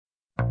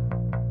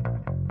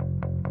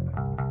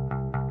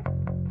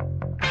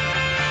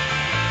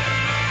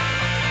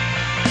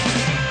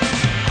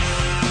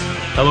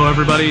Hello,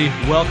 everybody.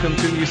 Welcome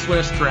to the East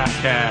West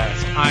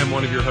Draftcast. I am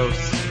one of your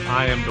hosts.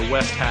 I am the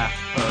west half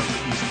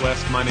of East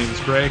West. My name is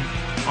Greg.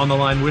 On the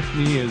line with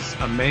me is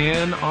a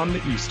man on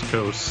the East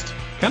Coast,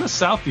 kind of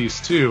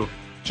southeast too.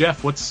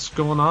 Jeff, what's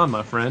going on,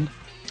 my friend?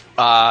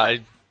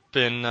 I've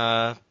been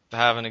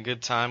having a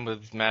good time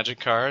with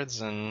Magic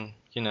cards and,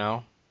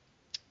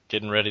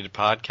 getting ready to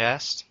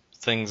podcast,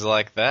 things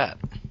like that.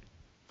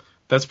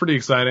 That's pretty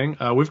exciting.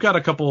 We've got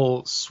a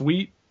couple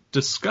sweet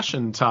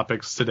discussion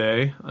topics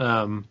today.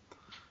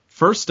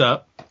 First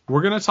up,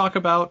 we're going to talk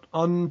about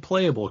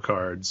unplayable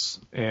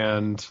cards.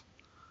 And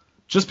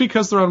just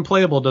because they're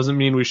unplayable doesn't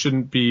mean we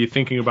shouldn't be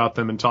thinking about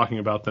them and talking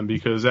about them,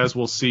 because as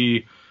we'll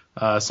see,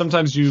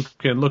 sometimes you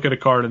can look at a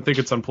card and think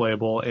it's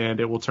unplayable,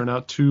 and it will turn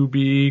out to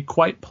be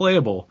quite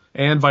playable,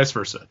 and vice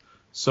versa.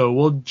 So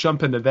we'll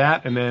jump into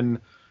that, and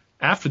then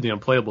after the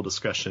unplayable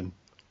discussion,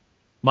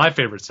 my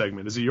favorite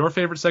segment. Is it your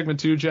favorite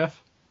segment too,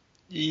 Jeff?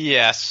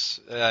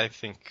 Yes, I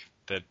think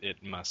that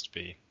it must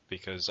be,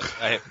 because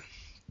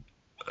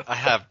I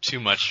have too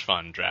much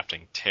fun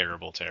drafting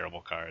terrible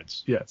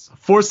cards. Yes.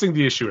 Forcing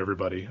the issue,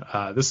 everybody.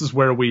 This is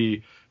where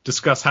we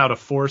discuss how to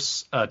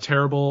force a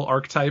terrible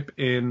archetype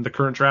in the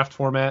current draft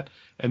format,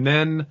 and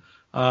then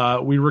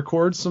we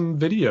record some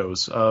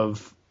videos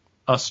of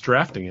us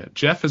drafting it.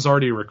 Jeff has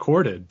already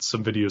recorded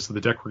some videos of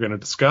the deck we're going to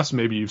discuss.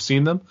 Maybe you've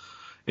seen them.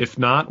 If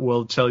not,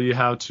 we'll tell you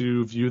how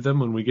to view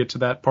them when we get to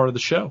that part of the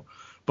show.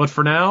 But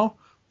for now,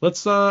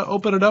 let's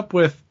open it up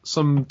with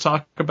some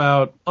talk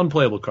about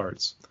unplayable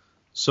cards.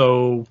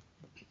 So,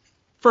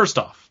 first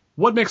off,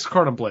 what makes a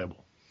card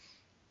unplayable?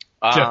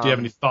 Jeff, do you have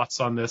any thoughts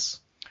on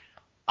this?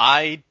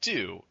 I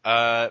do.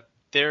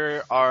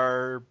 There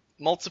are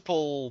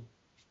multiple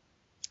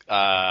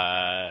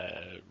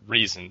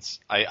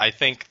reasons. I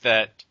think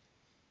that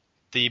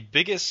the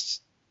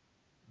biggest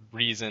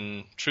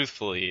reason,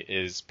 truthfully,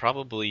 is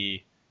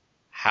probably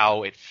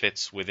how it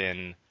fits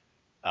within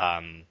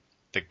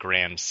the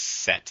grand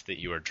set that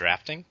you are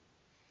drafting.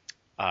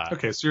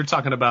 Okay, so you're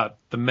talking about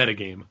the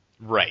metagame.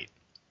 Right.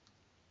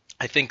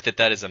 I think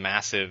that is a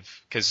massive,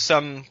 because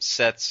some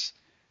sets,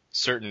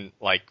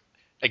 like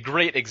a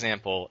great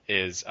example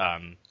is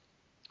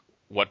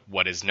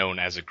what is known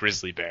as a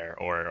grizzly bear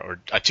or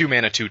a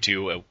 2-mana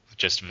 2/2,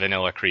 just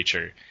vanilla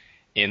creature.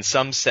 In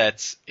some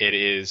sets, it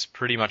is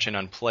pretty much an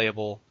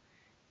unplayable.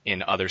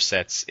 In other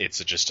sets,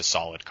 it's just a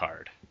solid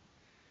card.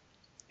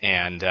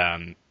 And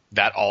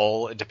that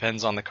all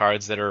depends on the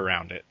cards that are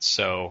around it.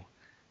 So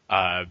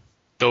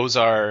those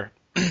are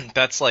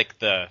that's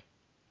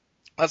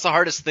the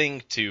hardest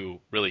thing to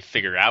really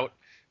figure out,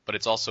 but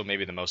it's also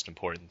maybe the most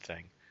important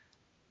thing.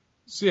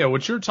 So yeah,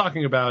 what you're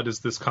talking about is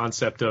this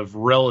concept of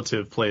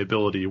relative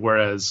playability,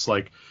 whereas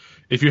like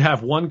if you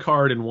have one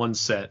card in one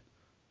set,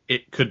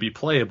 it could be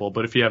playable,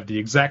 but if you have the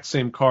exact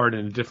same card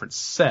in a different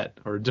set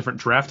or a different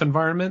draft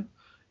environment,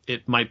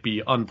 it might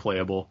be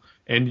unplayable.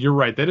 And you're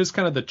right, that is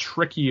kind of the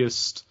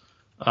trickiest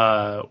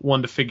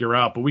one to figure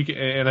out. But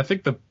and I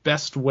think the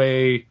best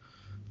way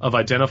of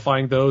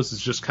identifying those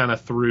is just kind of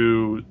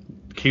through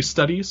case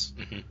studies,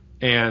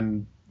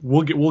 and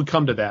we'll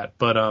come to that.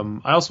 But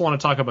I also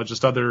want to talk about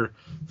just other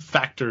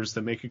factors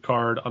that make a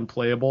card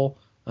unplayable.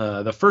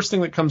 The first thing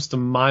that comes to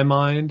my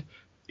mind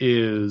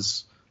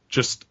is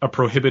just a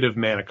prohibitive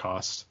mana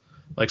cost,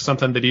 like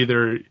something that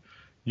either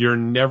you're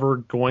never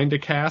going to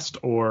cast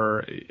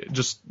or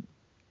just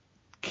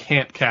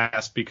can't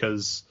cast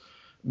because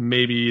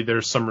maybe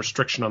there's some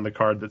restriction on the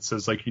card that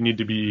says like you need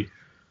to be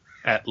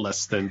at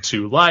less than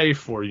 2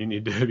 life, or you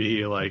need to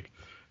be like,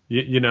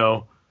 you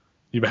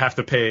have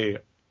to pay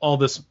all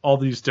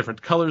these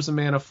different colors of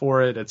mana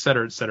for it, et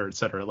cetera, et cetera, et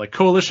cetera. Like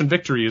Coalition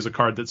Victory is a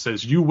card that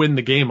says you win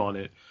the game on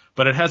it,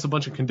 but it has a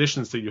bunch of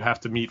conditions that you have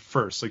to meet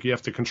first. Like you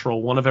have to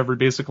control one of every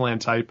basic land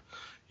type,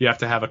 you have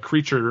to have a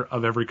creature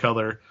of every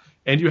color,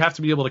 and you have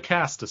to be able to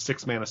cast a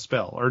 6-mana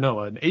spell. Or no,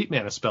 an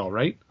 8-mana spell,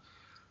 right?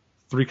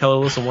 3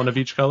 colorless and 1 of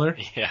each color?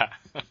 Yeah.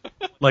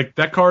 Like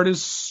that card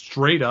is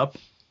straight up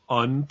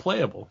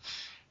unplayable.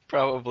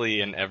 Probably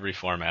in every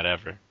format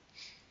ever.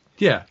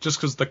 Yeah, just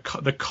because the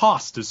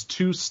cost is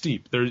too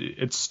steep.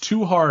 It's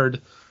too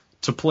hard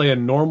to play a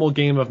normal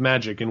game of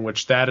Magic in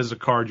which that is a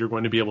card you're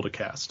going to be able to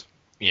cast.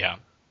 Yeah.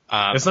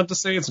 It's not to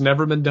say it's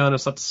never been done.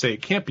 It's not to say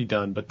it can't be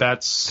done, but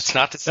It's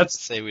not to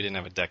say we didn't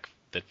have a deck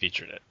that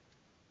featured it.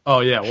 Oh,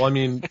 yeah. Well, I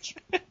mean,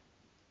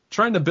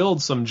 trying to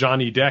build some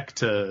Johnny deck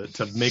to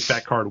make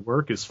that card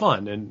work is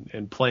fun,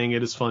 and playing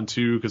it is fun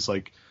too, because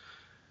like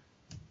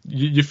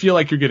you feel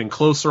like you're getting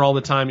closer all the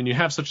time, and you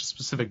have such a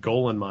specific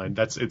goal in mind.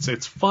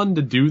 It's fun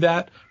to do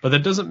that, but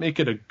that doesn't make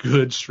it a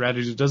good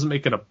strategy. It doesn't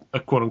make it a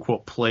quote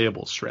unquote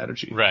playable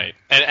strategy. Right,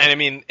 and I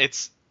mean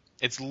it's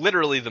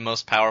literally the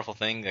most powerful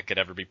thing that could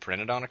ever be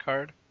printed on a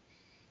card.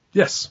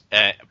 Yes,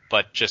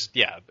 but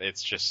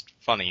it's just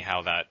funny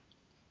how that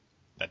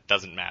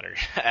doesn't matter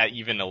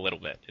even a little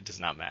bit. It does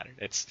not matter.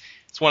 It's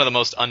one of the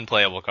most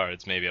unplayable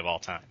cards maybe of all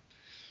time.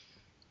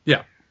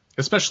 Yeah,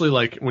 especially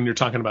like when you're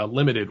talking about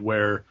limited,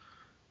 where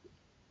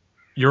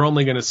you're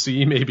only going to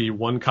see maybe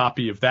one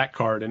copy of that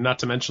card, and not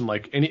to mention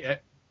like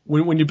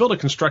when you build a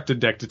constructed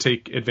deck to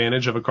take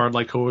advantage of a card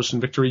like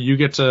Coalition Victory, you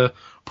get to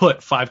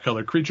put 5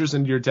 color creatures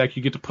into your deck.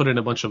 You get to put in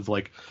a bunch of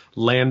like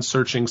land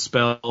searching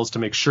spells to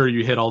make sure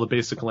you hit all the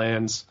basic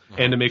lands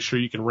and to make sure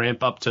you can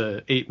ramp up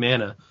to 8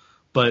 mana.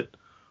 But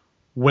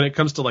when it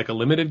comes to like a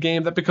limited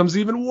game, that becomes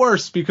even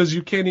worse because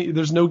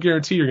there's no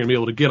guarantee you're going to be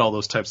able to get all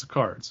those types of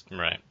cards.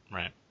 Right.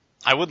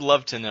 I would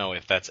love to know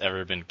if that's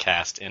ever been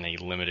cast in a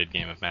limited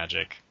game of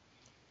Magic.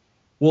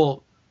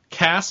 Well,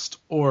 cast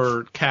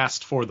or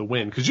cast for the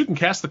win, because you can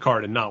cast the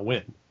card and not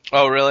win.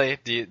 Oh, really?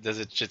 Does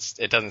it just?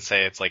 It doesn't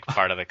say it's like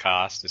part of the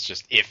cost. It's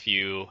just if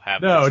you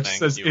have. No, this it just thing,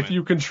 says you if win.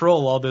 you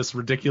control all this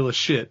ridiculous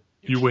shit,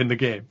 you win the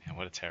game. Man,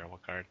 what a terrible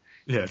card.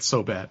 Yeah, it's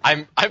so bad.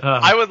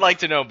 I would like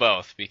to know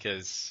both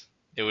because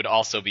it would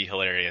also be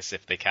hilarious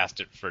if they cast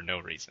it for no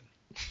reason.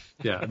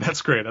 Yeah,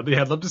 that's great.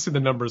 I'd love to see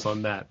the numbers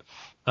on that.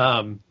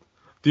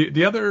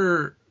 The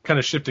other kind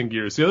of shifting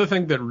gears, the other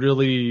thing that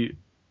really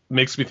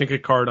makes me think a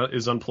card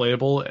is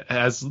unplayable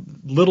has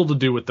little to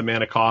do with the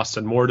mana cost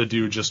and more to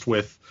do just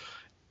with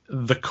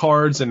the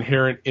card's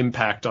inherent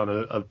impact on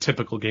a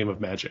typical game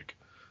of Magic.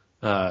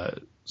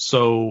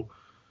 So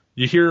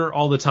you hear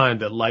all the time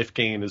that life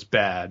gain is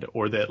bad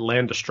or that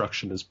land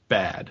destruction is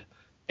bad.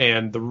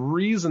 And the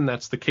reason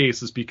that's the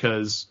case is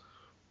because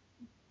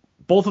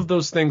both of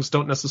those things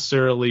don't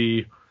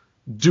necessarily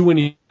do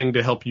anything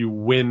to help you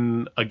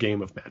win a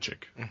game of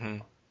Magic. Mm-hmm.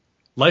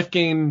 Life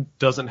gain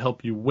doesn't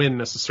help you win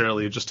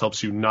necessarily. It just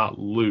helps you not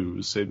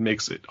lose. It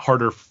makes it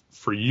harder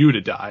for you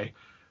to die,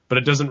 but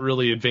it doesn't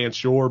really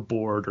advance your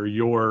board or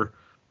your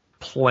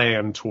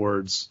plan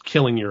towards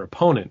killing your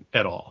opponent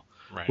at all.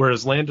 Right.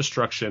 Whereas land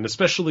destruction,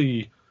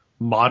 especially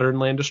modern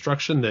land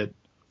destruction that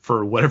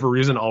for whatever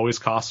reason always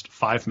cost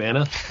 5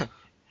 mana.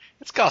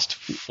 It's cost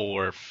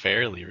 4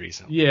 fairly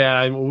recently.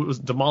 Yeah,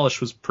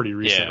 Demolish was pretty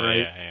recent, right?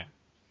 Yeah.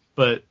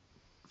 But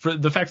for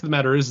the fact of the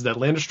matter is that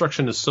land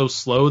destruction is so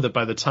slow that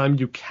by the time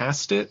you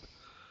cast it,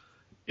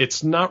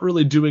 it's not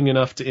really doing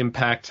enough to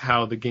impact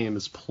how the game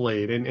is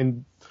played.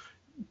 And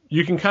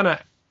you can kind of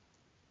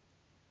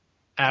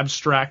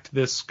abstract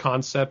this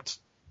concept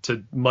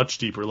to much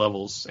deeper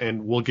levels,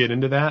 and we'll get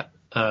into that.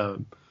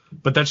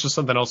 But that's just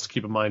something else to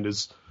keep in mind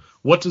is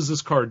what does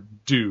this card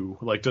do?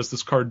 Like, does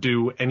this card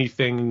do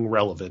anything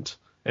relevant?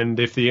 And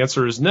if the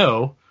answer is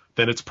no,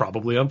 then it's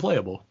probably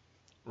unplayable.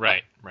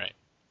 Right.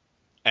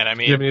 And I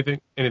mean, do you have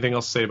anything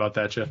else to say about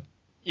that, Jeff?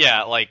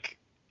 Yeah, like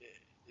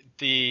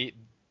the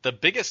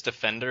biggest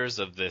offenders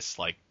of this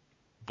like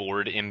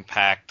board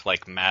impact,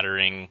 like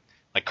mattering,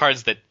 like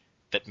cards that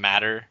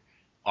matter,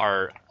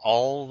 are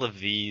all of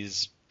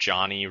these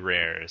Johnny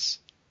rares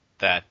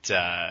that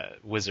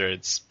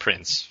Wizards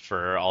prints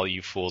for all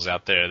you fools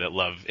out there that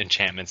love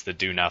enchantments that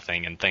do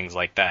nothing and things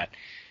like that.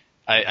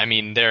 I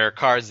mean, there are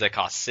cards that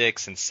cost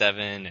 6 and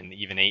 7 and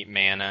even 8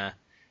 mana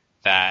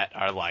that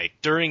are like,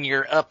 during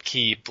your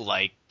upkeep,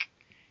 like,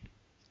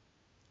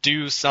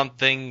 do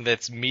something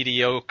that's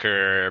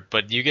mediocre,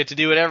 but you get to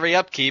do it every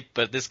upkeep,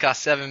 but this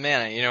costs 7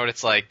 mana. You know what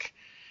it's like?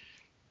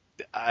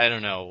 I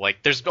don't know.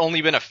 Like, there's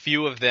only been a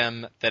few of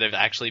them that have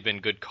actually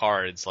been good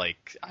cards.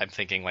 Like, I'm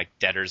thinking like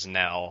Debtor's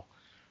Knell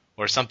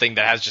or something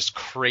that has just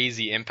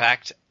crazy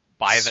impact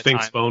by the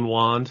Sphinx time. Bone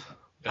Wand.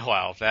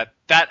 Wow, that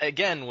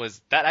again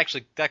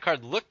that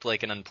card looked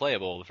like an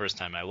unplayable the first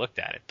time I looked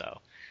at it though.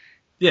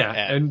 Yeah,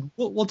 and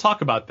we'll talk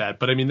about that.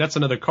 But I mean, that's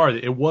another card.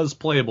 It was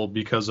playable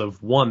because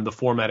of 1, the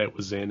format it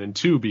was in, and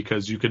 2,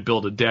 because you could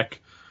build a deck,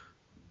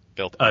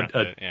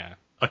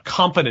 a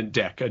competent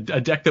deck, a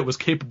deck that was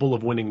capable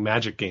of winning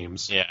Magic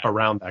games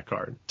around that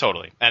card.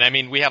 Totally. And I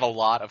mean, we have a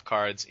lot of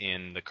cards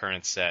in the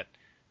current set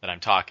that I'm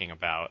talking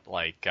about.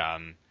 Like,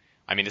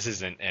 I mean, this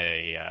isn't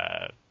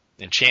a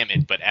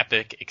enchantment, but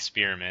Epic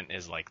Experiment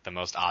is like the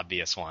most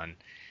obvious one.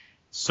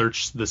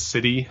 Search the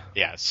City.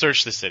 Yeah,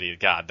 Search the City.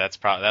 God,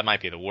 that might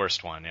be the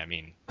worst one. I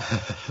mean,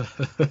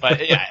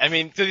 but yeah, I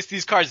mean,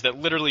 these cards that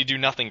literally do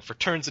nothing for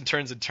turns and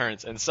turns and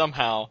turns, and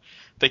somehow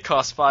they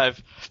cost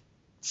 5,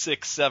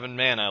 6, 7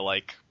 mana.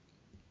 Like,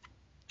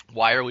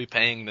 why are we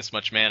paying this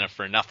much mana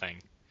for nothing?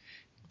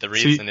 The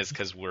reason is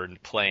because we're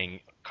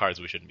playing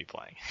cards we shouldn't be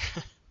playing.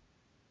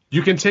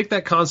 You can take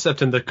that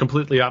concept in the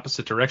completely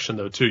opposite direction,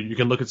 though, too. You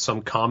can look at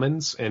some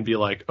commons and be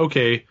like,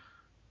 okay,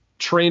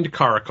 Trained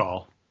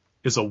Caracal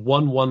is a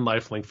 1/1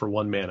 lifelink for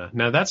 1 mana.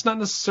 Now, that's not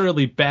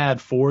necessarily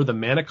bad for the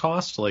mana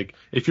cost. Like,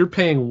 if you're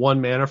paying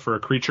 1 mana for a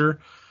creature,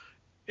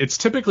 it's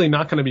typically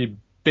not going to be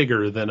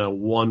bigger than a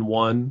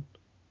 1/1,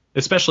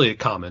 especially at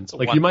commons.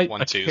 Like, you might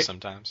 1/2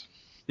 sometimes.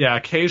 Yeah,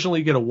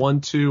 occasionally get a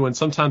 1/2, and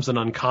sometimes an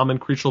uncommon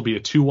creature will be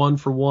a 2/1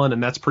 for 1,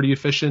 and that's pretty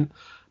efficient.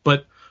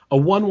 But a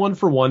 1/1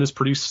 for 1 is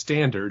pretty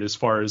standard as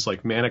far as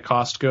like mana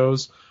cost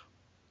goes.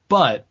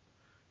 But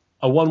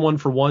a 1/1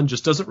 for 1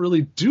 just doesn't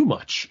really do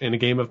much in a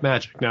game of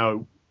Magic.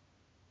 Now,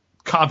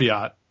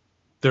 caveat,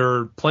 there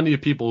are plenty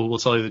of people who will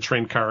tell you that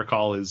Trained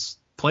Caracal is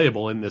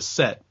playable in this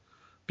set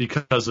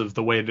because of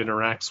the way it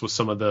interacts with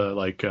some of the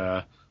like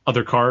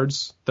other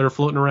cards that are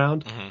floating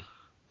around. Mm-hmm.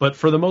 But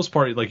for the most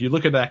part, like, you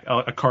look at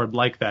a card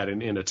like that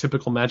in a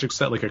typical Magic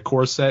set, like a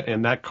core set,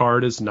 and that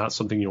card is not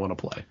something you want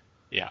to play.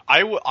 Yeah,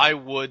 I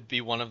would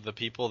be one of the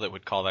people that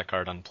would call that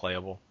card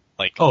unplayable.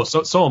 Like, Oh,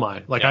 so am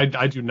I. Like, yeah.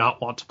 I do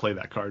not want to play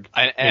that card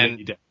in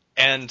any deck.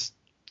 And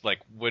like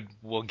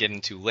we'll get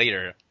into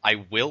later,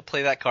 I will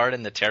play that card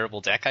in the terrible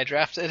deck I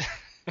drafted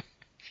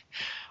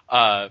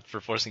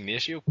for forcing the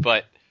issue.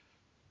 But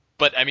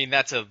I mean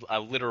that's a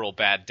literal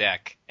bad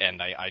deck,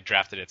 and I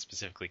drafted it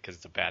specifically because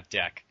it's a bad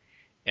deck,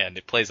 and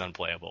it plays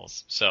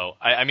unplayables. So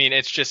I mean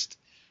it's just,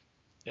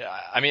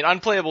 I mean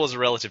unplayable is a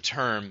relative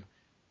term,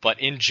 but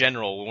in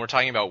general when we're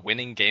talking about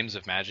winning games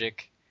of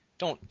Magic,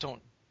 don't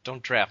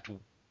draft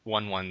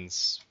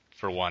 1/1s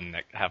for one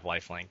that have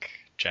lifelink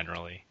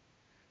generally.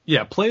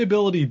 Yeah,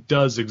 playability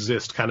does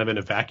exist kind of in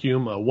a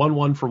vacuum. A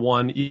 1/1 for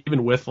one,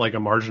 even with like a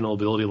marginal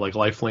ability like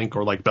Lifelink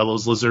or like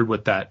Bellows Lizard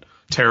with that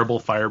terrible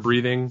fire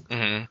breathing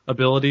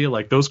ability,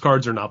 like those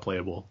cards are not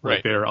playable. Like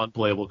Right. they're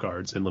unplayable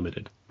cards in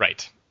limited.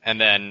 Right. And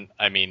then,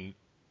 I mean,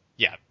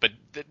 yeah, but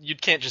you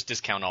can't just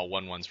discount all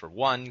 1/1s for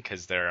one,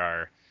 because there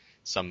are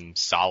some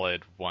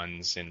solid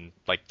ones in,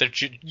 like, they're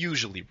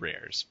usually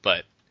rares,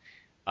 but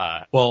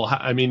Well,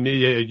 I mean,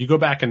 you go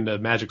back into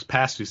Magic's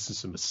past, you see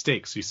some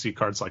mistakes. You see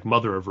cards like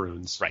Mother of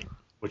Runes, right.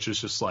 which is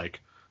just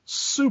like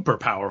super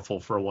powerful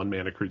for a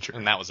 1-mana creature.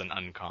 And that was an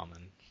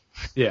uncommon.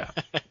 Yeah.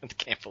 I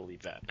can't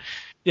believe that.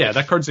 Yeah,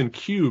 that card's in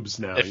cubes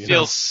now. It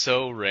feels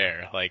so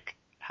rare. Like,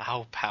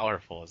 how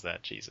powerful is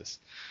that, Jesus?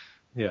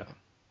 Yeah.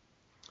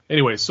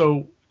 Anyway,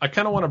 so I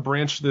kind of want to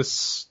branch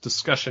this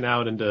discussion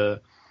out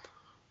into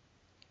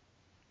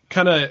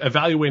kind of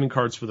evaluating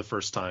cards for the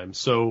first time.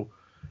 So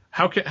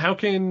how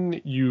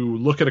can you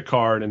look at a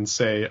card and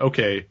say,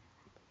 okay,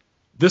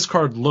 this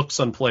card looks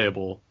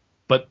unplayable,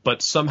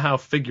 but somehow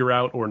figure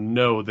out or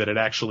know that it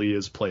actually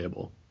is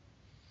playable?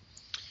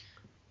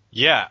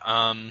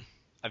 Yeah,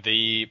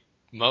 the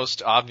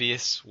most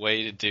obvious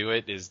way to do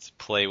it is to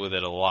play with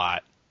it a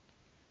lot.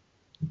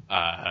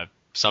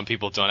 Some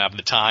people don't have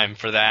the time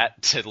for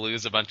that, to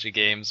lose a bunch of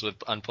games with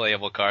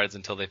unplayable cards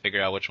until they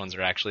figure out which ones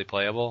are actually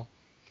playable.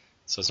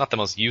 So it's not the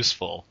most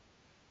useful,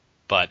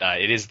 but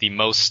it is the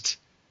most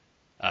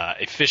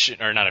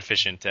efficient, or not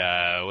efficient,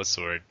 what's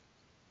the word?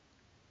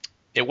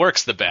 It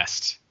works the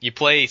best. You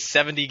play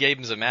 70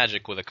 games of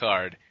Magic with a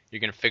card,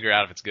 you're going to figure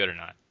out if it's good or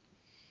not.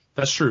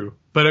 That's true.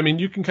 But I mean,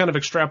 you can kind of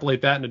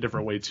extrapolate that in a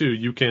different way too.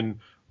 You can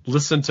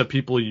listen to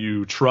people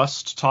you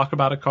trust talk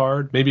about a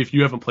card. Maybe if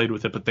you haven't played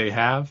with it, but they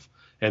have,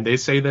 and they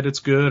say that it's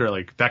good, or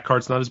like that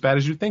card's not as bad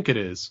as you think it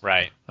is.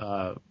 Right.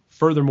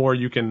 Furthermore,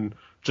 you can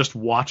just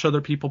watch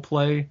other people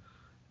play.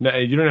 Now,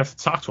 you don't have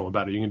to talk to them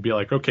about it. You can be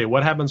like, okay,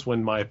 what happens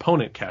when my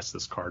opponent casts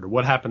this card? Or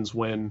what happens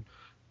when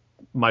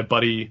my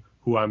buddy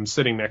who I'm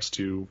sitting next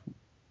to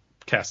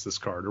casts this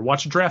card? Or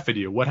watch a draft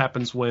video. What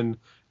happens when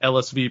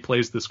LSV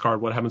plays this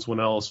card? What happens when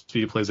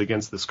LSV plays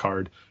against this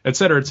card? Et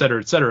cetera, et cetera,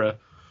 et cetera.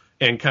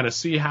 And kind of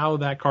see how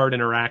that card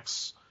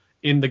interacts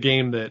in the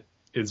game that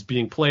is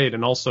being played,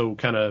 and also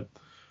kind of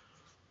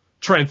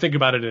try and think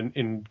about it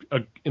in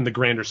the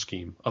grander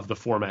scheme of the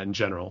format in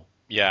general.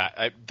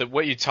 Yeah,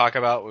 what you talk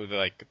about with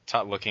like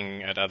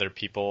looking at other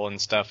people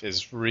and stuff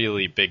is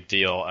really big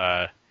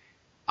deal.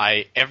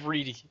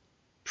 Every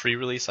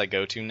pre-release I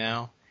go to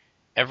now,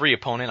 every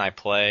opponent I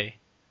play,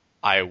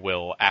 I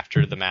will,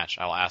 after the match,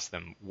 I'll ask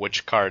them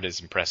which card is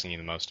impressing you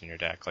the most in your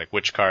deck. Like,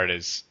 what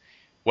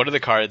are the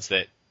cards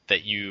that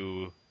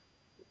you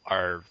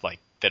are like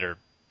that are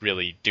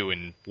really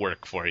doing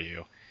work for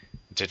you,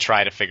 to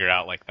try to figure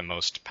out like the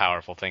most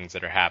powerful things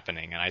that are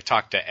happening. And I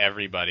talk to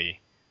everybody,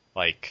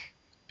 like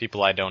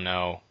people I don't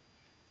know,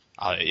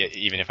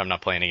 even if I'm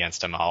not playing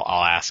against them,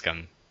 I'll ask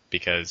them,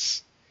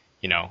 because,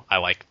 you know, I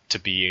like to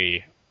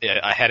be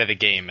ahead of the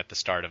game at the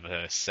start of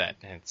a set.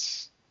 And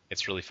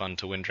it's really fun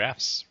to win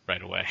drafts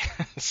right away.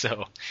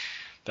 So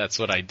that's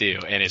what I do.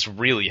 And it's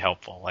really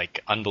helpful,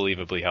 like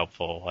unbelievably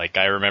helpful. Like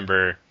I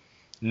remember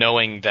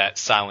knowing that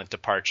Silent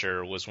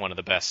Departure was one of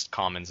the best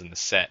commons in the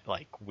set,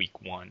 like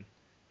week 1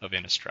 of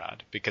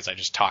Innistrad, because I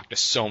just talked to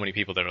so many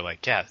people that were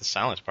like, yeah, the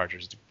Silent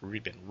Departure's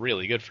been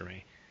really good for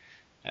me.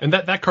 And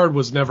that card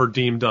was never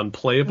deemed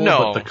unplayable,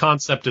 No. but the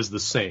concept is the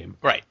same.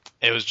 Right.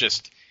 It was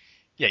just,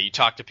 yeah, you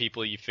talk to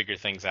people, you figure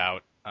things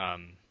out,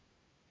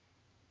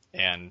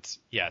 and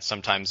yeah,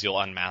 sometimes you'll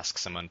unmask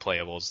some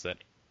unplayables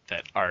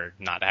that are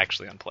not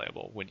actually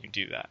unplayable when you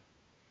do that.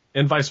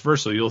 And vice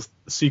versa. You'll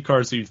see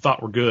cards that you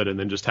thought were good and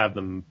then just have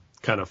them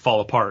kind of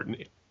fall apart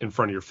in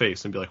front of your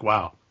face and be like,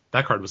 wow,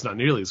 that card was not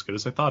nearly as good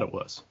as I thought it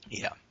was.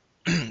 Yeah.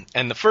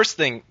 And the first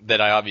thing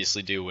that I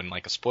obviously do when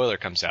like a spoiler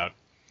comes out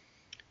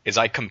is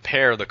I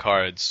compare the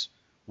cards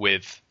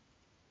with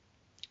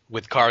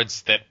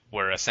cards that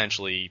were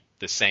essentially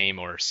the same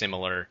or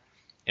similar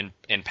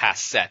in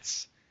past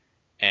sets.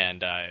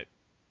 And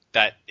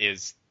that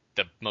is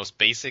the most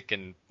basic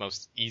and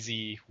most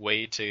easy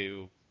way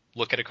to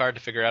look at a card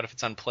to figure out if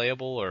it's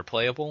unplayable or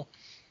playable.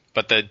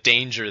 But the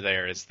danger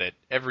there is that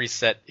every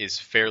set is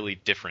fairly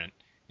different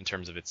in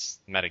terms of its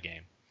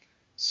metagame.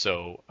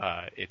 So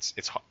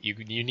you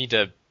need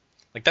to,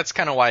 like, that's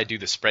kind of why I do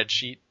the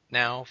spreadsheet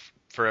now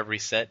for every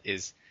set,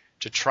 is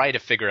to try to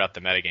figure out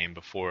the metagame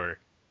before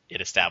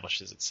it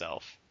establishes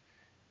itself.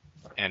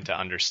 and to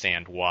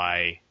understand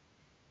why,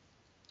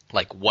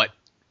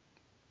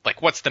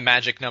 what's the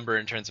magic number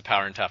in terms of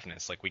power and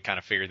toughness. Like, we kind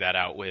of figured that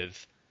out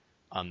with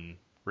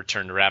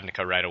Return to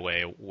Ravnica right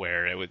away,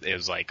 where it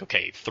was like,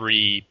 okay,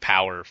 3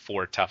 power,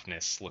 4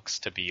 toughness looks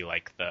to be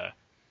like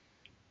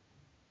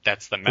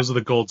those are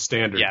the gold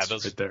standards. Yeah,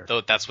 those right there.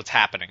 That's what's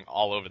happening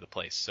all over the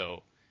place.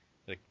 So,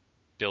 like,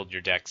 build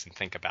your decks and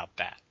think about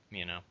that,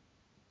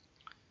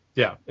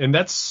 Yeah, and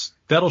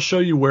that'll show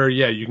you where,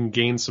 you can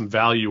gain some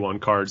value on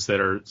cards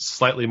that are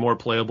slightly more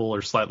playable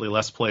or slightly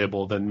less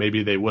playable than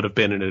maybe they would have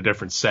been in a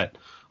different set.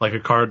 Like a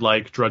card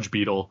like Drudge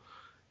Beetle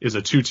is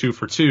a 2/2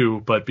 for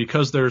 2, but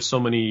because there's so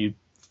many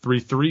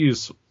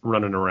 3/3s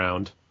running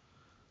around,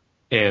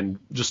 and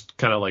just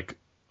kind of like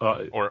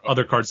or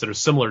other cards that are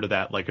similar to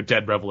that, like a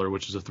Dead Reveler,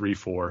 which is a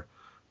 3/4,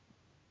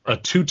 a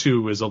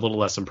 2/2 is a little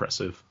less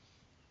impressive.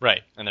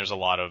 Right, and there's a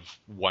lot of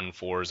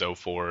 1/4s,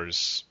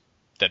 0/4s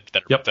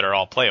that are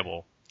all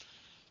playable,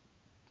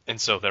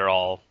 and so they're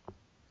all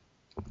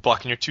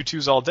blocking your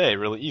 2/2s all day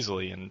really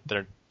easily, and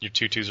your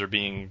 2/2s are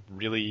being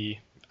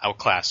really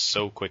outclassed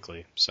so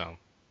quickly. So,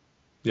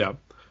 yeah.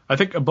 I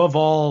think above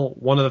all,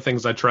 one of the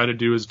things I try to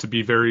do is to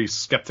be very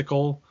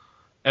skeptical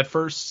at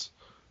first.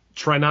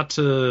 Try not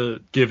to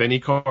give any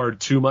card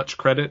too much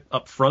credit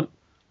up front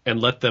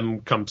and let them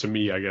come to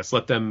me, I guess.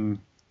 Let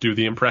them do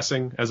the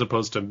impressing, as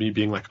opposed to me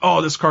being like,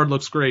 oh, this card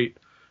looks great.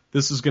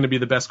 This is going to be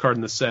the best card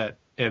in the set.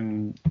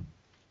 And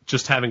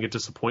just having it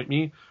disappoint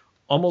me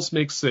almost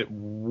makes it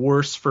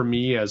worse for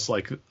me as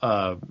like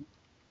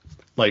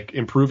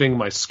improving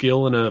my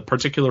skill in a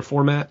particular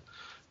format,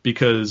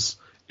 because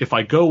if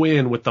I go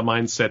in with the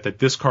mindset that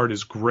this card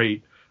is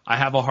great, I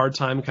have a hard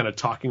time kind of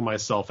talking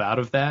myself out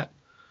of that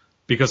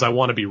because I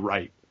want to be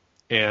right.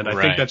 And I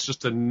think that's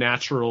just a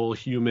natural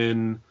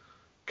human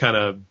kind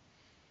of,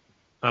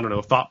 I don't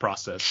know, thought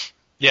process.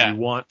 Yeah. You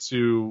want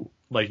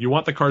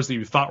the cards that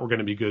you thought were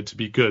going to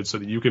be good so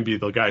that you can be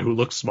the guy who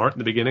looks smart in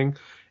the beginning.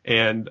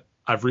 And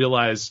I've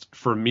realized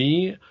for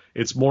me,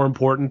 it's more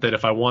important that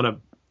if I want to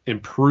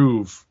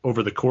improve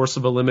over the course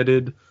of a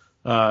limited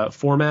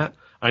format,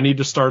 I need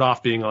to start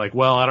off being like,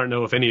 well, I don't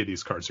know if any of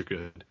these cards are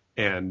good,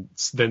 and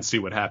then see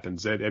what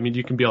happens. I mean,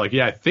 you can be like,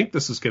 yeah, I think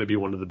this is going to be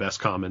one of the best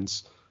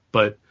commons,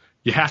 but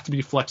you have to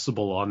be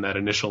flexible on that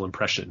initial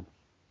impression.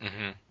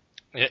 Mm-hmm.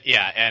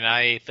 Yeah, and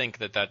I think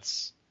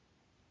that's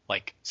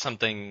like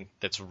something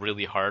that's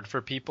really hard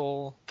for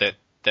people that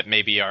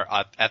maybe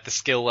are at the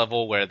skill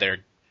level where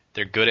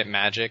they're good at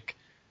Magic,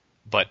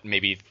 but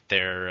maybe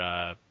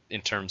they're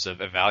in terms of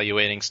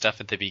evaluating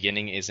stuff at the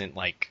beginning isn't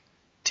like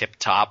tip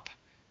top.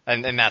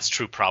 And that's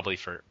true probably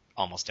for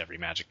almost every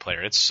Magic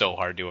player. It's so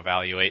hard to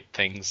evaluate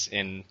things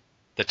in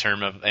the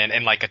term of,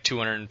 and like a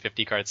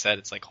 250 card set,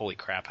 it's like, holy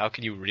crap, how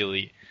can you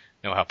really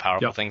know how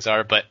powerful things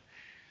are? But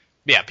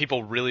yeah,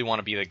 people really want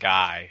to be the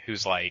guy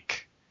who's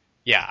like,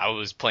 yeah, I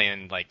was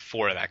playing like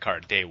 4 of that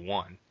card day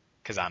 1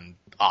 because I'm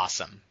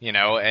awesome,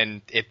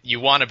 and you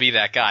want to be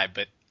that guy,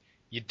 but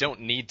you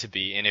don't need to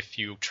be. And if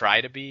you try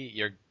to be,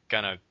 you're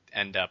going to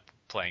end up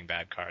playing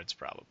bad cards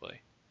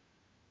probably.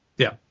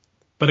 Yeah.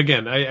 But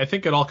again, I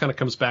think it all kind of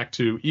comes back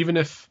to, even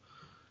if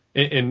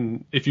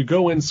you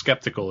go in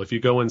skeptical,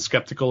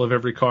 of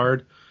every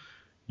card,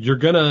 you're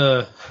going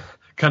to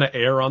kind of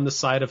err on the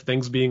side of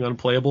things being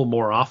unplayable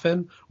more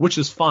often, which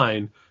is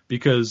fine,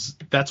 because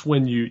that's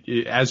when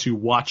as you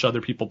watch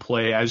other people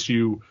play, as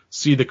you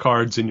see the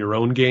cards in your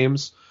own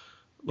games,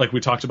 like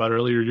we talked about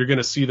earlier, you're going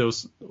to see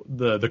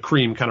the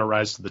cream kind of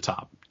rise to the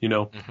top,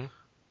 Mm-hmm.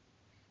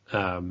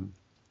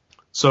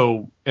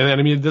 So, and then,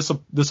 I mean, this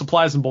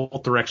applies in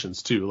both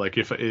directions too. Like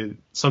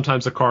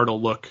sometimes a card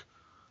will look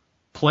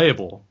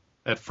playable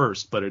at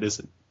first, but it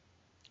isn't.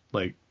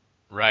 Like,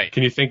 right.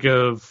 Can you think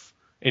of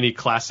any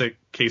classic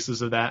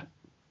cases of that?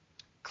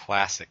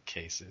 Classic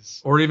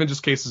cases, or even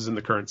just cases in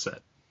the current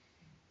set?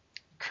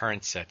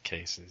 Current set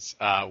cases.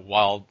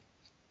 While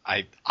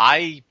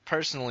I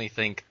personally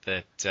think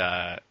that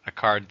a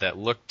card that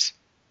looked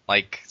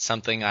like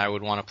something I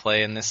would want to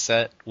play in this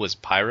set was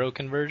Pyro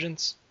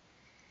Convergence.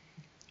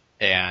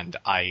 And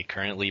I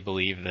currently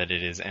believe that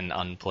it is an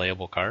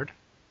unplayable card.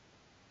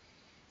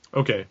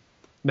 Okay.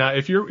 Now,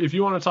 if you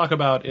want to talk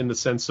about in the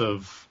sense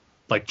of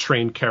like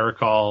Trained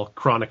Caracal,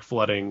 Chronic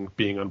Flooding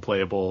being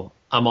unplayable,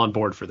 I'm on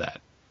board for that.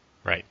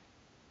 Right.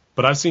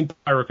 But I've seen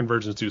Pyro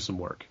Convergence do some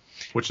work,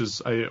 which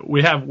is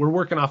we're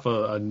working off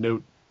a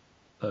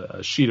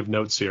sheet of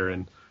notes here,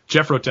 and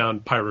Jeff wrote down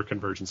Pyro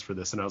Convergence for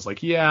this, and I was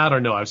like, yeah, I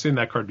don't know, I've seen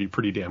that card be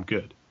pretty damn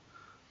good.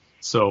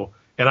 So.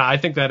 And I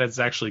think that it's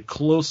actually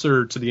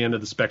closer to the end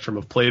of the spectrum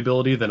of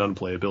playability than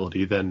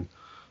unplayability than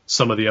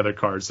some of the other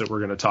cards that we're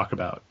going to talk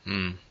about.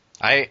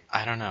 I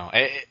don't know.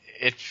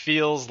 It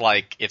feels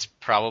like it's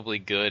probably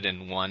good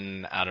in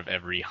 1 out of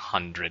every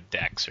 100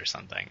 decks or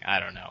something. I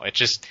don't know.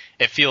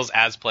 It feels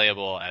as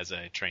playable as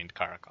a Trained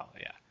Caracal,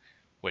 yeah.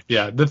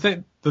 Yeah,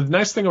 the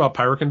nice thing about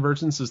Pyro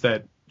Convergence is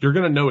that you're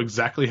going to know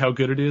exactly how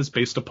good it is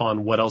based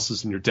upon what else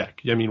is in your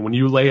deck. I mean, when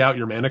you lay out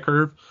your mana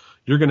curve,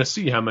 you're going to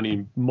see how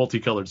many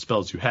multicolored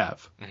spells you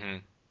have. Mm-hmm.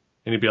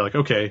 and you'd be like,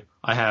 okay,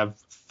 I have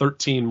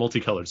 13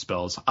 multicolored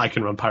spells. I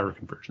can run Pyro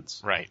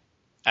Convergence. Right.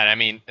 And I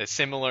mean, a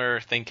similar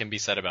thing can be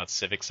said about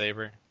Civic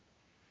Saber.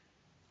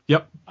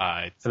 Yep.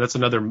 And that's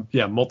another,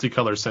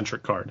 multicolor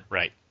centric card.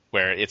 Right.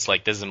 Where it's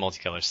like, this is a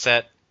multicolor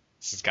set.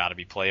 This has got to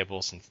be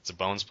playable since it's a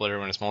bone splitter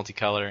when it's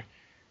multicolor.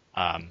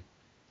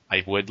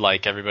 I would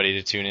like everybody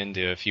to tune in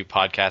to a few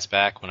podcasts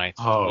back when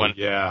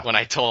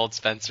I told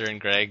Spencer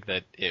and Greg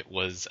that it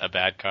was a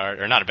bad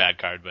card, or not a bad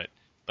card,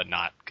 but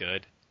not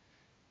good.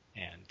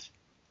 And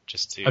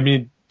just to, I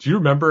mean, do you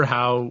remember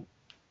how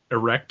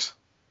erect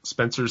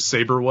Spencer's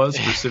Saber was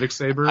for Civic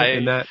Saber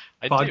in that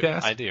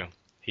podcast? I do.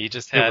 He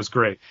just had, it was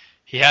great.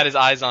 He had his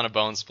eyes on a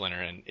bone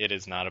splinter, and it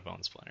is not a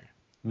bone splinter.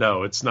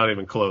 No, it's not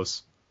even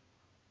close.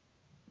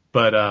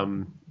 But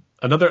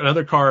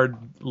another card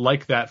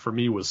like that for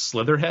me was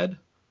Slitherhead.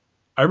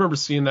 I remember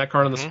seeing that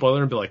card on the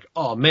spoiler and be like,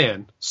 oh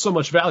man, so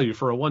much value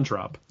for a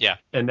 1-drop. Yeah.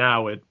 And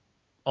now it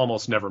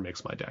almost never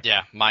makes my deck.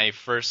 Yeah, my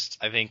first,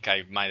 I think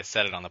I might have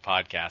said it on the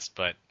podcast,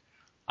 but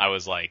I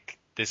was like,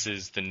 this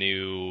is the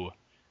new,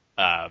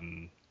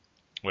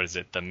 what is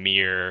it, the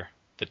mirror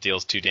that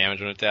deals 2 damage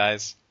when it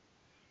dies?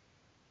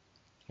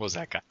 What was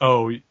that guy?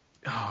 Oh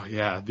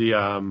yeah,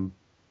 the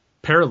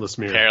Perilous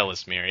Mirror.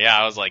 Perilous Mirror, yeah,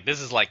 I was like,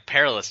 this is like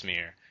Perilous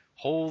Mirror.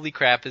 Holy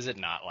crap, is it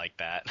not like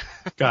that?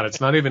 God,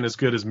 it's not even as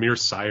good as Mirror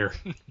Sire.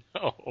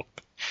 No,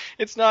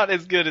 it's not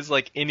as good as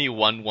like any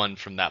 1/1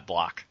 from that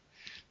block.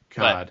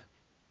 God.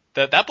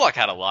 But that block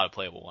had a lot of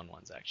playable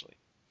 1/1s, actually.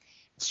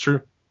 It's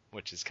true.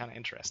 Which is kind of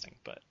interesting,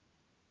 but...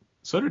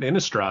 So did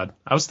Innistrad.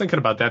 I was thinking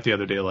about that the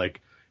other day,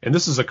 and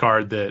this is a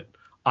card that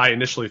I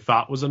initially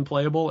thought was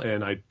unplayable,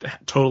 and I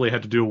totally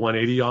had to do a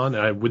 180 on,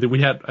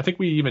 and I think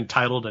we even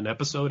titled an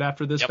episode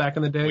after this back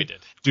in the day. We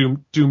did.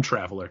 Doom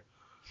Traveler.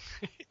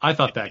 I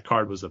thought that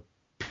card was a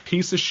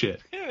piece of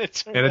shit.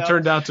 It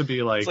turned out to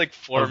be like... It's like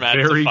format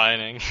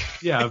defining.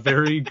 Yeah, a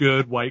very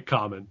good white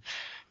common.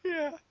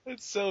 Yeah,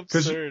 it's so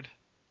absurd.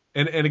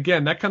 And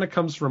again, that kind of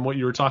comes from what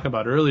you were talking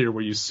about earlier,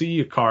 where you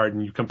see a card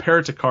and you compare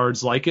it to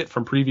cards like it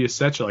from previous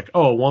sets. You're like,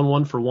 oh,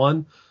 1/1 for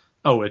 1.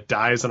 Oh, it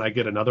dies and I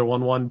get another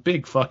 1/1.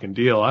 Big fucking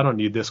deal. I don't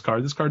need this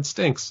card. This card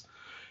stinks.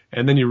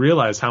 And then you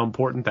realize how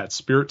important that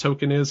spirit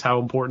token is, how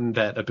important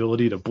that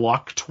ability to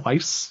block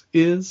twice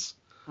is.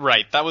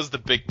 Right. That was the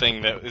big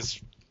thing that is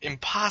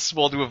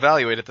impossible to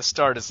evaluate at the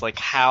start, is like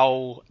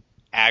how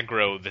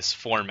aggro this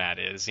format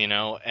is,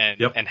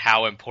 and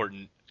how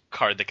important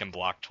card that can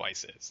block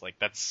twice is. Like,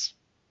 that's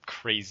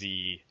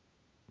crazy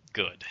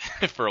good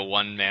for a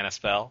 1-mana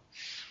spell.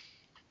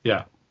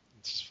 Yeah.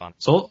 It's just fun.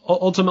 So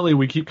ultimately,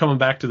 we keep coming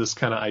back to this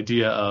kind of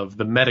idea of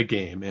the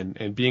metagame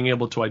and being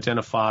able to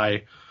identify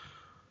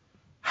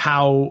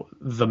how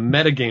the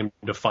metagame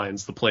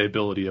defines the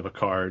playability of a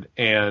card.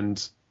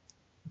 And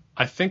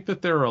I think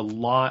that there are a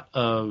lot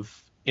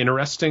of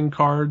interesting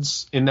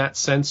cards in that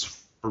sense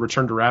for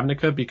Return to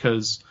Ravnica,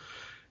 because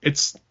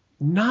it's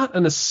not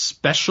an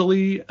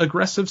especially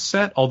aggressive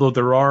set, although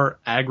there are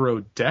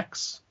aggro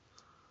decks,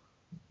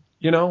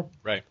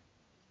 Right.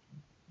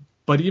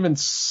 But even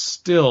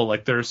still,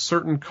 there are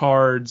certain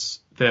cards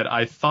that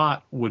I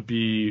thought would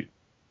be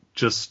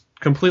just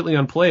completely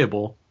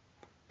unplayable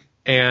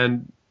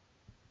and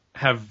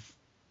have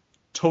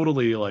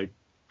totally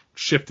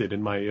shifted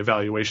in my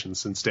evaluation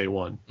since day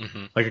one.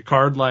 Mm-hmm. Like a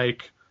card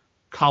like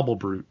Cobble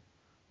Brute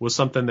was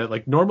something that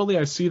like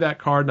I see that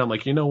card and I'm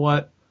like, you know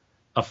what?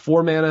 A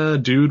 4-mana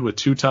dude with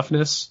 2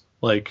 toughness,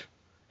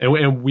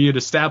 and we had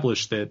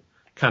established that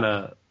kind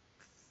of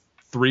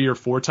 3 or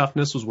 4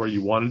 toughness was where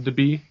you wanted to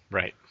be.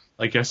 Right.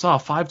 Like I saw a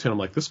 5/10, I'm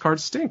like, this card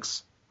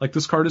stinks. Like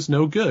this card is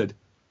no good.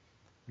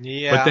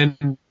 Yeah. But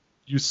then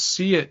you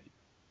see it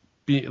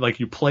be like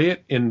you play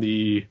it in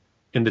the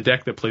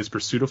deck that plays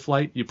Pursuit of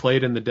Flight. You play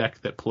it in the deck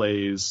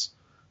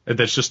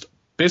that's just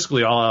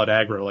basically all out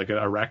aggro, like a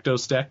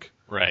Rakdos deck.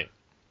 Right.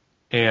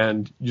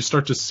 And you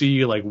start to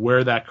see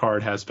where that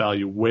card has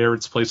value, where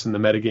its place in the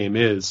metagame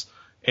is.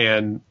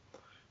 And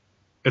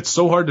it's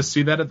so hard to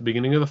see that at the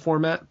beginning of the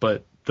format,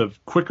 but the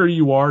quicker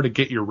you are to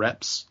get your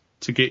reps,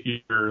 to get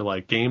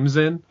your games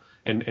in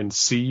and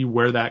see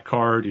where that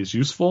card is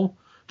useful,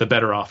 the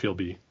better off you'll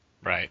be.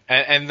 Right.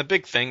 And the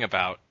big thing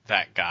about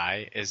that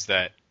guy is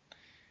that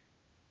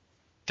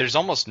there's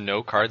almost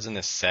no cards in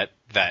this set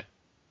that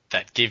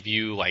give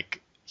you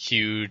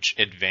huge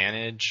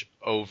advantage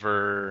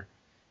over,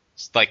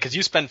 because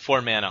you spend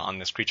 4 mana on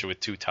this creature with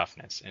 2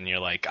 toughness and you're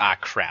like,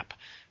 crap.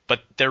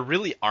 But there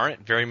really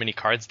aren't very many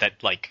cards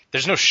that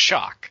there's no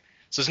shock.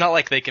 So it's not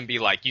like they can be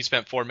like, you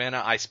spent 4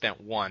 mana, I spent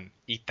 1,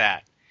 eat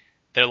that.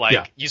 They're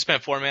like, You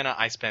spent 4 mana,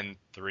 I spend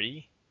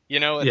 3.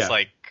 It's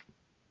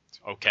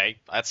okay,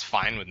 that's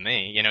fine with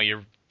me.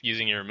 You're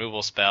using your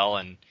removal spell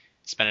and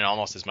spending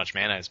almost as much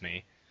mana as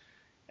me.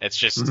 It's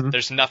just,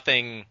 there's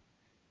nothing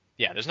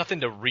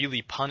to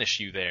really punish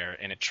you there,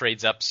 and it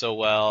trades up so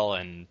well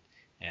and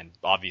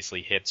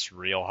obviously hits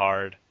real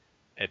hard.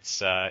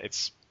 It's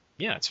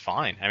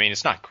fine. I mean,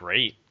 it's not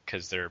great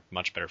because they're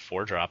much better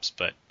 4-drops,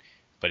 but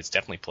it's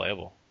definitely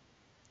playable.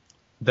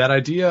 That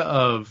idea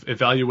of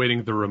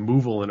evaluating the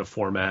removal in a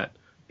format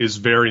is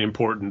very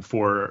important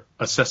for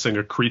assessing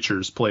a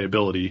creature's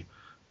playability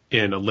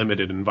in a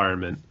limited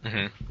environment.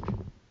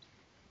 Mm-hmm.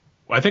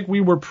 I think we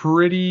were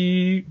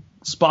pretty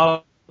spot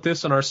on with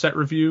this in our set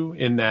review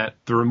in that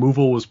the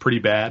removal was pretty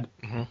bad.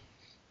 Mm-hmm.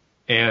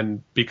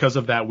 And because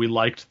of that, we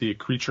liked the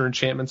creature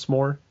enchantments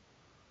more.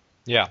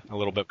 Yeah, a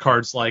little bit.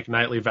 Cards like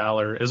Knightly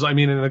Valor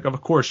and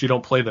of course you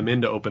don't play them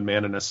into open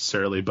mana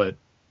necessarily, but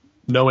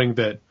knowing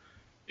that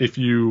if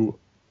you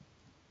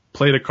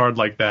played a card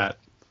like that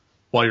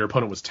while your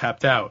opponent was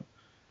tapped out,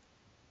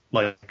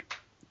 like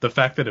the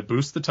fact that it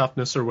boosts the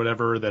toughness or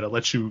whatever, that it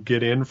lets you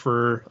get in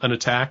for an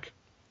attack,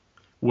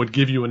 would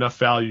give you enough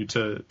value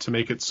to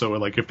make it so,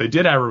 like, if they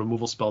did have a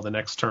removal spell the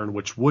next turn,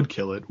 which would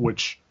kill it,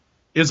 which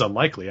is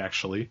unlikely,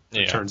 actually,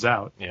 it turns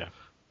out. Yeah.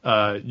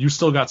 You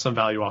still got some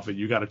value off it.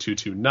 You got a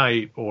 2/2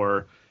 Knight,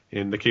 or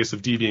in the case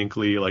of Deviant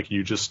Glee, like,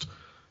 you just...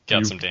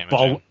 Got some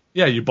damage.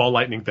 You ball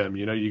lightning them,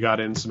 you got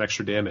in some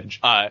extra damage.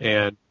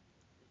 And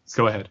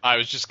go ahead. I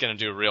was just going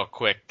to do a real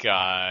quick,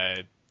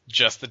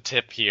 just the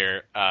tip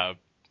here. I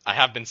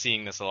have been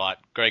seeing this a lot.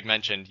 Greg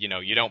mentioned,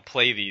 you don't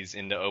play these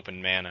into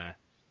open mana.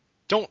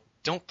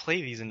 Don't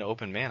play these into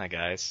open mana,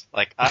 guys.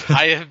 Like,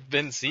 I have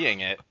been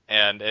seeing it,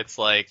 and it's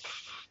like,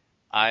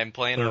 I'm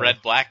playing a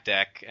red-black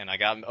deck, and I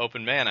got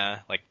open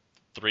mana, like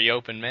 3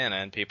 open mana,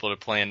 and people are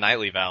playing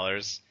Knightly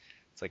Valors.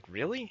 It's like,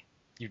 really?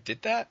 You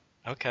did that?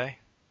 Okay.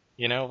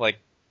 Like,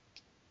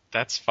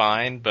 that's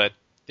fine, but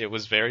it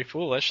was very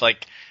foolish.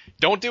 Like,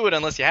 don't do it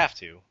unless you have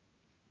to.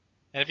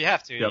 And if you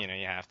have to,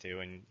 you have to,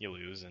 and you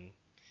lose, and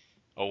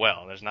oh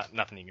well, there's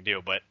nothing you can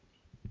do. But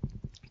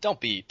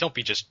don't be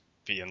just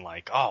being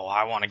like, oh,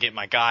 I want to get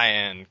my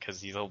guy in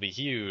because he'll be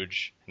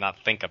huge, and not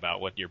think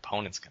about what your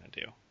opponent's gonna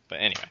do. But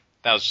anyway,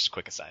 that was just a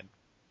quick aside.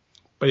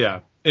 But yeah,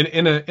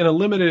 in a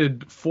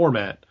limited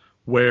format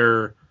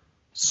where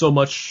so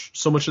much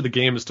of the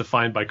game is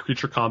defined by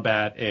creature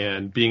combat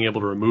and being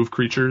able to remove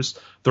creatures,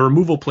 the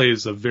removal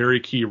plays a very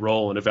key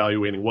role in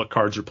evaluating what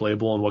cards are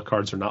playable and what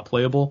cards are not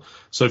playable.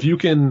 So if you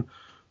can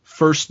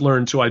first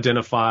learn to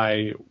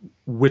identify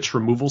which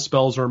removal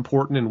spells are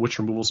important and which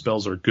removal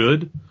spells are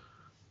good,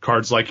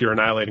 cards like your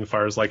Annihilating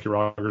Fires, like your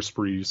Augur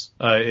Sprees,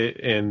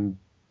 and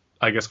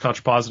I guess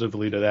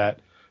contrapositively to that,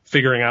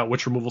 figuring out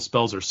which removal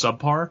spells are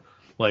subpar,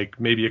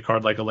 like maybe a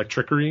card like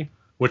Electrickery,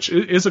 which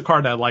is a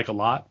card I like a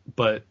lot,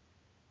 but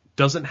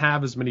doesn't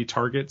have as many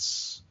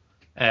targets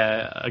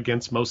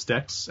against most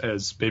decks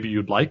as maybe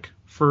you'd like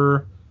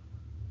for,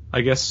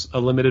 I guess, a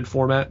limited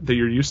format that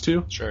you're used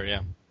to. Sure,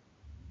 yeah.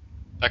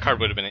 That card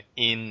would have been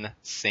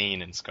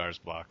insane in Scar's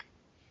block.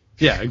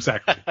 Yeah,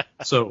 exactly.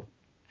 So,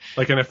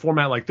 like in a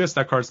format like this,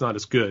 that card's not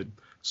as good.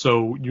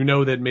 So you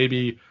know that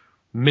maybe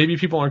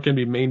people aren't going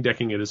to be main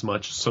decking it as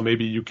much, so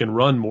maybe you can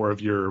run more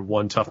of your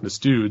 1 toughness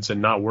dudes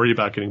and not worry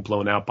about getting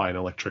blown out by an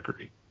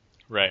Electrickery.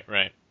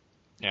 Right.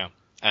 Yeah.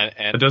 And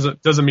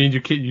it doesn't mean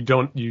you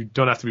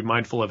don't have to be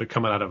mindful of it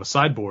coming out of a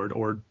sideboard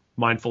or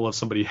mindful of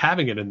somebody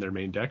having it in their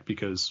main deck,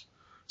 because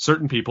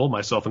certain people,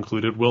 myself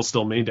included, will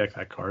still main deck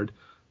that card.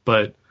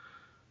 But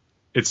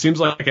it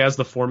seems like as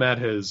the format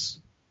has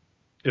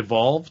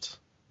evolved,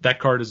 that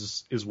card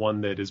is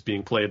one that is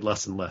being played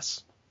less and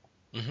less.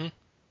 Mm-hmm.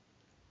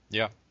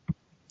 Yeah,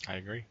 I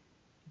agree.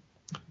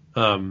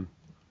 Do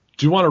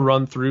you want to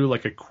run through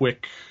like a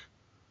quick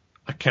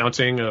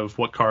accounting of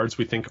what cards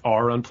we think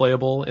are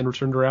unplayable in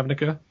Return to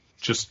Ravnica,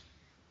 just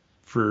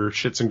for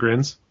shits and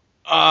grins?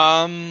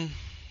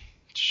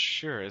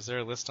 Sure. Is there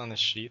a list on the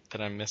sheet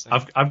that I'm missing?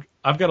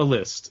 I've got a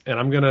list, and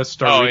I'm gonna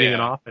start reading it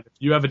off. And if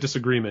you have a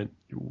disagreement,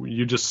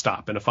 you just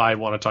stop. And if I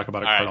want to talk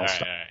about a card, I'll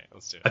stop. All right,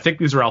 let's do it. I think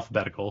these are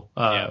alphabetical.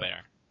 Yeah, they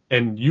are.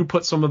 And you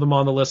put some of them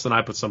on the list, and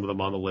I put some of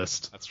them on the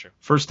list. That's true.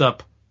 First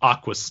up,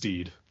 Aqua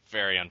Steed.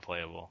 Very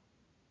unplayable.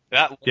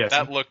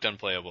 That looked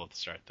unplayable at the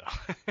start,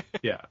 though.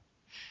 Yeah.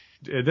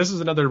 This is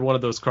another one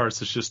of those cards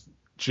that's just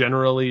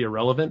generally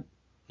irrelevant.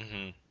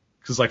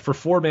 Because like for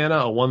 4 mana,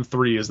 a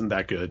 1/3 isn't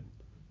that good,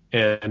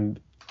 and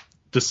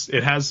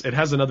it has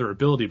another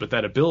ability, but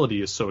that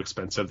ability is so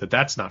expensive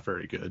that's not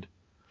very good.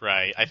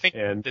 Right. I think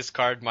this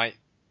card might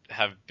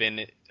have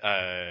been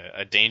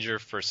a danger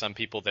for some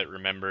people that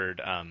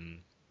remembered.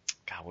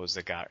 God, what was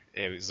the guy?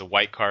 It was a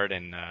white card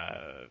in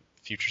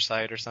Future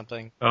Sight or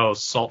something. Oh,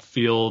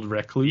 Saltfield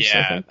Recluse.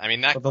 Yeah, I mean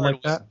that something card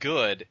like was that.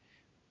 Good,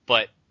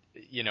 but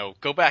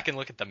go back and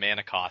look at the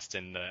mana cost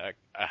and the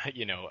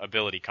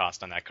ability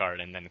cost on that card,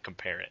 and then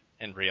compare it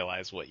and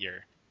realize what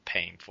you're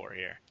paying for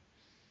here.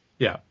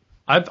 Yeah,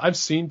 I've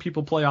seen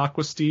people play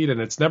Aqua Steed,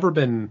 and it's never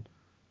been.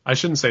 I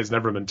shouldn't say it's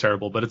never been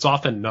terrible, but it's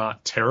often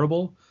not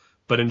terrible.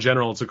 But in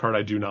general, it's a card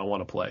I do not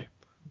want to play.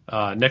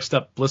 Next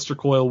up, Blister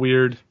Coil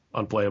Weird,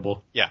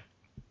 unplayable. Yeah,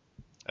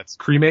 that's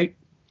Cremate.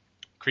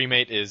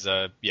 Cremate is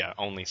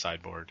only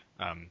sideboard.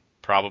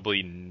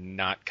 Probably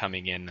not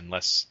coming in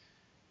unless.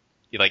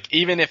 Like,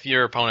 even if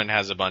your opponent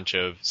has a bunch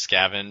of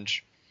scavenge,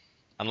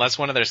 unless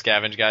one of their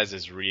scavenge guys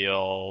is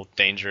real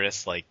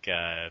dangerous, like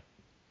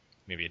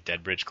maybe a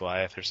Deadbridge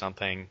Goliath or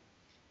something,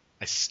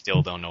 I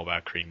still don't know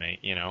about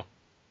Cremate,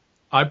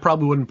 I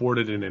probably wouldn't board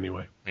it in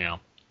anyway. Yeah.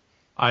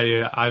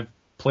 I've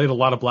played a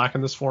lot of black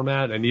in this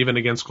format, and even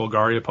against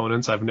Golgari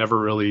opponents, I've never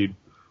really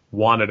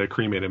wanted a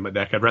cremate in my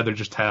deck. I'd rather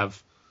just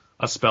have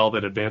a spell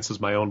that advances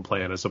my own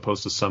plan as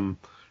opposed to some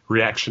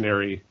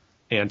reactionary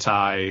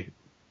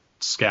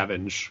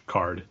anti-scavenge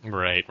card.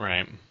 Right.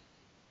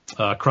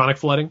 Chronic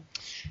Flooding.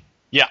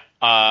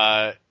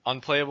 Yeah.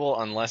 Unplayable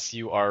unless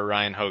you are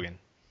Ryan Hogan.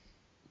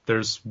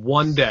 There's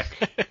one deck,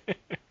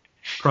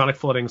 Chronic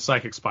Flooding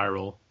Psychic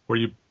Spiral, where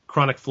you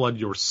Chronic Flood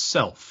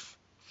yourself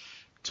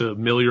to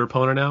mill your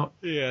opponent out.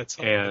 Yeah, it's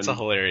a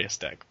hilarious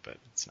deck, but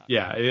it's not.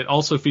 Yeah, it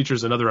also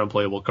features another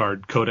unplayable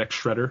card, Codex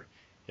Shredder.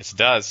 Yes, it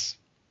does.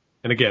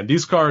 And again,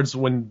 these cards,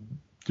 when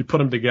you put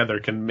them together,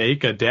 can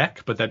make a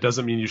deck, but that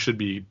doesn't mean you should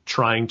be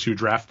trying to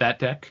draft that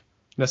deck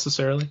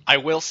necessarily. I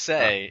will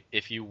say,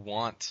 if you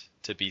want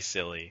to be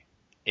silly,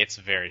 it's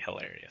very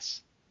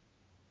hilarious.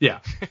 Yeah.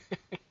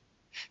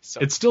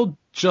 So, it still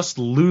just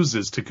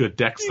loses to good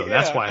decks, though.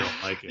 That's why I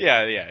don't like it.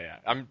 Yeah.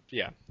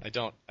 I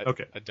don't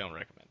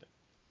recommend it.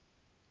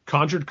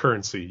 Conjured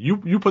Currency.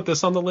 You put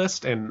this on the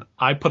list, and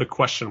I put a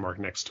question mark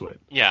next to it.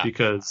 Yeah.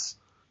 Because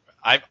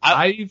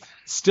I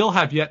still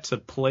have yet to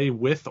play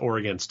with or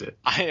against it.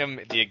 I am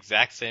the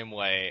exact same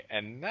way,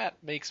 and that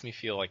makes me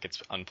feel like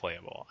it's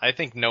unplayable. I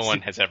think no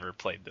one has ever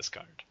played this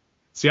card.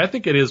 See, I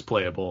think it is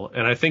playable,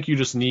 and I think you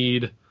just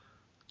need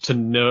to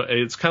know.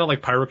 It's kind of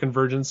like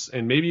Pyroconvergence,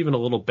 and maybe even a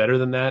little better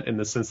than that, in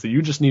the sense that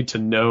you just need to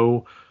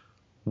know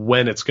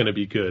when it's going to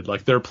be good.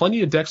 Like, there are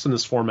plenty of decks in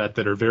this format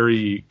that are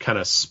very kind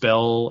of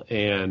spell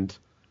and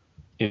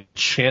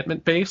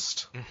enchantment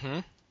based,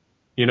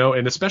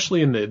 and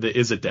especially in the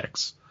Izzet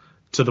decks,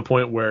 to the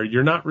point where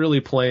you're not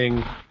really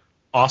playing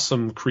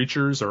awesome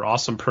creatures or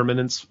awesome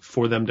permanents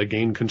for them to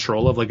gain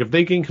control of. Like, if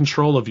they gain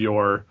control of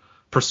your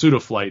Pursuit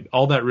of Flight,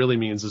 all that really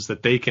means is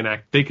that they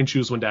can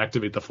choose when to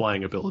activate the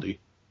flying ability,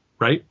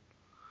 right?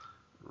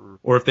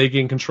 Or if they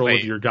gain control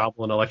of your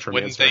Goblin Electromancer,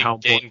 wouldn't they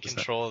gain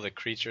control of the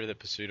creature that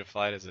Pursuit of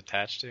Flight is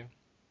attached to?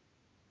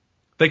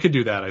 They could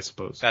do that, I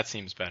suppose. That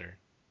seems better.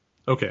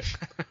 Okay.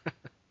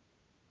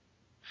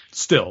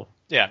 Still.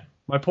 Yeah.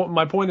 My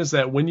point is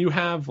that when you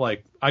have,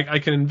 like, I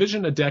can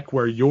envision a deck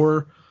where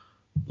your,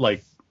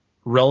 like,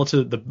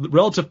 the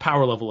relative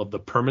power level of the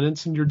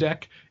permanents in your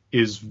deck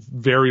is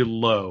very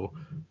low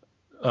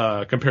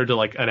compared to,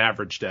 like, an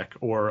average deck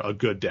or a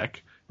good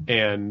deck.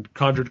 And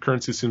Conjured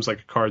Currency seems like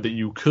a card that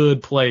you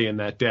could play in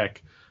that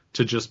deck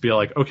to just be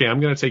like, okay, I'm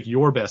going to take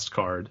your best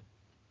card,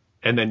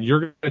 and then you're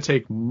going to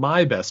take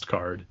my best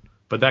card,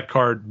 but that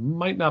card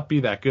might not be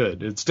that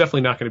good. It's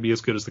definitely not going to be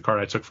as good as the card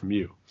I took from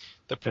you,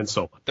 and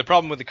so on. The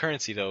problem with the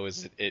currency, though,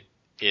 is it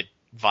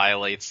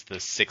violates the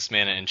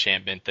 6-mana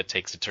enchantment that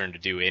takes a turn to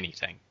do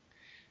anything.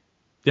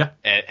 Yeah.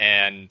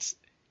 And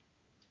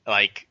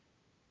like,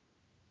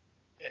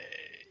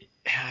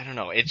 I don't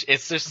know.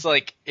 It's just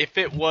like, if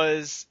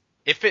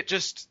it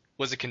just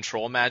was a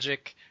control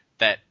magic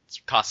that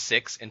cost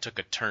 6 and took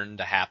a turn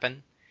to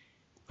happen,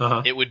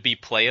 it would be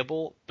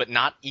playable, but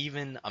not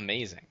even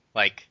amazing.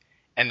 Like,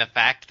 and the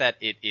fact that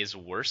it is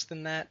worse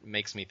than that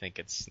makes me think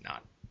it's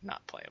not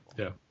playable.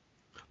 Yeah.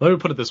 Let me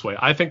put it this way.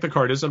 I think the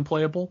card is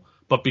unplayable,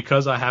 but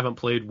because I haven't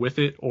played with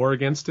it or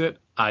against it,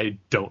 I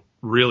don't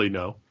really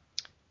know.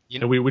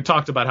 And we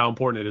talked about how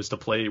important it is to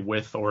play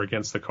with or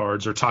against the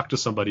cards, or talk to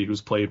somebody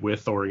who's played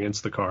with or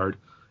against the card.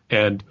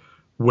 And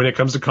when it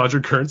comes to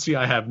Conjured Currency,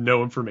 I have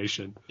no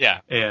information. Yeah.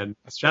 And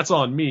that's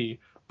on me,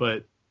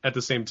 but at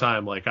the same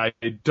time, like, I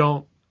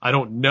don't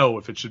know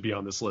if it should be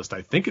on this list.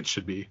 I think it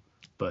should be.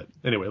 But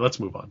anyway, let's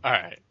move on. All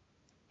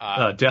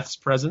right. Death's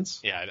Presence.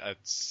 Yeah, a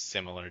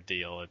similar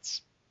deal.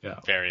 It's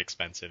very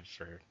expensive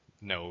for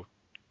no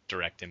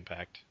direct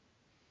impact.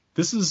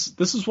 This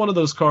is one of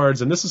those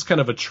cards, and this is kind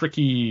of a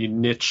tricky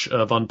niche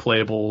of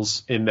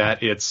unplayables in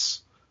that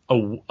it's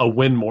a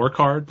win more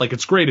card. Like,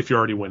 it's great if you're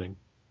already winning.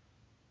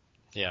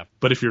 Yeah.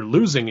 But if you're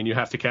losing and you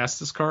have to cast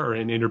this card,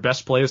 and your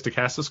best play is to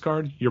cast this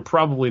card, you're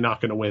probably not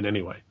going to win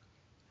anyway.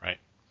 Right.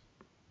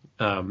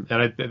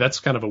 That's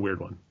kind of a weird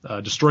one.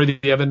 Destroy the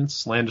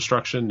Evidence, Land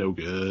Destruction, no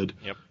good.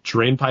 Yep.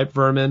 Drain Pipe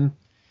Vermin.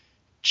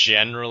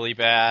 Generally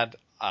bad.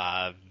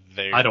 I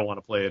don't want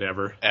to play it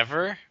ever.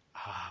 Ever?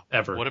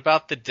 Ever. What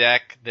about the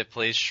deck that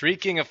plays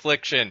Shrieking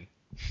Affliction?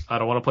 I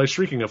don't want to play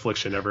Shrieking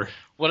Affliction ever.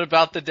 What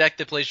about the deck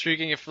that plays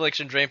Shrieking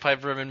Affliction, Drain Pipe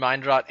Vermin,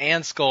 Mind Rot,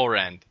 and Skull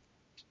Rend?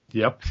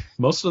 Yep.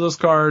 Most of those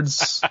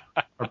cards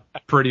are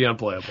pretty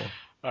unplayable.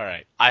 All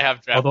right. I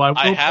have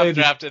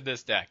drafted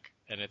this deck,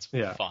 and it's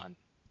fun.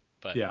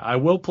 But yeah, I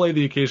will play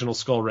the occasional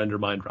Skull Rend or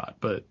Mind Rot,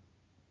 but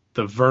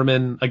the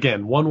Vermin,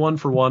 again, 1/1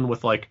 for 1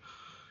 with, like,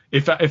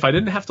 if I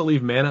didn't have to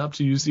leave mana up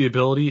to use the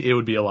ability, it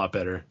would be a lot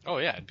better. Oh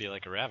yeah, it'd be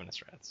like a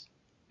Ravenous Rats.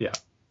 Yeah.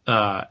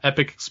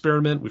 Epic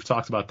Experiment, we've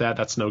talked about that.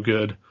 That's no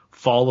good.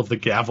 Fall of the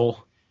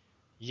Gavel.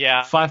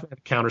 Yeah. 5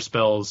 counter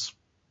spells,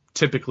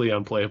 typically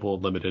unplayable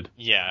and limited.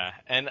 Yeah,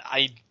 and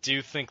I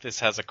do think this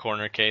has a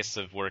corner case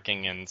of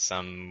working in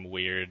some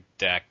weird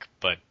deck,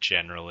 but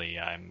generally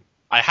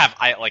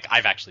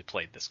I've actually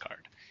played this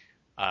card.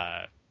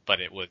 But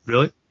it was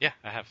Really? Yeah,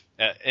 I have.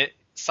 It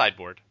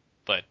sideboard,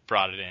 but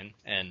brought it in,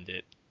 and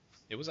it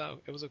was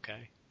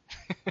okay.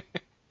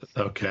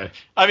 Okay.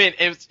 I mean,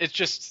 it's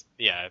just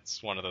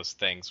it's one of those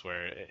things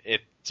where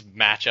it's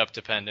matchup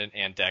dependent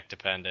and deck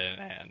dependent,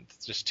 and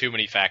it's just too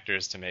many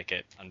factors to make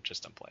it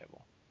just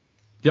unplayable.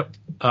 Yep.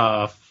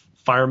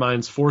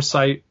 Firemind's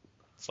Foresight.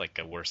 It's like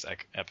a worse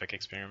epic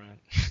experiment.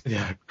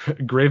 Yeah.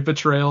 Grave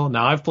Betrayal.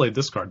 Now, I've played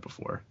this card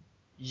before.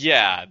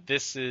 Yeah,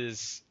 this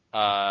is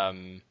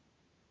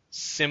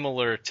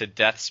similar to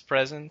Death's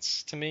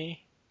Presence to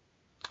me.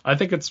 I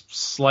think it's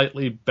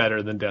slightly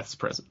better than Death's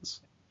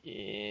Presence.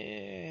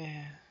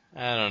 Yeah,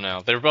 I don't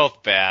know. They're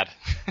both bad.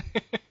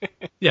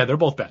 Yeah, they're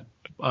both bad.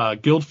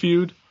 Guild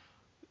Feud,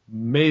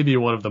 maybe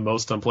one of the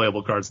most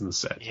unplayable cards in the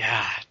set.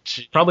 Yeah.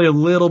 Probably a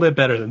little bit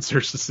better than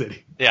Search the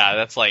City. Yeah,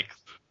 that's like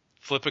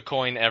flip a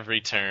coin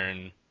every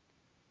turn.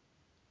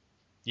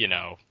 You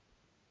know,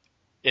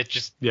 it's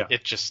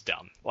just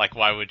dumb. Like,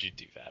 why would you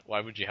do that?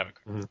 Why would you have a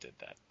card that did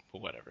that?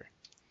 But whatever.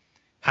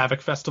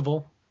 Havoc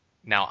Festival.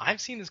 Now, I've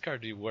seen this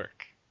card do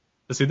work.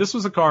 See, this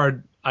was a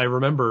card I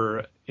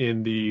remember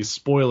in the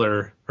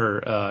spoiler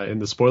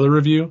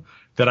review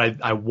that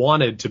I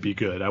wanted to be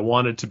good. I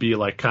wanted to be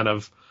like kind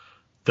of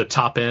the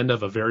top end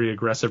of a very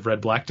aggressive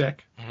red-black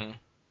deck. Mm-hmm.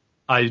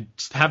 I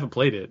just haven't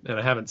played it, and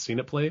I haven't seen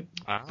it played.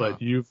 But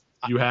you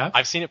have?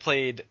 I've seen it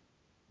played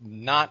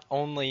not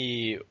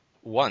only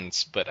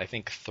once, but I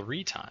think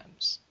 3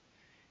 times.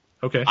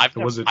 Okay.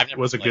 Was it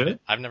good?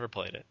 I've never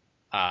played it.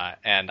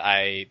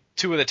 And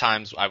 2 of the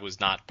times I was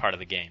not part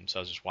of the game, so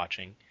I was just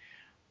watching.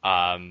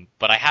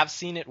 But I have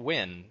seen it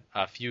win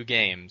a few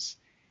games,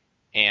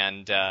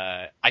 and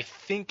I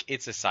think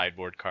it's a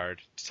sideboard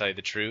card, to tell you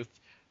the truth,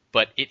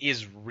 but it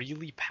is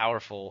really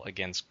powerful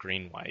against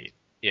green-white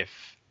if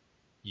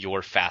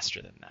you're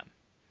faster than them.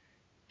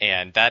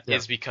 And that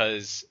is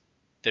because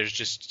there's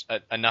just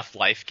enough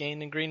life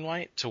gain in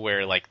green-white to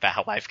where like the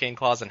life gain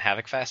clause in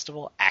Havoc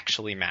Festival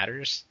actually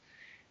matters.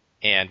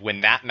 And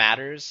when that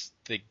matters,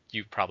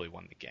 you've probably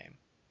won the game.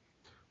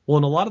 Well,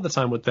 and a lot of the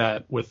time with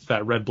that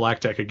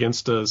red-black deck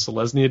against a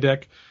Selesnya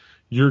deck,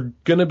 you're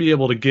going to be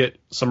able to get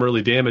some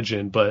early damage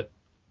in, but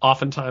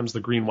oftentimes the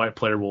green-white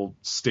player will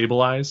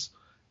stabilize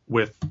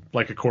with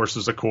like a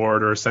Corsa's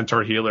Accord or a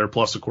Centaur Healer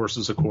plus a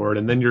Corsa's Accord,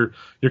 and then you're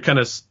kind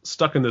of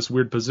stuck in this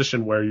weird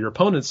position where your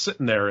opponent's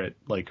sitting there at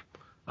like,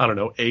 I don't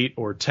know, 8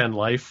 or 10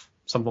 life,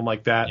 something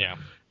like that. Yeah.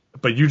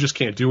 But you just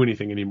can't do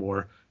anything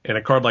anymore, and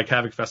a card like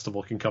Havoc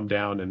Festival can come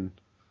down and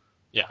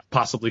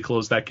possibly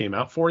close that game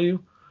out for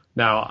you.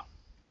 Now,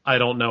 I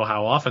don't know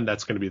how often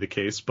that's going to be the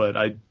case,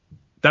 but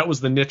that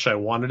was the niche I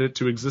wanted it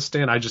to exist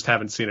in. I just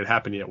haven't seen it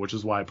happen yet, which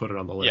is why I put it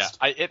on the list.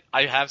 Yeah,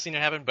 I have seen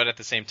it happen, but at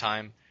the same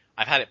time,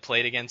 I've had it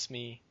played against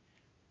me,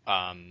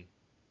 and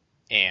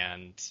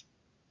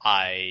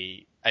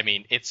I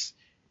mean,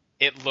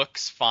 it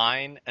looks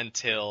fine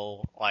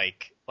until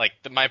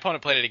my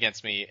opponent played it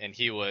against me, and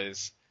he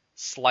was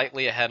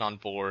slightly ahead on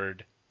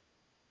board,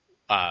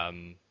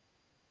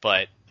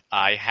 but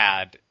I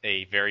had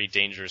a very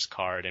dangerous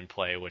card in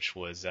play, which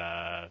was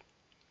that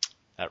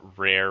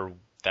rare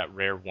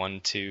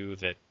 1/2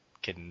 that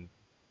can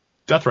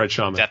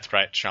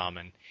Deathrite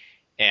Shaman,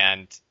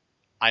 and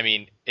I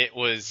mean it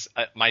was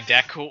my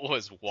deck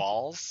was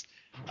walls,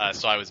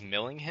 so I was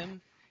milling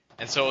him,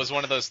 and so it was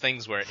one of those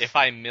things where if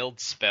I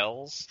milled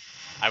spells,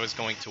 I was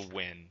going to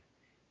win,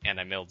 and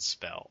I milled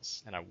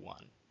spells and I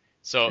won.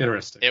 So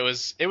interesting. It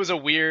was a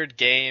weird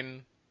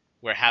game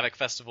where Havoc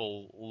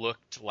Festival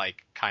looked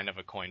like kind of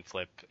a coin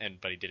flip,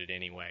 but he did it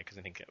anyway because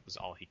I think it was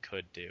all he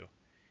could do,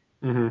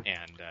 and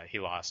he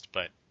lost.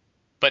 But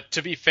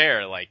to be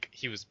fair, like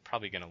he was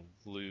probably going to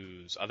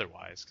lose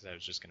otherwise because I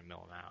was just going to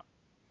mill him out.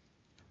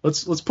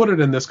 Let's put it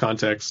in this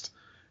context.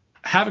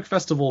 Havoc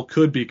Festival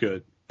could be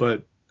good,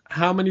 but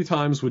how many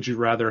times would you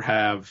rather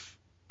have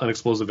an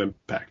explosive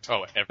impact?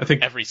 Oh,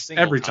 every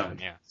time.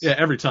 Yeah,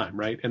 every time,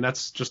 right? And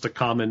that's just a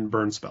common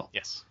burn spell.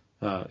 Yes.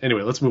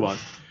 Anyway, let's move on.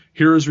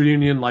 Heroes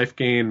Reunion, Life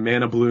Gain,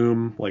 Mana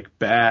Bloom, like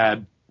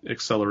bad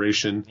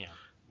acceleration. Yeah.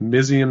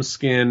 Mizium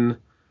Skin.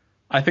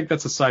 I think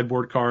that's a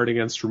sideboard card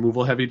against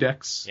removal heavy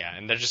decks. Yeah,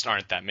 and there just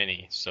aren't that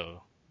many,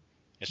 so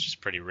it's just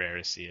pretty rare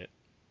to see it.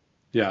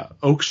 Yeah.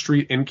 Oak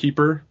Street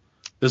Innkeeper.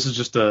 This is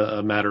just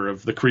a matter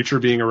of the creature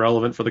being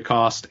irrelevant for the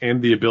cost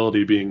and the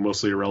ability being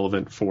mostly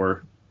irrelevant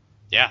for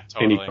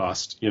any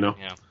cost, you know?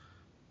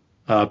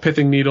 Yeah.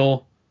 Pithing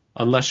Needle,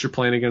 unless you're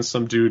playing against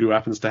some dude who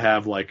happens to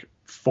have like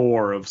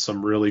 4 of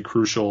some really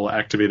crucial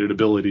activated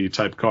ability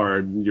type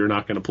card, you're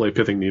not going to play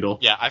Pithing Needle.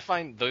 Yeah, I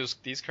find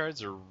these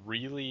cards are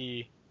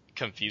really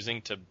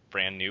confusing to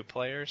brand new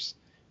players.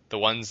 The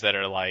ones that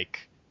are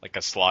like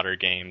a Slaughter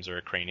Games or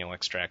a Cranial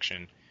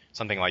Extraction,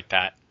 something like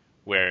that,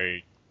 where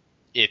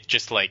it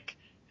just like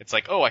it's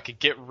like, oh, I could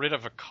get rid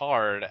of a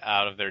card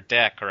out of their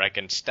deck, or I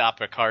can stop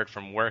a card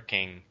from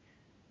working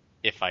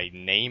if I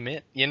name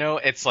it. You know,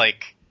 it's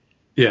like,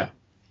 yeah,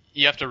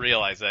 you have to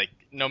realize like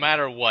no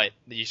matter what,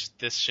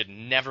 this should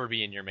never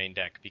be in your main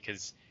deck,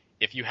 because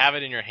if you have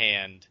it in your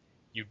hand,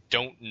 you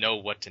don't know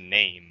what to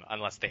name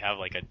unless they have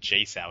like a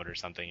Jace out or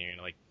something. You're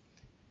gonna like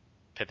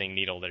Pithing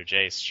Needle their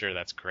Jace, sure,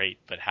 that's great,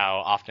 but how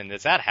often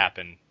does that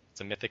happen?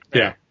 It's a mythic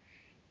rare. Yeah.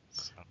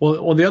 So.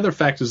 Well, the other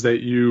fact is that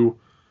you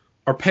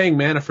are paying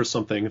mana for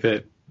something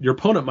that your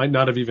opponent might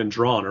not have even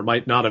drawn or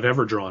might not have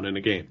ever drawn in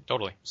a game.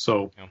 Totally.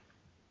 So Yeah.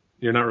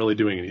 you're not really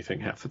doing anything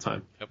half the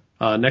time.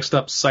 Yep. Next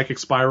up, Psychic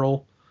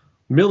Spiral.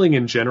 Milling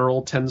in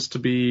general tends to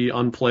be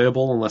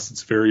unplayable unless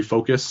it's very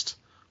focused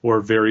or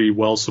very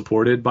well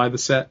supported by the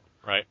set.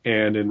 Right.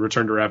 And in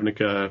Return to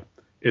Ravnica,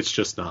 it's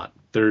just not.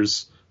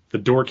 There's the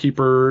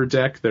Doorkeeper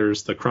deck,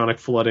 there's the Chronic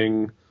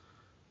Flooding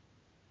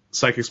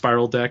Psychic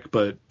Spiral deck,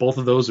 but both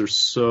of those are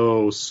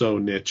so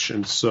niche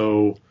and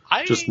so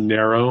just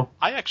narrow.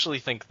 I actually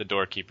think the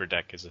Doorkeeper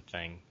deck is a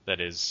thing that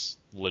is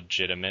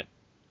legitimate.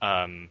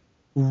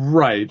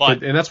 Right,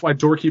 and that's why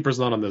Doorkeeper's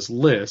not on this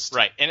list.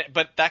 Right,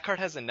 but that card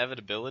has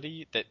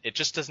inevitability that it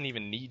just doesn't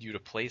even need you to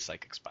play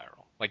Psychic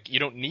Spiral. Like, you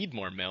don't need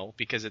more mill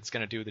because it's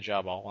going to do the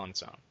job all on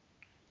its own.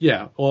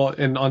 Yeah, well,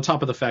 and on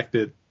top of the fact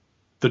that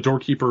the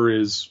Doorkeeper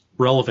is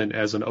relevant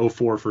as an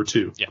 0/4 for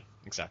 2. Yeah,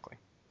 exactly.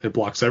 It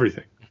blocks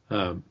everything.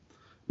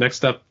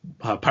 Next up,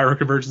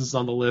 Pyroconvergence is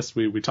on the list.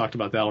 We talked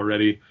about that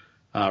already.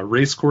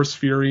 Racecourse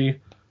Fury.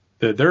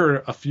 There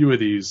are a few of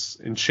these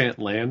enchant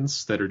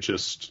lands that are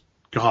just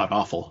god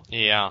awful.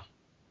 Yeah.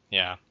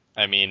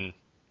 I mean,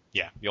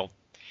 yeah,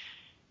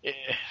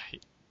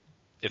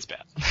 it's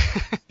bad.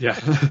 Yeah.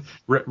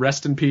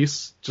 Rest in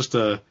peace. Just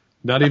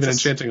not even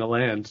enchanting a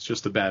land,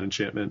 just a bad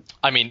enchantment.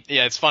 I mean,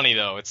 yeah, it's funny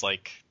though. It's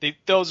like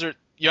those are,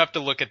 you have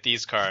to look at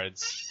these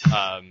cards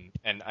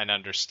and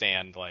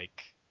understand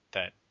like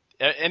that.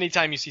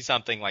 Anytime you see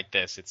something like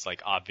this, it's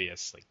like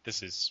obvious. Like,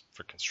 this is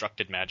for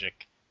constructed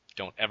Magic.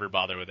 Don't ever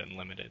bother with it in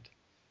limited.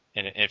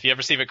 And if you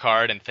ever see a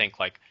card and think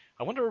like,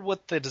 I wonder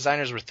what the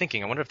designers were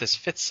thinking. I wonder if this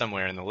fits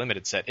somewhere in the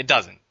limited set. It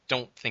doesn't.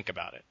 Don't think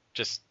about it.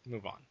 Just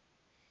move on.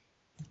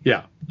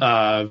 Yeah.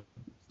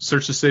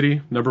 Search the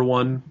City, number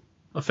 1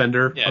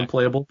 offender,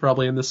 unplayable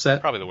probably in this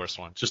set. Probably the worst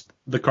one. Just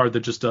the card that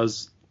just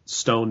does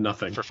stone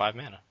nothing. For 5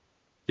 mana.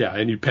 Yeah,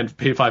 and you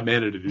pay 5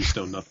 mana to do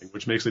stone nothing,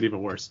 which makes it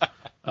even worse.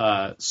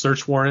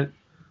 Search Warrant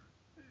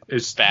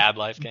is bad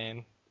life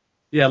gain.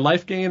 Yeah,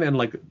 life gain, and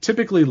like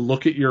typically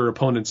look at your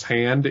opponent's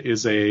hand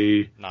is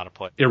not a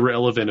play.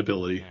 Irrelevant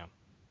ability.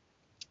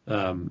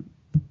 Yeah.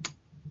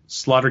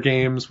 Slaughter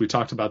Games, we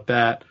talked about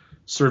that.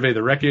 Survey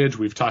the Wreckage,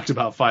 we've talked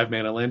about 5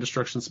 mana land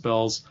destruction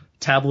spells.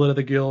 Tablet of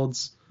the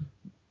Guilds.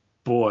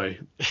 Boy,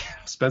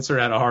 Spencer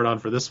had a hard on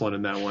for this one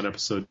in that one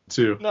episode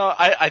too. No,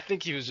 I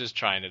think he was just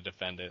trying to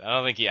defend it. I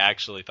don't think he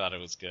actually thought it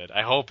was good.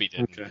 I hope he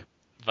didn't. Okay.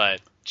 But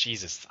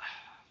Jesus,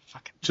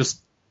 fucking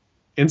just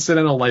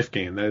incidental life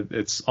gain.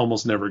 It's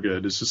almost never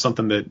good. It's just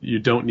something that you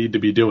don't need to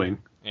be doing.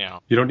 Yeah.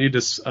 You don't need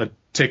to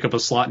take up a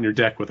slot in your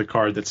deck with a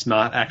card that's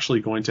not actually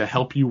going to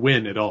help you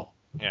win at all.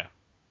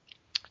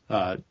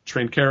 Yeah.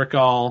 Train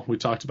Caracal, we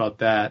talked about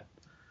that.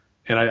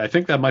 And I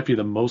think that might be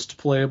the most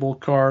playable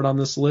card on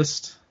this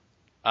list.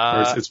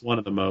 It's one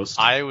of the most.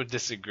 I would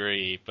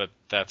disagree, but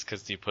that's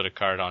because you put a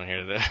card on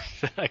here that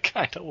I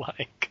kind of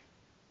like.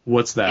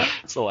 What's that?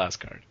 It's the last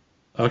card.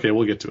 Okay,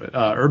 we'll get to it.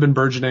 Urban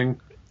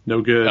Burgeoning,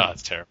 no good. Oh,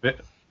 it's terrible.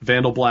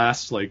 Vandal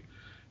Blast, like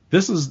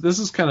this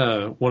is kind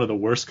of one of the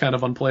worst kind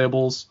of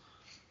unplayables,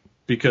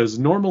 because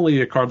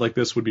normally a card like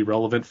this would be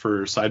relevant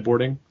for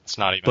sideboarding. It's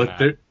not even.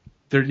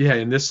 But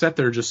in this set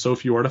there are just so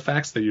few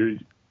artifacts that you're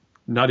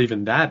not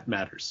even that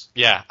matters.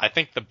 Yeah, I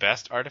think the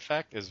best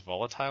artifact is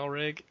Volatile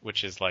Rig,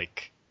 which is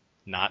like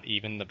not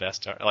even the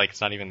best. Like,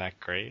 it's not even that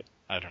great.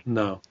 I don't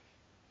know. No,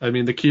 I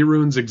mean the key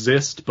runes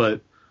exist,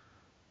 but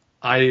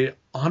I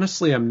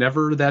honestly am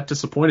never that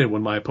disappointed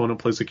when my opponent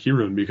plays a key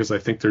rune, because I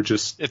think they're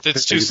just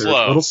it's too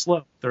slow. A little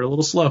slow. They're a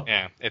little slow.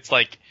 Yeah, it's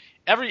like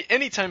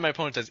anytime my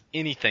opponent does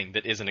anything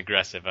that isn't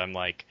aggressive, I'm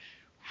like,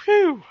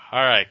 whew,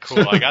 all right,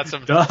 cool. I got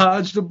some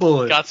dodged a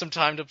bullet. Got some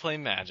time to play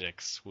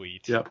Magic.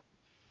 Sweet. Yep.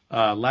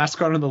 Last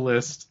card on the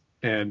list,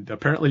 and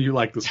apparently you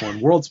like this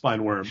one, World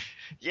Spine Worm.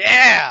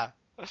 Yeah!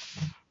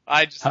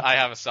 I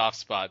have a soft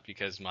spot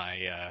because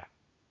my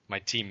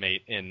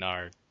teammate in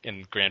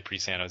Grand Prix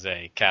San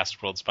Jose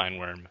cast World Spine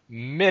Worm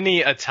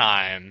many a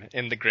time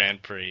in the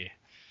Grand Prix.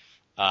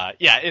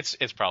 Yeah, it's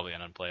probably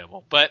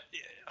unplayable, but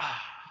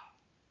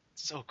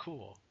it's so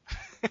cool.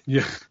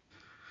 Yeah.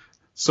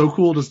 So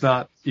cool does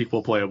not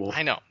equal playable.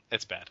 I know,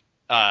 it's bad.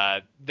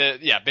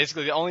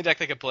 Basically the only deck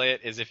that could play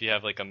it is if you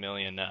have like a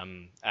million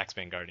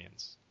Axebane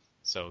Guardians.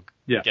 So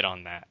get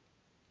on that.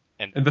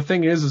 And the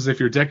thing is if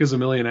your deck is a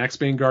million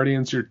Axebane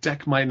Guardians, your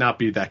deck might not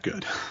be that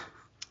good.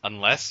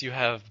 Unless you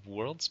have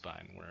World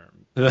Spine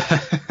Worm.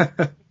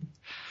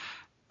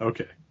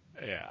 Okay.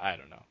 Yeah, I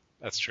don't know.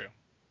 That's true.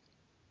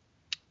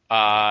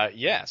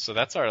 So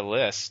that's our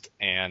list,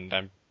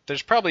 and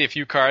there's probably a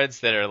few cards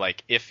that are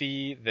like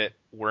iffy that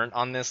weren't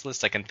on this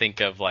list. I can think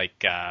of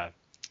like I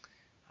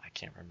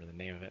can't remember the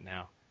name of it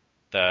now.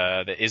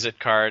 The Is It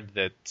card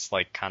that's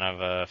like kind of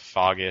a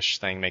foggish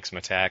thing, makes them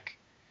attack.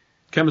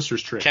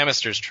 Chemister's Trick.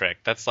 Chemister's Trick.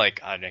 That's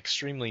like an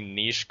extremely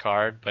niche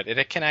card, but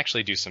it can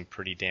actually do some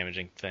pretty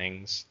damaging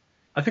things.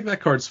 I think that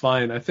card's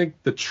fine. I think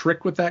the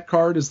trick with that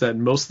card is that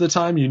most of the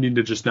time you need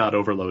to just not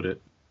overload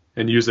it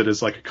and use it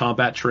as like a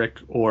combat trick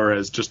or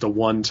as just a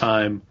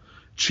one-time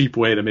cheap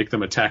way to make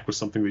them attack with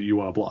something that you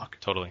want to block.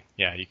 Totally.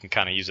 Yeah, you can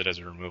kind of use it as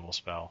a removal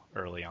spell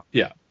early on.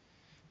 Yeah.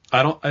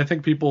 I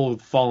think people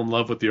fall in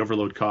love with the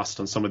overload cost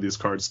on some of these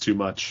cards too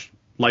much.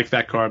 Like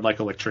that card, like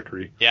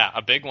Electricity. Yeah,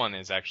 a big one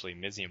is actually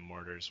Mizium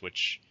Mortars,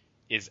 which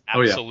is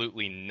Oh yeah,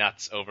 absolutely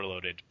nuts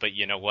overloaded. But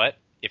you know what?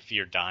 If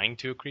you're dying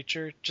to a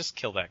creature, just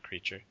kill that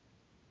creature.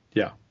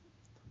 yeah.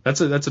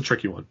 That's a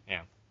tricky one.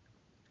 Yeah.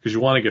 Because you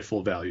want to get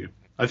full value.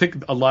 I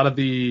think a lot of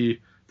the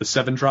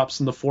 7 drops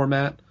in the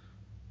format,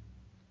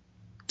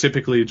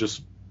 typically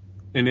just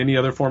in any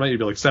other format, you'd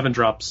be like 7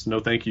 drops, no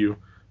thank you.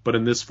 But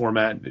in this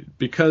format,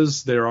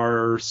 because there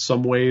are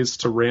some ways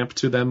to ramp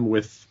to them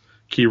with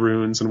key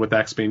runes and with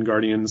Axebane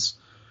Guardians,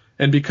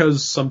 and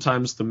because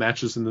sometimes the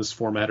matches in this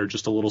format are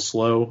just a little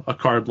slow, a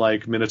card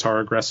like Minotaur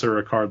Aggressor,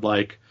 a card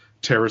like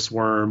Terrace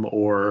Worm,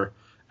 or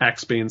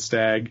Axebane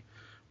Stag,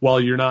 while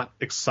you're not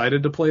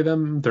excited to play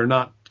them, they're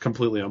not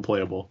completely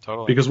unplayable.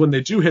 Totally. Because when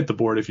they do hit the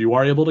board, if you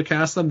are able to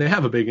cast them, they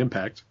have a big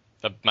impact.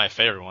 My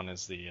favorite one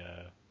is the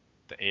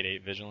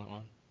 8/8 Vigilant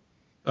one.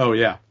 Oh,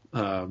 yeah.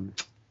 I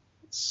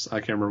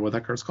can't remember what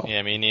that card's called.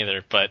 Yeah, me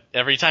neither. But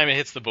every time it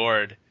hits the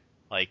board,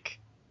 like,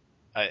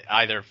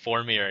 either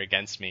for me or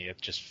against me, it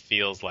just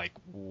feels like,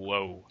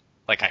 whoa.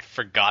 Like, I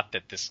forgot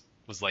that this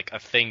was, like, a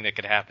thing that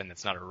could happen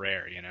that's not a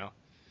rare, you know?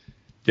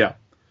 Yeah.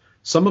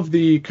 Some of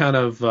the kind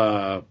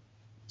of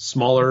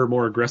smaller,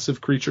 more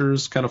aggressive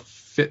creatures kind of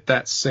fit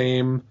that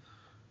same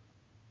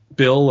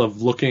bill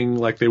of looking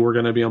like they were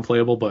going to be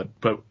unplayable, but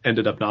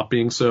ended up not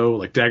being so.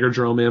 Like Dagger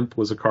Drome Imp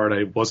was a card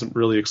I wasn't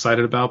really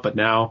excited about, but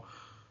now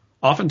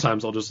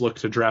oftentimes I'll just look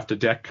to draft a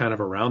deck kind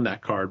of around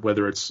that card,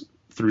 whether it's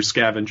through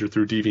Scavenge or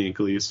through Deviant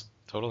Glees.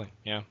 Totally,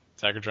 yeah.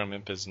 Dagger Drome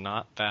Imp is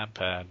not that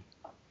bad.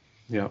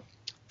 Yeah.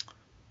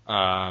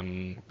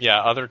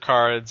 Yeah, other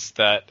cards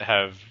that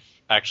have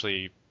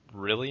actually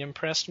really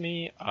impressed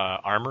me,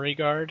 Armory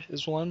Guard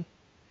is one.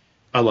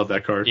 I love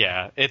that card.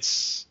 Yeah,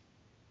 it's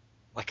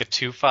like a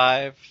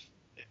 2/5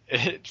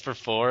 for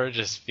 4.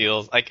 Just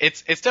feels like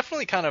it's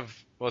definitely kind of,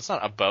 well, it's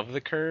not above the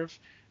curve,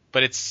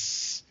 but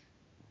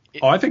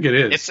I think it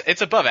is.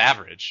 It's above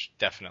average,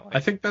 definitely.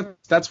 I think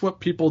that's what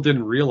people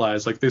didn't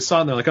realize. Like they saw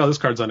it and they're like, oh, this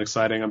card's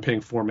unexciting. I'm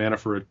paying 4 mana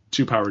for a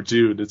 2-power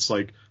dude. It's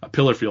like a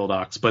Pillarfield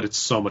Ox, but it's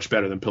so much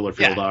better than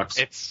Pillarfield Ox.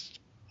 It's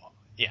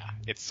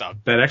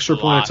that extra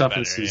point of lot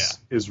toughness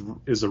better,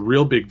 is a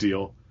real big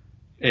deal.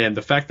 And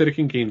the fact that it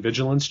can gain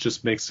vigilance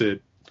just makes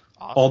it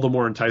awesome. all the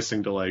more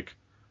enticing to, like,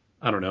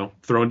 I don't know,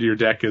 throw into your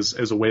deck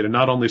as a way to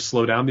not only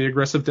slow down the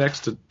aggressive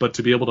decks, but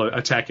to be able to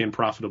attack in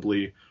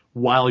profitably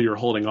while you're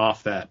holding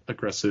off that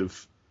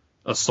aggressive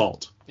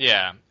assault.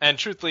 Yeah, and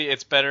truthfully,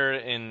 it's better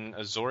in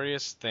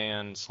Azorius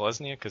than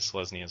Selesnya, because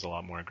Selesnya is a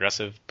lot more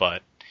aggressive,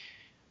 but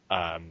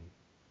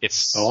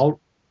it's... Oh,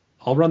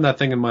 I'll run that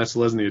thing in my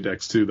Selesnya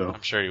decks too, though.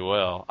 I'm sure you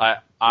will.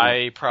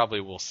 I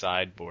probably will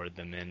sideboard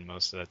them in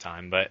most of the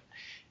time, but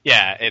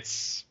yeah,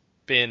 it's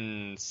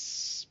been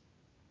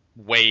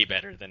way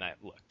better than it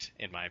looked,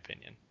 in my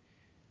opinion.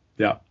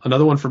 Yeah,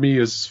 another one for me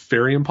is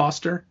Fairy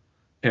Imposter,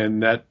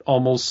 and that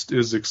almost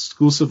is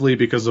exclusively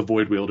because of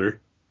Void Wielder.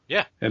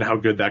 Yeah. And how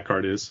good that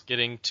card is.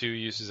 Getting 2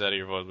 uses out of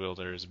your Void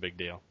Wielder is a big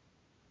deal.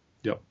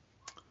 Yep.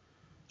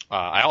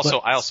 I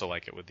also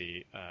like it with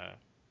the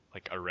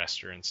like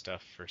Arrestor and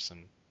stuff for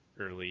some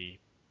early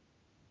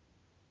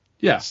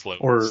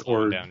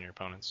slow down your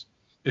opponents.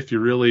 If you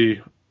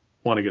really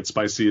want to get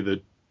spicy,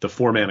 the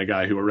 4-mana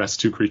guy who arrests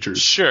 2 creatures.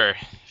 Sure,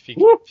 if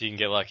you can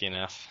get lucky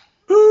enough.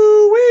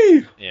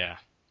 Ooh-wee! Yeah.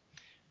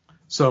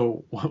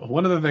 So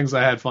one of the things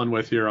I had fun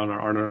with here on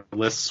our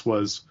lists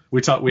was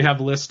we have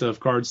a list of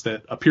cards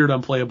that appeared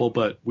unplayable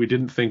but we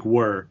didn't think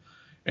were,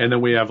 and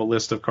then we have a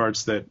list of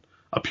cards that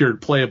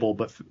appeared playable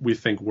but we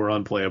think were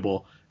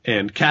unplayable.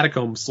 And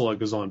Catacomb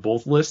Slug is on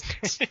both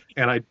lists,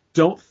 and I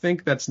don't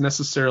think that's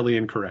necessarily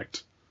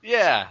incorrect.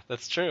 Yeah,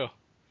 that's true.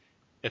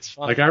 It's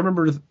fun. Like I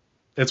remember,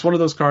 it's one of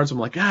those cards I'm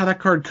like, that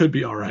card could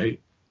be all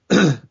right,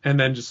 and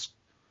then just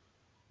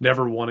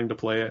never wanting to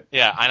play it.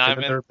 Yeah,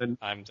 and there have been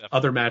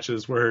other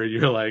matches where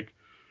you're like,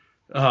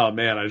 oh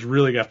man, I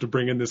really have to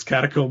bring in this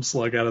Catacomb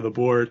Slug out of the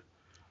board.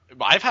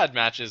 I've had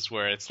matches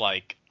where it's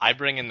like, I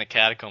bring in the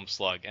Catacomb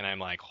Slug, and I'm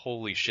like,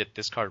 holy shit,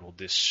 this card will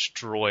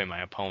destroy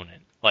my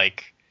opponent.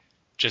 Like,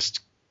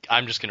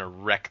 I'm just gonna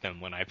wreck them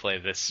when I play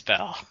this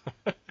spell.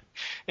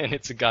 And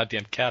it's a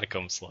goddamn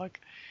Catacomb Slug.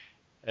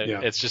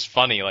 It's just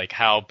funny, like,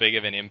 how big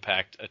of an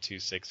impact a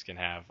 2/6 can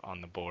have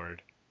on the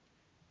board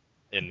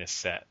in this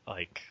set.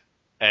 Like,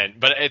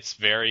 but it's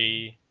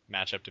very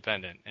matchup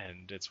dependent,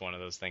 and it's one of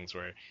those things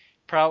where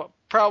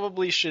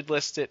probably should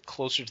list it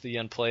closer to the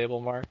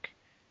unplayable mark,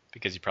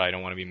 because you probably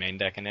don't want to be main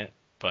decking it.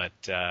 But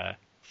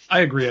I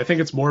agree. I think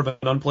it's more of an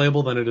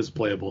unplayable than it is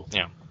playable.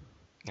 Yeah.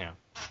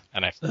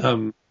 And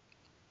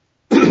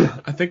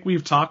I think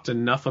we've talked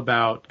enough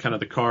about kind of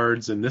the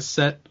cards in this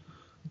set.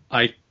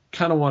 I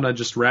kind of want to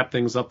just wrap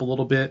things up a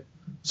little bit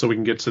so we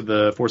can get to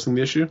the forcing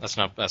the issue. That's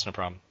no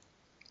problem.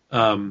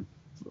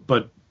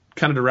 But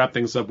kind of to wrap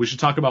things up, we should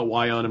talk about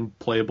why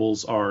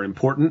unplayables are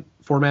important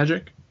for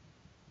Magic.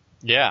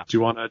 Yeah. Do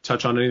you want to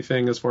touch on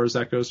anything as far as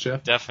that goes,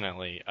 Jeff?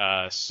 Definitely.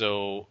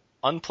 So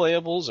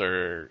unplayables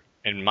are,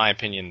 in my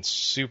opinion,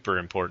 super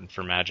important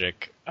for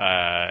Magic.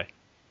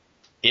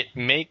 it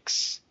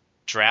makes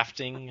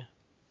drafting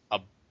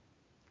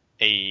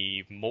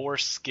a more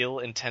skill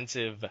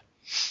intensive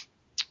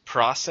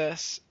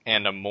process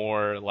and a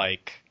more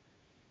like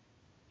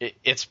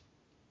it's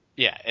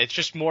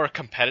just more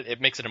competitive.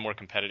 It makes it a more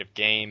competitive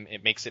game.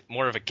 It makes it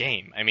more of a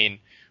game. I mean,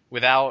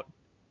 without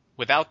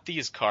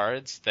these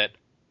cards that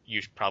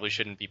you probably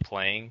shouldn't be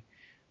playing,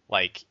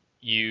 like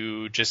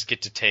you just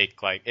get to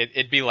take like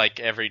it'd be like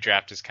every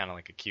draft is kind of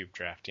like a cube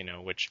draft,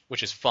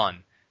 which is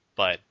fun,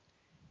 but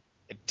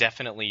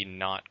definitely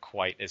not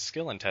quite as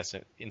skill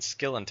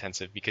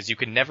intensive because you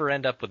can never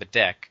end up with a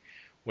deck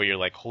where you're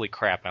like, holy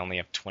crap, I only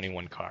have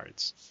 21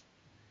 cards.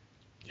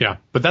 Yeah,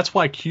 but that's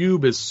why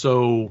Cube is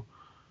so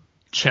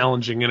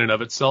challenging in and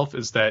of itself,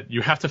 is that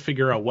you have to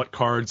figure out what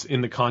cards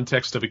in the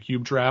context of a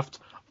Cube draft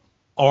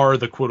are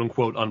the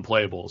quote-unquote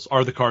unplayables,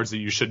 are the cards that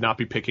you should not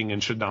be picking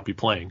and should not be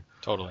playing.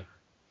 Totally.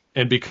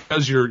 And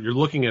because you're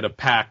looking at a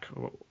pack,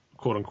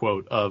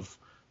 quote-unquote, of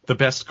the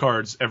best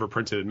cards ever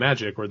printed in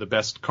Magic, or the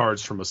best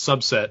cards from a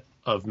subset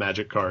of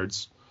Magic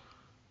cards,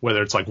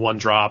 whether it's like one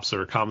drops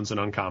or commons and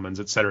uncommons,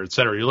 et cetera,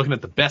 you're looking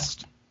at the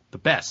best of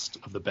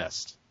the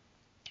best.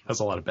 Has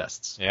a lot of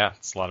bests. Yeah,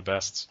 it's a lot of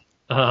bests.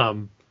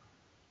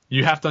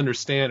 You have to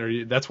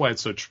understand, that's why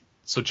it's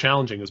so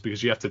challenging, is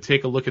because you have to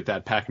take a look at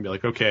that pack and be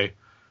like, okay,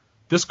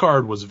 this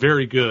card was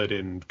very good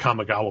in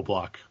Kamigawa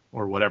block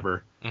or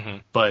whatever,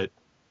 but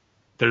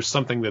there's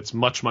something that's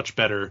much, much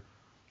better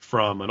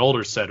from an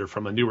older set or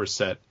from a newer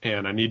set,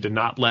 and I need to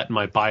not let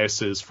my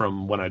biases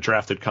from when I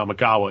drafted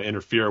Kamigawa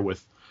interfere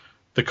with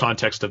the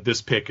context of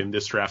this pick in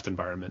this draft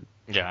environment.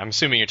 Yeah, I'm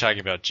assuming you're talking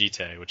about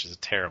Jite, which is a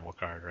terrible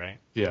card, right?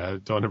 Yeah,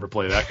 don't ever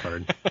play that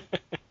card.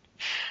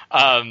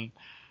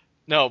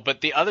 No,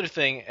 but the other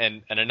thing,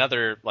 and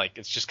another, like,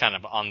 it's just kind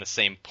of on the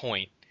same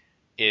point,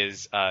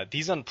 is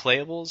these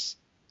unplayables,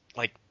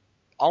 like,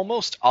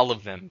 almost all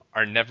of them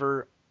are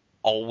never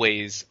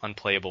always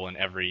unplayable in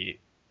every,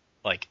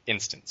 like,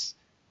 instance.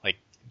 Like,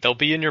 they'll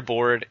be in your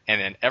board, and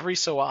then every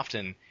so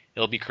often,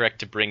 it'll be correct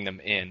to bring them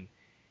in.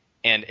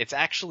 And it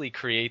actually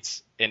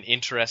creates an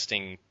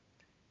interesting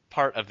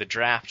part of the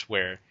draft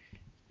where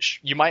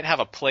you might have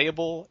a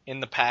playable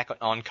in the pack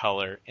on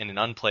color and an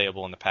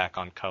unplayable in the pack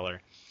on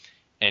color.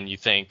 And you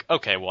think,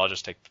 okay, well, I'll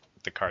just take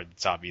the card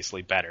that's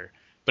obviously better.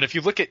 But if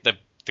you look at the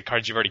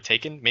cards you've already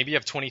taken, maybe you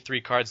have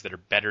 23 cards that are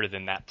better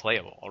than that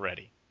playable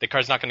already. The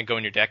card's not going to go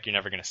in your deck. You're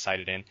never going to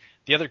cite it in.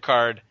 The other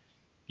card,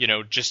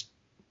 just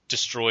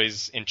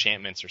destroys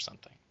enchantments or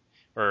something.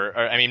 Or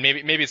I mean,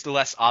 maybe it's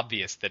less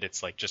obvious that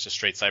it's like just a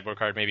straight sideboard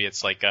card. Maybe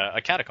it's like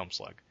a Catacomb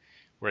Slug,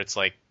 where it's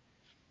like,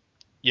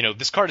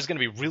 this card is going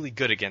to be really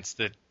good against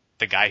the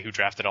guy who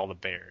drafted all the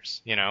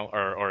bears,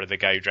 or the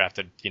guy who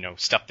drafted,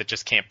 stuff that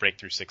just can't break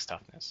through 6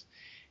 toughness.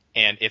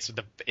 And it's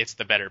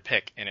the better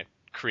pick, and it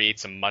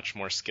creates a much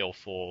more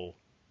skillful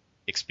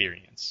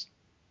experience.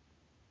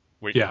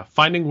 Yeah,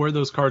 finding where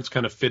those cards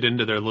kind of fit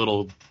into their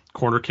little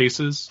corner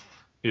cases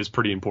is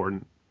pretty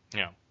important.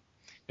 Yeah.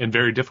 And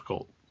very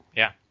difficult.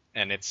 Yeah.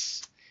 And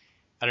it's,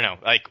 I don't know,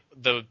 like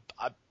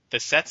the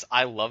sets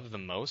I love the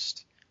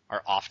most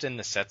are often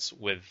the sets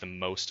with the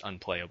most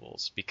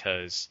unplayables,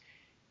 because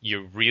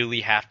you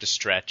really have to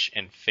stretch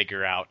and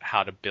figure out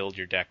how to build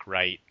your deck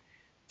right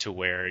to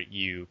where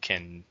you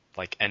can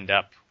like end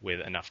up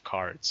with enough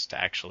cards to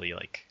actually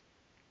like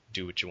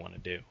do what you want to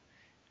do.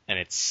 And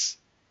it's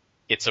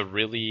a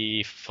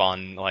really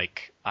fun,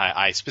 like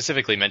I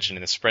specifically mentioned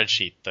in the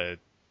spreadsheet the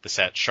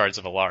set Shards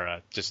of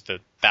Alara, just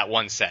that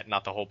one set,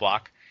 not the whole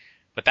block.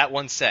 But that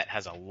one set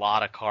has a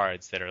lot of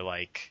cards that are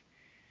like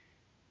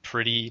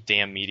pretty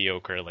damn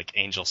mediocre, like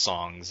Angel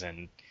Songs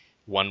and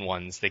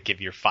 1/1s that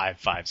give your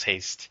 5/5s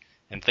haste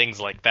and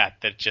things like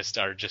that just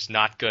are just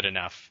not good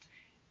enough.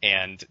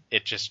 And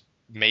it just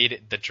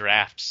made the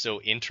draft so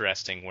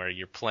interesting, where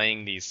you're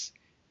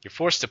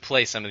forced to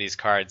play some of these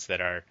cards that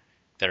are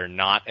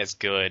not as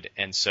good,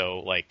 and so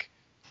like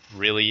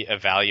really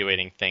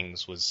evaluating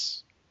things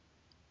was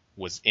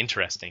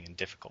interesting and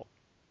difficult.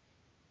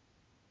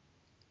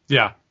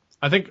 Yeah.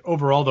 I think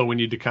overall, though, we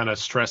need to kind of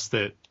stress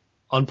that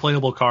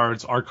unplayable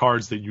cards are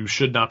cards that you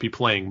should not be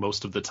playing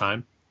most of the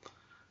time.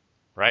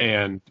 Right.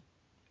 And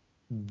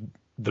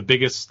the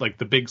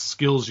big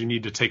skills you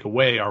need to take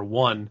away are,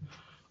 1,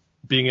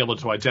 being able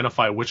to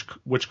identify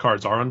which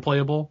cards are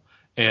unplayable,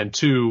 and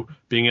 2,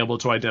 being able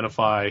to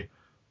identify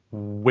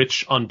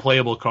which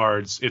unplayable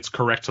cards it's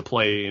correct to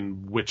play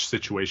in which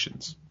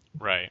situations.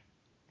 Right.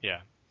 Yeah.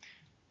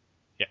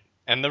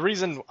 And the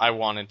reason I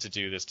wanted to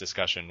do this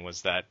discussion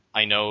was that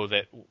I know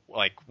that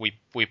like we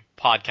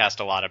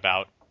podcast a lot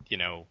about,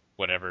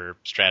 whatever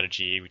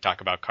strategy, we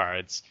talk about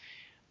cards,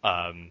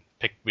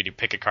 we do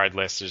pick a card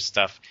list or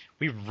stuff.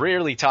 We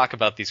rarely talk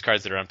about these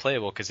cards that are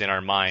unplayable, because in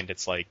our mind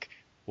it's like,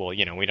 well,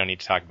 we don't need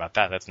to talk about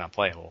that. That's not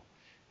playable.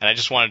 And I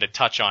just wanted to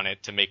touch on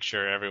it to make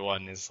sure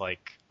everyone is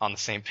like on the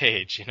same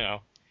page,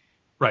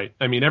 Right.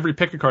 I mean, every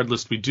pick a card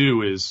list we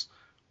do is,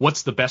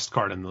 what's the best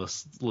card in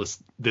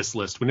this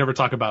list? We never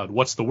talk about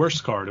what's the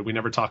worst card, and we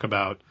never talk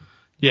about,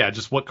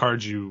 just what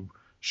cards you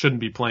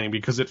shouldn't be playing,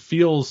 because it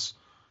feels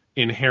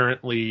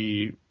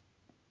inherently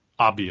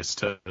obvious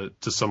to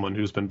someone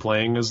who's been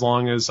playing as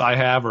long as I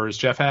have or as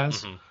Jeff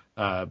has.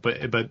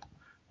 But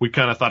we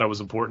kind of thought it was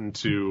important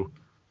to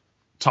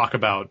talk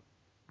about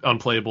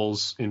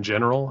unplayables in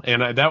general,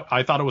 and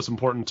I thought it was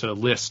important to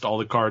list all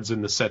the cards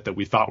in the set that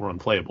we thought were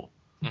unplayable,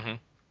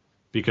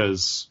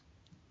 because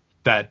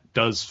that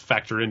does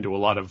factor into a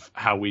lot of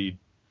how we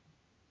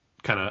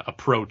kind of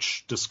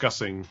approach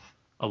discussing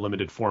a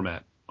limited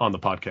format on the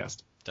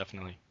podcast.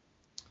 Definitely.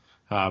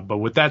 But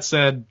with that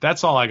said,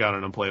 that's all I got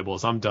on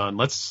unplayables. I'm done.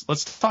 Let's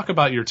talk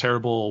about your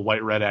terrible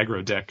white-red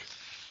aggro deck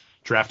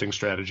drafting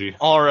strategy.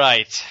 All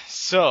right.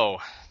 So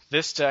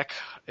this deck,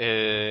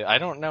 I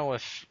don't know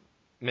if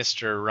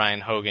Mr. Ryan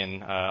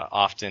Hogan,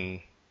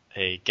 often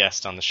a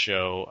guest on the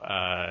show,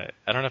 I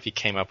don't know if he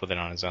came up with it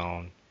on his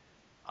own.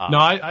 No,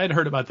 I had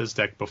heard about this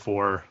deck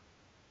before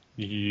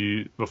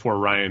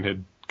Ryan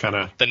had kind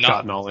of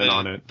gotten all in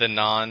on it. The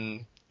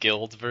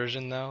non-guild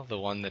version, though? The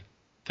one that...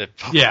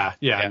 Yeah.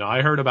 No,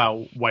 I heard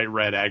about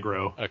white-red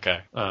aggro. Okay.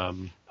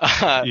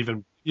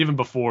 Even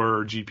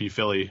before GP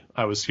Philly,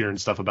 I was hearing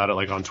stuff about it,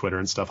 like on Twitter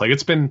and stuff. Like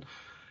it's been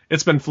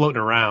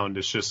floating around.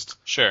 It's just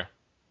sure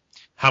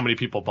how many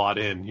people bought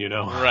in,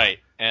 Right.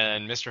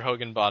 And Mr.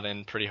 Hogan bought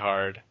in pretty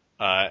hard,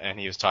 and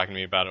he was talking to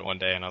me about it one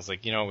day, and I was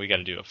like, we got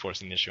to do a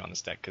forcing the issue on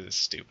this deck because it's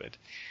stupid.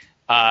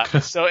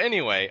 So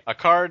anyway, a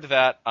card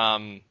that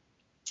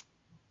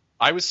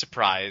I was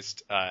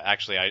surprised.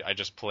 Actually, I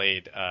just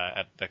played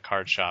at the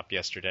card shop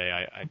yesterday.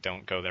 I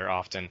don't go there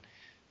often.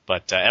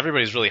 But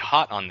everybody's really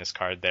hot on this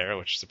card there,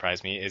 which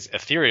surprised me, is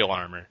Ethereal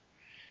Armor.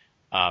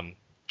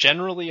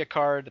 Generally a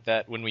card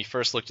that when we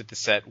first looked at the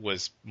set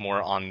was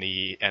more on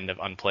the end of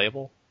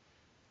unplayable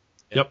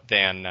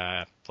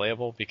than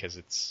playable, because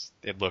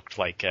it looked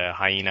like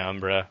Hyena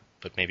Umbra,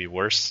 but maybe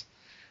worse.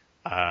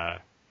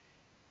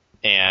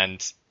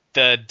 And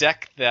the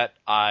deck that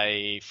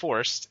I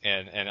forced,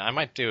 and I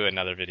might do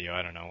another video,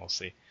 I don't know, we'll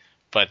see.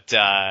 But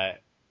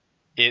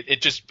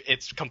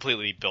it's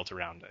completely built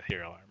around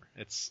Ethereal Armor.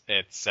 It's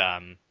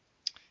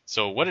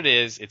so what it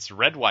is, it's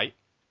red-white,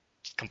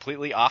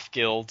 completely off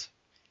guild.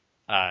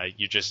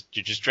 You're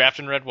just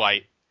drafting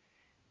red-white,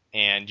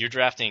 and you're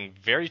drafting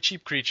very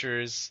cheap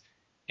creatures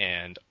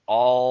and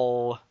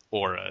all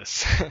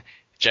auras.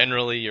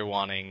 Generally, you're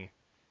wanting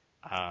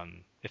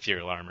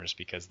Ethereal Armors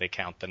because they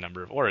count the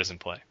number of auras in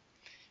play,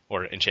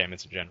 or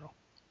enchantments in general.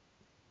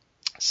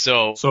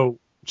 So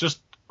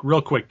just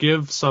real quick,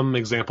 give some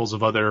examples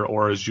of other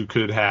auras you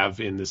could have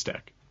in this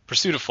deck.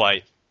 Pursuit of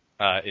Flight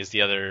is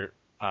the other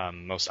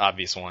most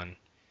obvious one,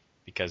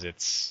 because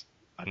it's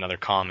another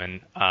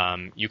common.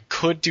 You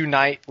could do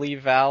Knightly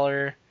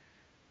Valor.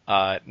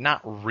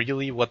 Not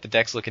really what the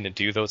deck's looking to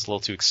do, though. It's a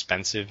little too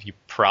expensive. You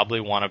probably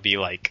want to be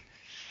like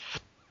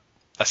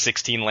a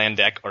 16 land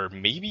deck, or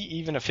maybe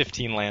even a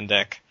 15 land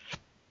deck,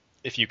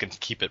 if you can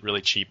keep it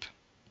really cheap.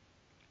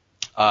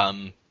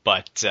 And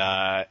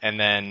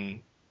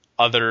then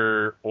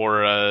other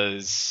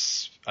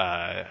auras,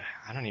 I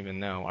don't even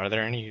know. Are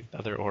there any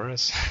other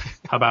auras?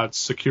 How about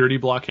Security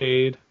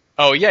Blockade?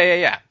 Oh,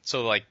 yeah.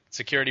 So like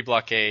Security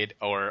Blockade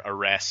or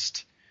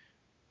Arrest,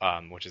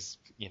 which is,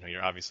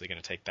 you're obviously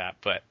going to take that,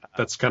 but...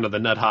 that's kind of the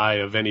nut high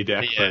of any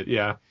deck, but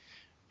yeah.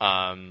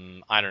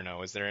 I don't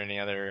know. Is there any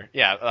other...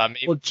 Yeah.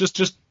 Well,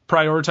 just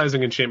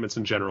prioritizing enchantments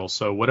in general.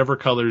 So whatever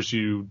colors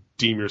you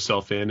deem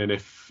yourself in, and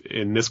if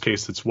in this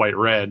case it's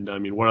white-red,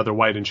 what other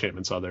white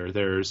enchantments are there?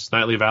 There's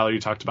Knightly Valor, you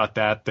talked about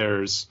that.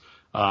 There's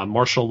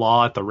Martial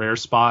Law at the rare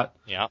spot.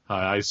 Yeah.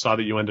 I saw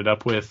that you ended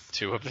up with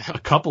 2 of them. A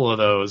couple of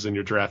those in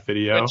your draft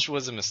video. Which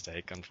was a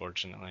mistake,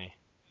 unfortunately.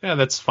 Yeah,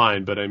 that's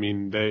fine, but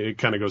it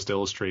kind of goes to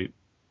illustrate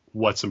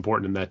what's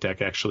important in that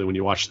deck, actually, when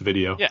you watch the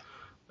video. Yeah.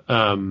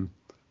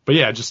 But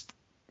yeah, just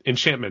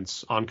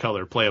enchantments on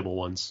color, playable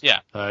ones.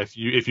 Yeah. If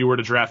you were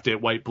to draft it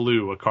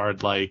white-blue, a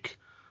card like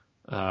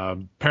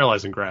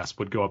Paralyzing Grasp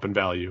would go up in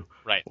value.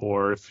 Right.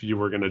 Or if you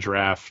were going to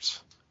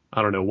draft,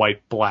 I don't know,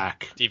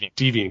 white-black,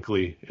 Deviant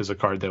Glee is a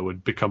card that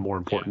would become more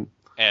important.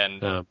 Yeah.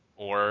 And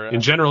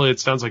in general, it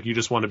sounds like you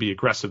just want to be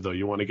aggressive, though.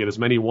 You want to get as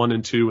many 1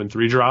 and 2 and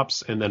 3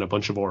 drops, and then a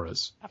bunch of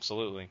auras.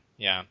 Absolutely,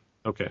 yeah.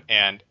 Okay.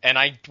 And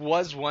I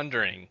was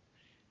wondering,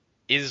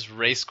 is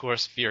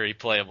Racecourse Fury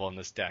playable in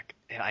this deck?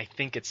 And I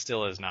think it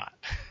still is not.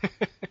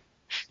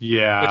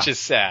 Yeah. Which is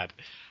sad,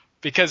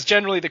 because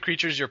generally the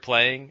creatures you're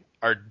playing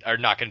are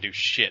not going to do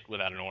shit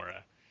without an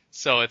aura.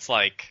 So it's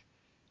like,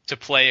 to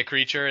play a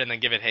creature and then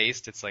give it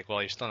haste, it's like, well,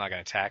 you're still not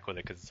going to attack with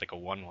it because it's like a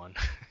 1/1.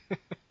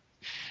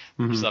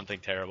 Or something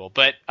terrible.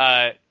 But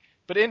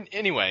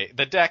anyway,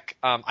 the deck,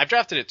 I've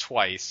drafted it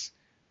twice.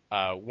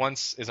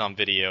 Once is on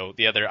video.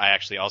 The other, I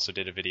actually also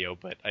did a video,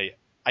 but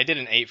I did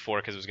an 8-4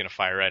 because it was going to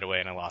fire right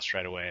away, and I lost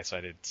right away, so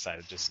I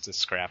decided just to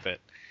scrap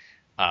it.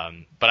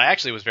 But I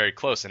actually was very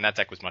close, and that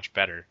deck was much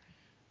better.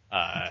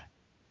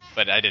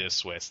 But I did a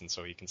Swiss, and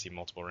so you can see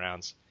multiple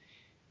rounds.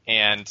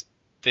 And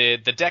the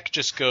deck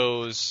just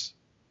goes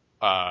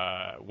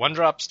 1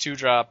 drops, 2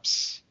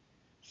 drops,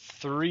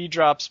 3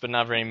 drops, but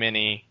not very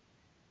many,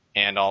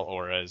 and all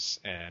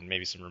auras, and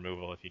maybe some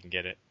removal if you can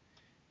get it.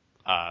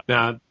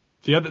 Now,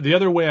 The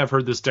other way I've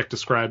heard this deck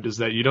described is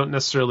that you don't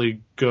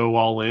necessarily go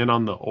all in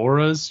on the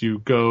auras. You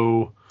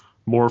go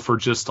more for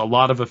just a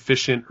lot of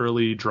efficient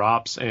early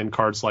drops and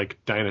cards like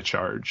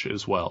Dynacharge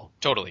as well.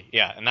 Totally,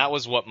 yeah. And that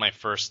was what my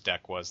first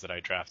deck was that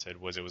I drafted.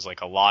 It was like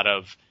a lot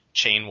of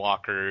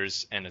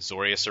Chainwalkers and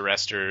Azorius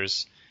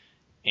Arresters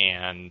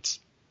and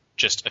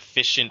just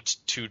efficient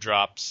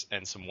 2-drops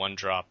and some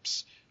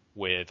 1-drops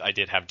I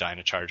did have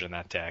Dynacharge in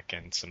that deck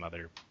and some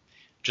other...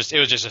 it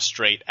was just a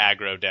straight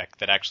aggro deck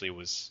that actually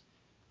was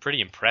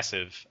pretty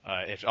impressive.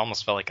 It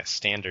almost felt like a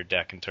standard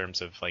deck in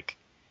terms of like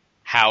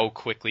how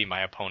quickly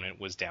my opponent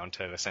was down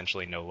to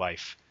essentially no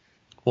life.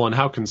 Well, and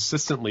how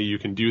consistently you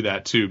can do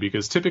that too,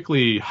 because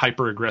typically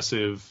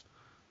hyper-aggressive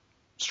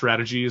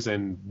strategies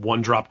and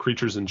 1-drop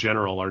creatures in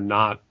general are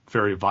not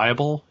very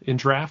viable in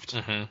draft.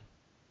 Mm-hmm.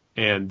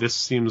 And this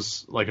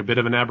seems like a bit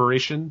of an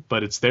aberration,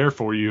 but it's there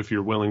for you if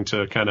you're willing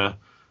to kind of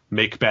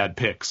make bad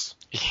picks.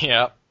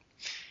 Yeah.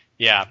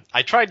 Yeah,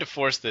 I tried to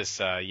force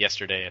this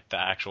yesterday at the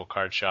actual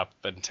card shop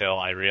until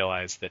I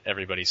realized that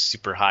everybody's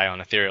super high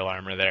on Ethereal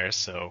Armor there,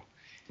 so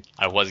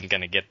I wasn't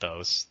going to get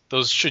those.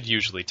 Those should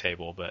usually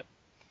table, but...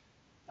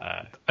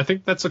 I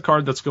think that's a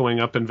card that's going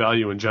up in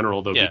value in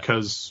general, though, yeah.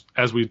 Because,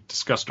 as we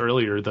discussed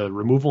earlier, the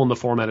removal in the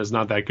format is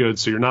not that good,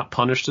 so you're not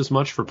punished as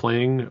much for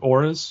playing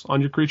auras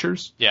on your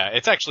creatures. Yeah,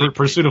 it's actually...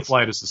 Pursuit of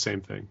Flight is the same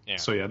thing. Yeah.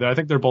 So, yeah, I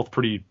think they're both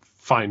pretty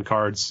fine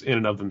cards in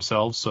and of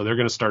themselves, so they're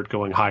going to start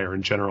going higher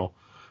in general,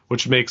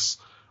 which makes,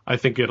 I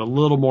think, it a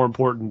little more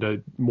important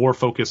to more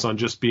focus on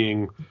just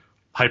being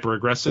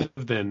hyper-aggressive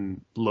than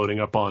loading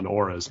up on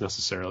auras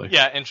necessarily.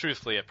 Yeah, and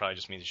truthfully, it probably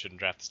just means you shouldn't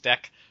draft this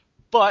deck,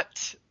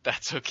 but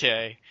that's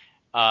okay.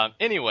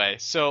 Anyway,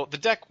 so the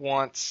deck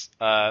wants,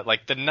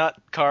 like, the nut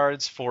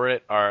cards for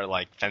it are,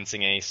 like,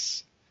 Fencing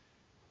Ace,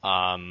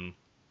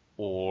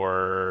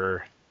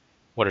 or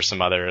what are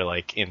some other,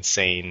 like,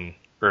 insane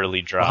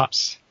early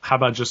drops? How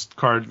about just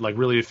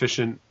really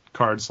efficient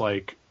cards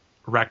like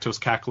Rakdos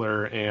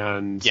Cackler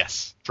and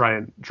yes.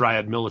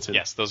 Dryad Militant?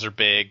 Yes, those are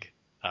big.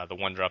 The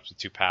 1-drops with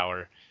 2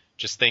 power.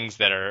 Just things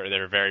that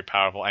are very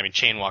powerful. I mean,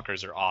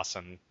 Chainwalkers are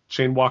awesome.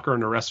 Chainwalker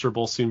and Arrestor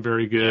both seem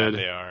very good. Yeah,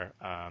 they are.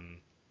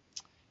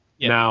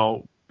 Yeah.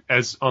 Now,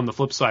 as on the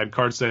flip side,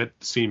 cards that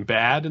seem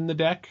bad in the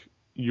deck,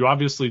 you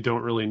obviously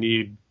don't really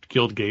need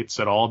Guild Gates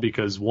at all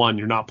because, one,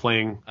 you're not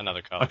playing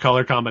a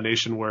color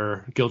combination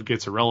where Guild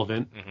Gates are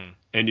relevant, mm-hmm.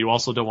 and you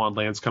also don't want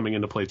lands coming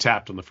into play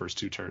tapped on the first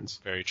 2 turns.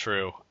 Very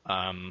true.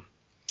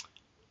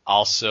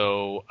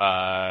 Also,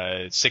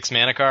 6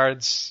 mana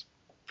cards,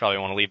 probably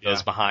want to leave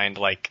those behind.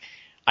 Like,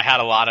 I had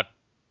a lot of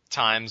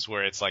times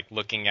where it's like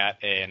looking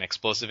at an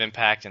explosive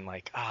impact and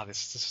like,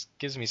 this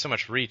gives me so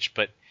much reach,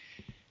 but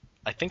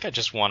I think I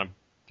just want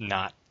to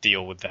not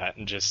deal with that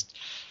and just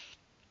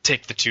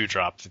take the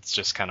 2-drop. It's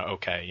just kind of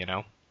okay, you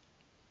know?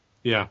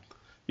 Yeah.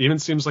 Even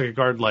seems like a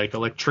card like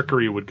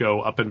Electrickery would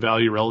go up in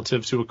value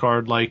relative to a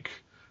card like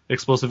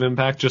Explosive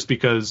Impact just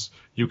because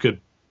you could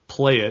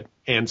play it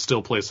and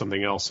still play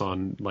something else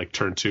on like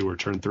turn 2 or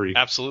turn 3.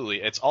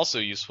 Absolutely. It's also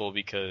useful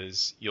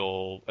because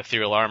you'll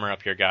Ethereal Armor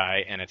up your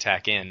guy and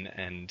attack in,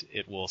 and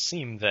it will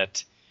seem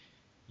that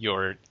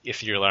your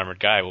Ethereal Armored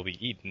guy will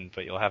be eaten,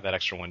 but you'll have that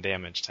extra 1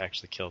 damage to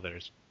actually kill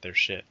their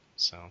shit.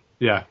 So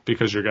yeah,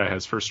 because your guy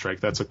has first strike.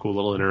 That's a cool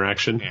little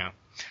interaction. Yeah.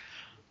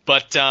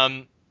 But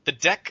the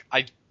deck,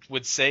 I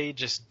would say,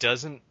 just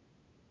doesn't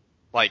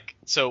like.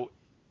 So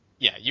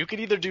yeah, you could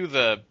either do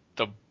the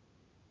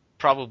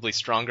probably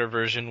stronger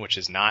version, which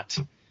is not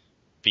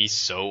be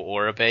so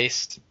aura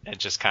based and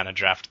just kind of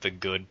draft the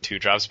good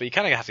 2-drops, but you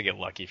kind of have to get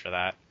lucky for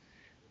that.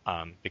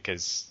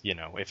 Because, you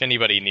know, if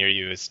anybody near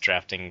you is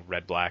drafting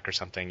red-black or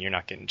something, you're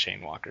not getting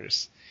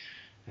Chainwalkers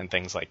and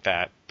things like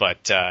that.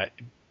 But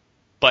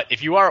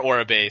if you are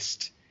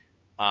aura-based,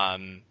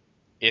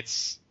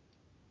 it's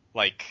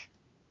like,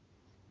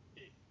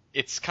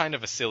 it's kind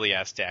of a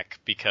silly-ass deck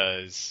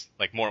because,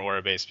 like, more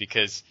aura-based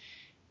because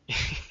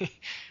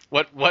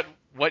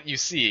what you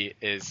see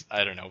is,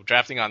 I don't know,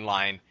 drafting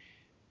online,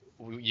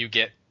 you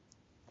get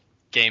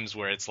games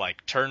where it's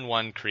like turn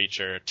 1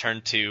 creature,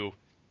 turn 2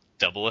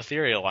 double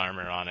Ethereal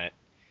Armor on it,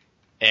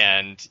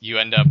 and you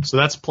end up... So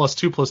that's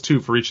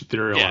 +2/+2 for each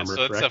Ethereal Armor,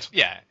 so correct?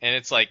 And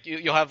it's like,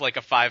 you'll have like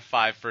a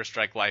 5/5 first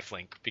strike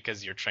lifelink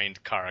because your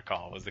trained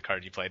Caracal was the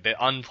card you played. The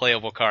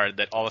unplayable card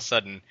that all of a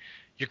sudden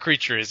your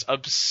creature is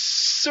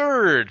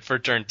absurd for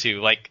turn 2.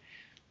 Like,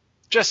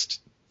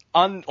 just,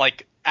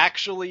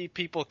 actually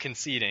people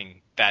conceding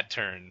that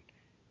turn,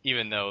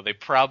 even though they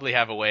probably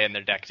have a way in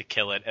their deck to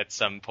kill it at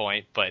some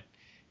point, but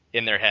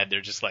in their head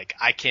they're just like,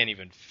 I can't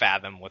even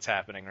fathom what's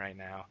happening right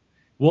now.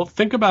 Well,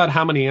 think about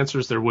how many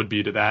answers there would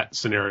be to that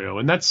scenario,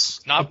 and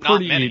that's a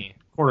pretty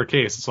corner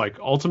case. It's like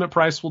Ultimate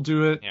Price will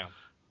do it.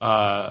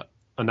 Yeah.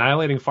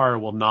 Annihilating Fire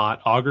will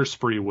not. Augur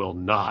Spree will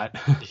not.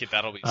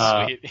 That'll be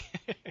sweet.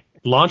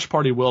 Launch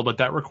Party will, but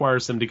that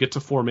requires them to get to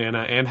 4 mana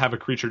and have a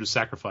creature to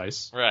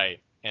sacrifice.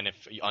 Right. And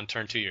if on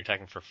turn 2 you're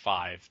attacking for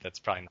 5, that's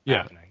probably not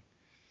happening.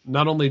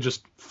 Not only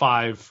just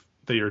 5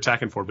 that you're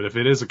attacking for, but if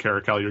it is a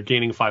Caracal, you're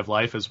gaining 5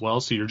 life as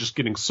well, so you're just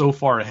getting so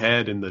far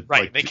ahead in the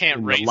they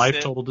can't race the life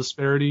it. Total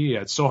disparity.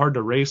 Yeah, it's so hard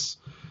to race.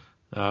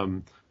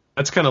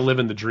 That's kind of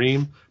living the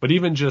dream. But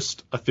even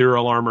just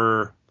ethereal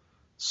armor,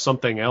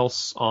 something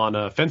else on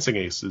a fencing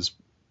ace is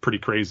pretty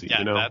crazy. Yeah,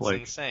 you know, that's like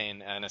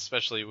insane, and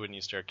especially when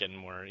you start getting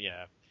more,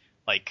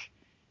 like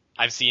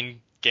I've seen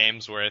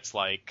games where it's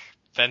like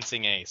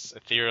fencing ace,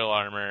 ethereal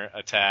armor,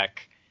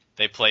 attack.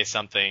 They play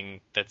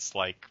something that's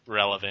like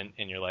relevant,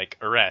 and you're like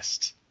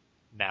arrest.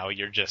 Now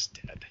you're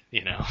just dead.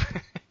 You know.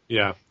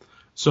 yeah.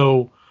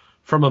 So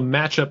from a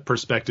matchup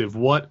perspective,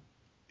 what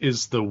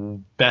is the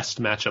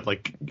best matchup,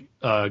 like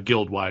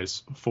guild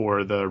wise,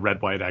 for the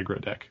red white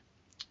aggro deck,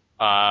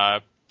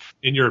 uh,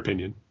 in your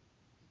opinion?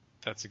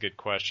 that's a good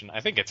question.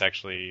 I think it's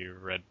actually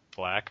red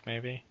black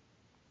maybe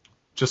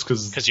Just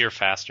because because you're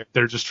faster.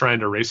 they're just trying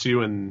to race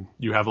you and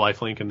you have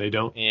lifelink and they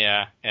don't?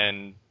 Yeah,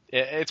 and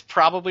it's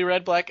probably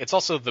red black. It's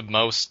also the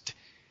most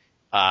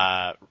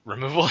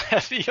removal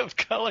heavy of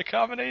color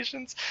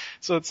combinations,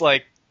 so it's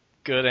like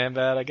good and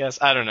bad, I guess.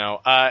 I don't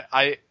know.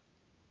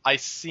 I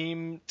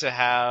seem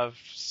to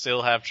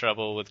still have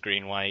trouble with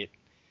green white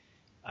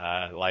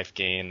life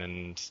gain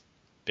and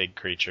big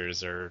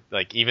creatures, or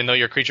like even though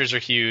your creatures are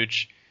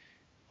huge,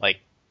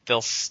 like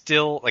they'll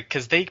still like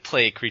because they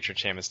play creature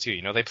enchantments too.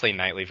 You know, they play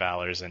Nightly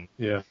Valors and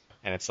Yeah.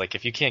 it's like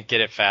if you can't get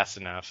it fast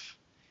enough,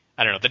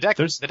 I don't know.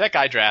 The deck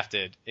I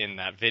drafted in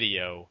that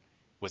video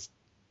was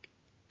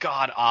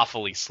god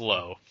awfully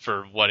slow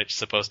for what it's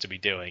supposed to be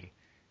doing,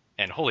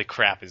 and holy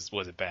crap,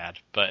 was it bad?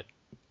 But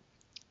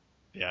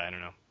yeah, I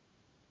don't know.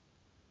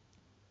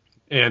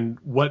 And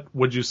what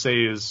would you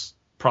say is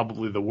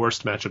probably the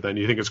worst matchup then?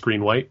 You think it's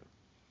green white?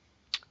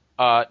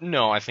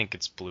 No, I think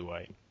it's blue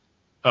white.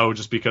 Oh,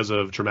 just because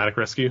of Dramatic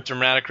Rescue?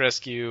 Dramatic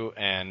Rescue,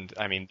 and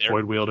I mean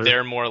Void Wielder?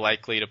 they're more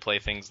likely to play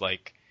things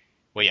like,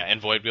 well, yeah,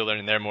 and Void Wielder,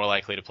 and they're more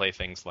likely to play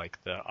things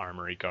like the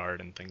Armory Guard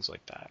and things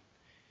like that.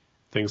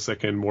 Things that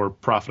can more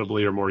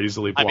profitably or more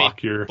easily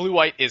block your... Blue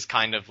white is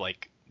kind of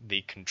like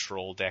the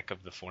control deck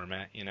of the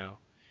format, you know.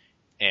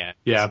 And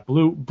yeah,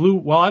 blue.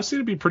 Well, I've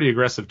seen it be pretty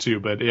aggressive too,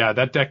 but yeah,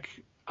 that deck,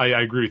 I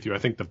agree with you. I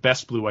think the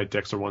best blue white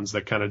decks are ones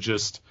that kind of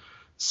just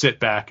sit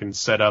back and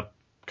set up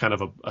kind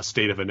of a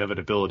state of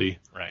inevitability.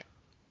 Right.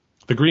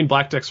 The green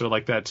black decks are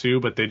like that too,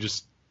 but they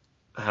just,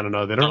 I don't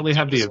know, they don't really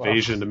have the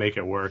evasion to make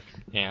it work.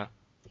 Yeah.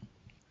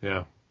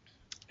 Yeah.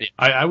 Yeah.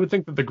 I would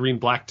think that the green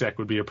black deck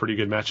would be a pretty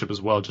good matchup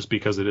as well, just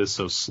because it is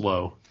so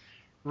slow.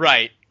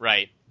 Right.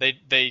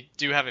 They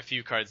do have a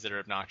few cards that are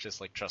obnoxious,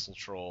 like Trestle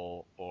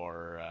Troll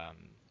or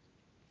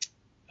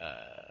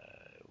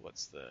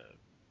what's the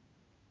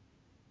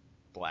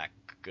black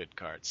good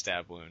card?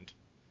 Stab Wound.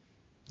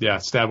 Yeah,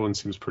 Stab Wound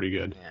seems pretty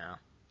good. Yeah.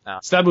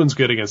 Stab Wound's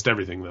good against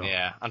everything though.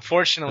 Yeah.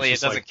 Unfortunately,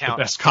 it doesn't count.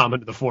 The best common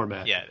to the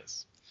format. Yeah, it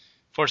is.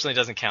 Fortunately, it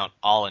doesn't count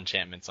all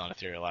enchantments on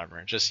Ethereal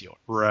Armor, just yours.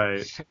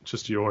 Right,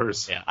 just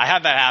yours. Yeah, I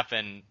had that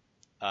happen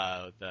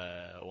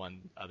the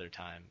one other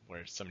time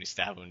where somebody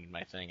stab wounded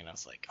my thing, and I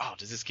was like, oh,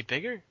 does this get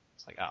bigger?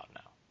 It's like, oh,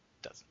 no,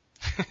 it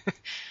doesn't.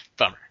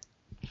 Bummer.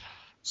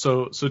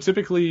 So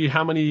typically,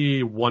 how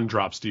many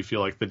 1-drops do you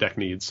feel like the deck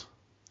needs?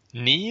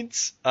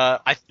 Needs?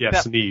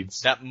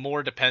 Needs. That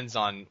more depends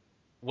on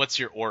what's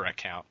your aura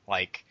count.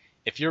 Like,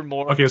 if you're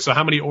more... Okay, so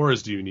how many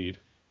auras do you need?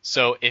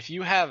 So if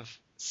you have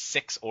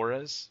 6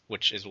 auras,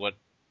 which is what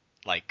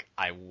like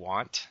I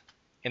want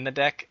in the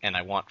deck, and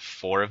I want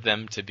 4 of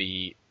them to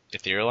be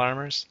ethereal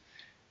armors,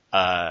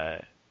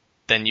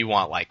 then you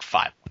want like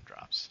 5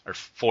 1-drops, or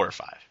 4 or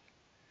 5.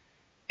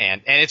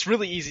 And it's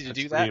really easy to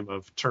do that.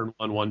 Of turn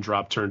 1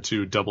 drop, turn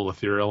 2 double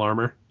ethereal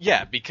armor.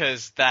 Yeah,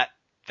 because that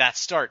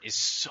start is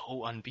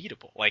so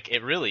unbeatable. Like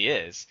it really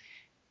is.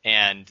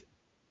 And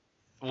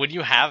when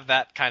you have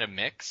that kind of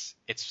mix,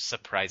 it's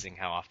surprising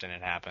how often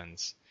it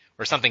happens.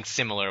 Or something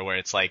similar where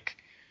it's like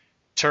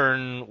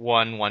turn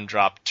 1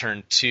 1-drop,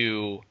 turn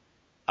 2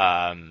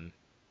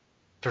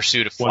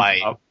 Pursuit of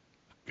Flight,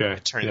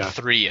 okay. turn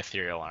 3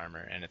 ethereal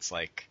armor, and it's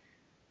like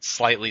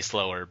slightly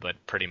slower but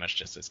pretty much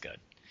just as good.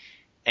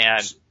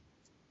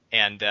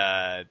 And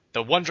the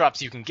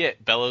 1-drops you can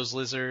get, Bellows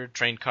Lizard,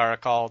 Trained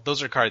Caracal,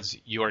 those are cards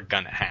you're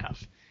gonna have.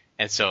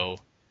 And so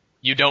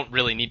you don't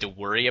really need to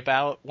worry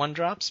about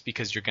 1-drops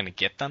because you're gonna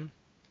get them.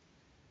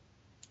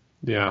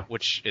 Yeah.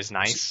 Which is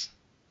nice.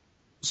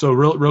 So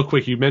real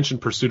quick, you mentioned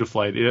Pursuit of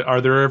Flight.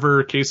 Are there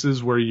ever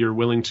cases where you're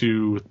willing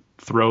to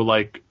throw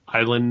like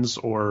islands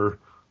or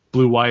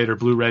blue-white or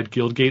blue-red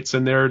guild gates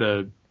in there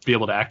to be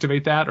able to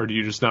activate that, or do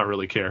you just not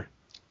really care?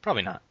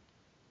 Probably not.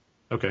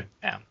 Okay.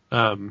 Yeah.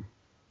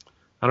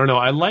 I don't know.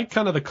 I like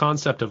kind of the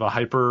concept of a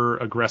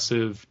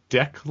hyper-aggressive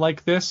deck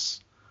like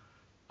this.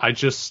 I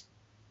just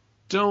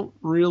don't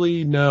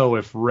really know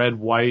if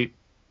red-white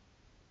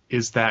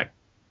is that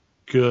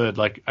good.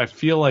 Like, I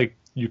feel like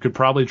you could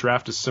probably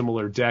draft a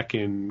similar deck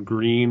in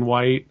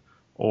green-white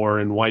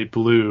or in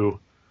white-blue.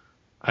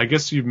 I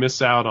guess you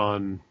miss out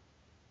on...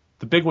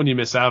 The big one you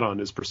miss out on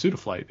is Pursuit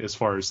of Flight as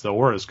far as the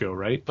auras go,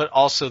 right? But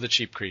also the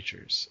cheap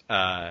creatures.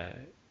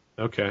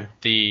 Okay.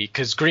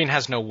 Because green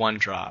has no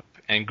 1-drop,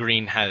 and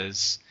green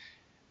has...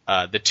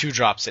 the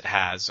 2-drops it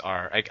has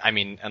are... I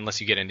mean, unless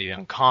you get into the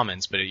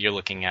uncommons, but you're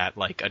looking at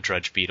like a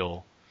Drudge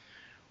Beetle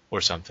or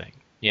something.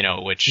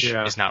 which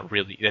Yeah. is not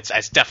really,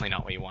 that's definitely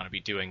not what you want to be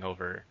doing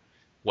over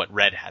what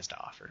red has to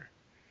offer.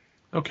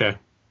 Okay.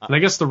 And I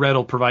guess the red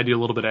will provide you a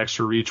little bit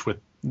extra reach with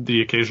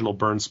the occasional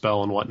burn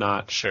spell and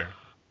whatnot. Sure.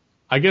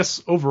 I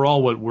guess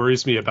overall what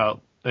worries me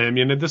about, I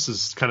mean, and this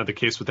is kind of the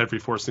case with every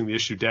Forcing the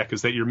Issue deck,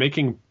 is that you're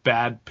making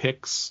bad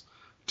picks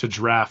to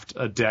draft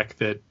a deck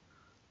that,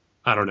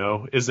 I don't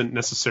know, isn't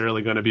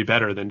necessarily going to be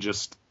better than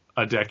just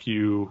a deck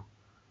you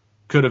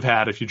could have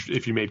had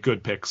if you made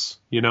good picks,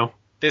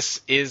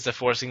 This is the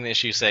Forcing the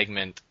Issue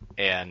segment,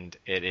 and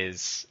it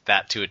is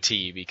that to a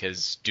T,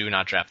 because do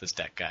not draft this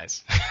deck,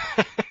 guys.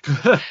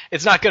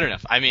 It's not good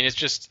enough. I mean, it's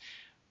just,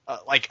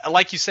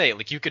 like you say,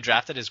 like you could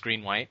draft it as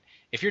green-white.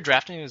 If you're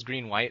drafting it as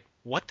green-white,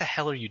 what the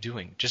hell are you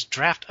doing? Just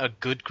draft a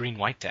good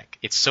green-white deck.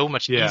 It's so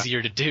much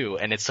easier to do,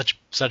 and it's such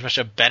much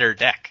a better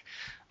deck.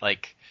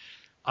 Like,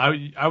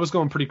 I was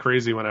going pretty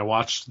crazy when I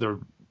watched the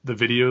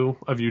video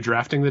of you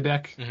drafting the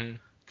deck. Mm-hmm.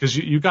 Because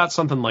you got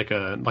something like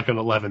an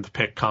 11th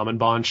pick common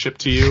bond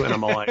shipped to you, and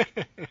I'm all like,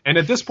 and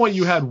at this point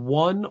you had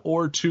one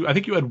or two, I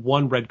think you had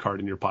one red card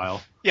in your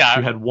pile. Yeah.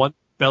 You had one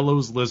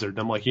Bellows Lizard. And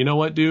I'm like, you know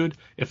what, dude?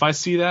 If I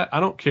see that, I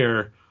don't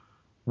care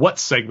what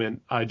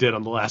segment I did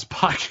on the last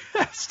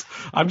podcast.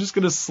 I'm just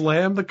going to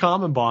slam the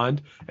common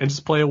bond and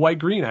just play a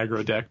white-green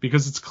aggro deck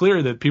because it's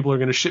clear that people are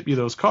going to ship you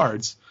those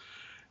cards.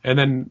 And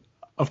then,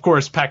 of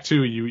course, pack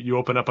 2, you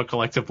open up a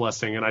Collective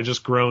Blessing, and I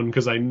just groan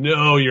because I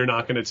know you're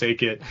not going to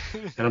take it.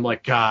 And I'm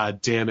like,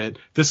 God damn it.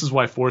 This is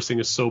why forcing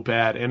is so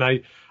bad. And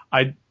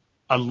I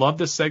love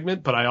this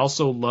segment, but I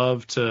also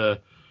love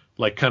to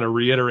like kind of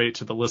reiterate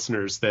to the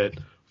listeners that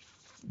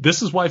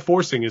this is why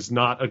forcing is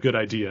not a good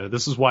idea.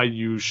 This is why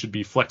you should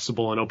be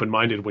flexible and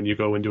open-minded when you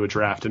go into a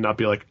draft and not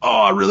be like,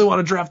 oh, I really want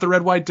to draft the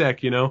red-white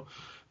deck,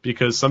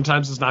 because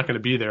sometimes it's not going to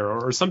be there.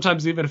 Or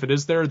sometimes even if it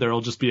is there,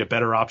 there'll just be a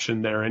better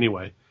option there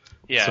anyway.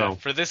 Yeah, so,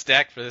 for this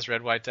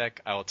red-white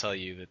deck, I will tell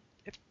you that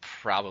it's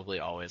probably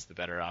always the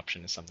better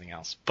option is something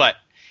else. But,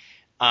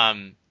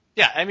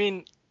 yeah, I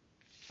mean,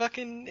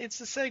 fucking, it's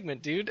a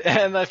segment, dude.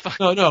 And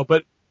No,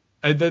 but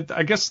I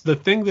guess the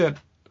thing that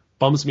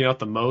bums me out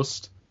the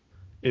most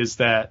is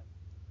that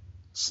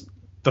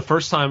the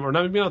first time, or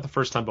maybe not the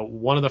first time, but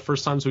one of the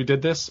first times we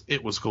did this,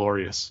 it was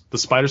glorious. The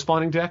spider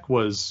spawning deck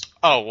was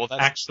that's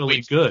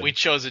actually good. We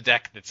chose a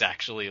deck that's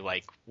actually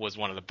was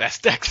one of the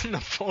best decks in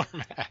the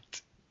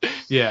format.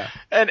 Yeah.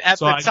 And at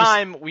the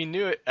time we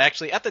knew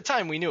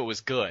it was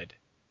good,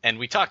 and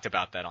we talked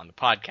about that on the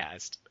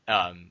podcast.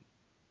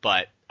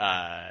 But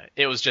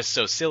it was just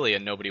so silly,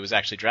 and nobody was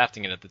actually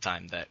drafting it at the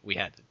time that we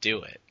had to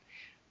do it.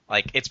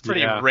 It's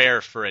pretty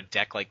rare for a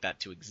deck like that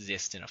to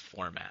exist in a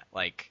format.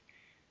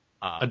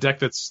 A deck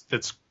that's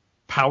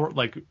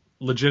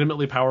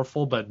legitimately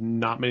powerful, but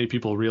not many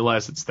people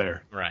realize it's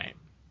there. Right.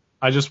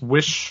 I just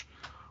wish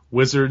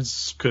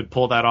Wizards could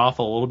pull that off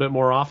a little bit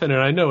more often.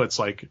 And I know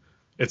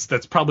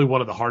that's probably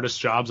one of the hardest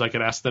jobs I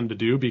could ask them to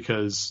do,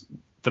 because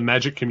the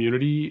Magic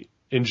community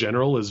in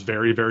general is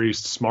very, very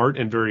smart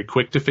and very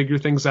quick to figure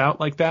things out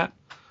like that.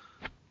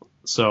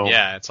 So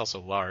yeah, it's also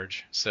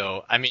large.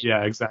 So I mean,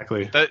 yeah,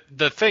 exactly.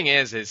 The thing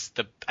is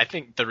I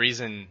think the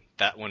reason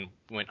that one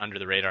went under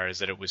the radar is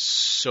that it was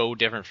so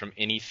different from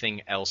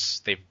anything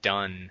else they've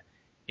done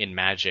in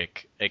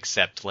Magic,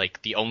 except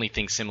the only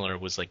thing similar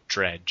was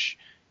Dredge,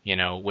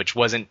 which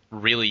wasn't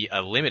really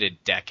a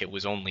limited deck. It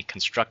was only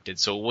constructed,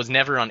 so it was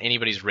never on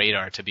anybody's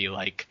radar to be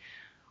like,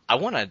 I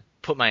want to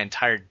put my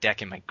entire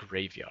deck in my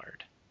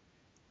graveyard.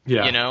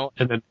 Yeah,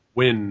 and then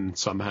win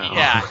somehow.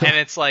 Yeah, and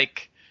it's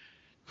like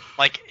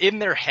in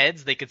their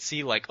heads they could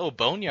see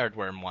Boneyard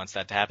Worm wants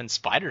that to happen,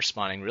 Spider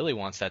Spawning really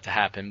wants that to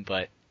happen,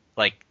 but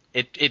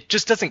it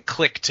just doesn't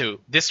click to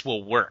this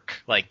will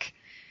work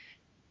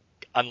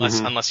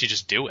unless you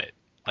just do it.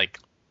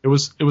 It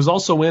was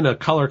also in a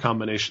color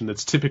combination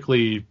that's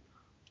typically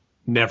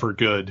never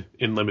good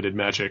in limited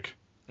Magic.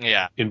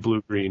 Yeah. In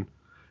blue green.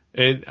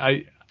 And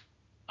I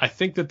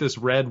think that this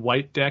red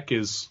white deck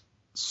is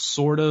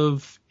sort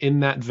of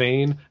in that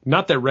vein.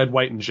 Not that red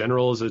white in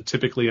general is a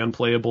typically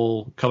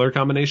unplayable color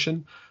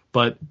combination,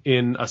 but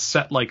in a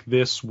set like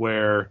this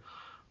where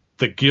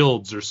the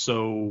guilds are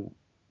so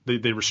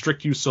they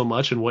restrict you so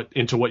much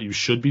into what you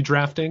should be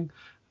drafting,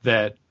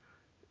 that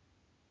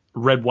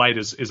red white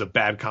is a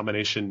bad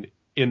combination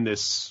in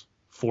this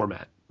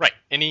format. Right.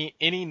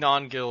 Any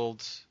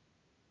non-guild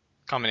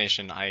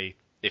combination,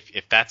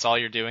 if that's all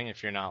you're doing,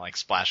 if you're not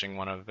splashing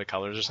one of the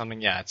colors or something,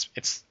 yeah,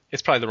 it's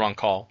probably the wrong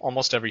call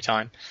almost every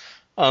time.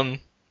 I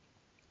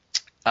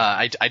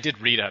did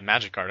read a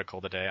Magic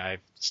article today. I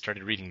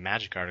started reading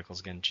Magic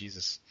articles again.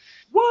 Jesus.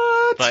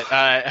 What? But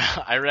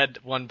I read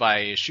one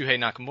by Shuhei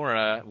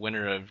Nakamura,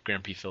 winner of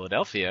Grand Prix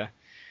Philadelphia.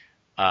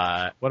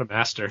 What a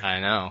master. I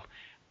know.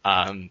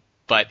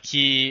 But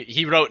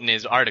he wrote in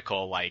his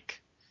article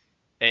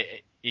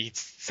he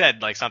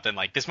said something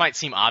this might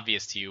seem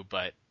obvious to you,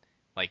 but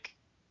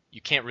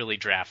you can't really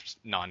draft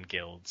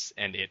non-guilds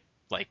and it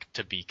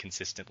to be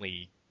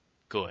consistently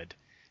good.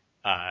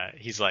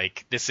 He's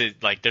this is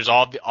there's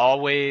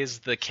always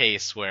the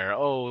case where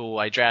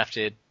I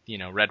drafted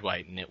red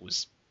white and it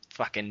was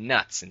fucking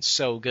nuts and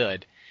so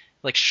good,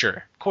 Like,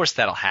 sure, of course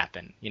that'll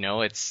happen.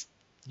 There's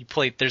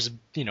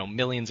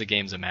millions of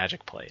games of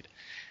Magic played.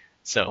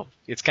 So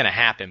it's going to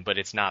happen, but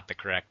it's not the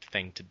correct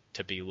thing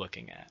to be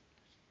looking at.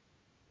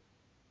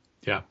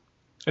 Yeah.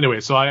 Anyway,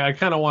 so I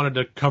kind of wanted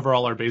to cover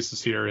all our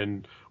bases here.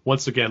 And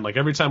once again, like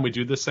every time we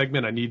do this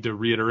segment, I need to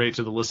reiterate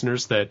to the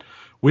listeners that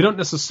we don't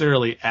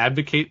necessarily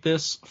advocate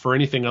this for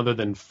anything other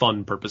than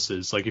fun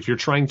purposes. Like if you're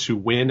trying to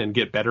win and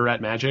get better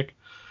at Magic,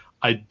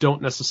 I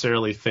don't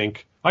necessarily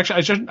think...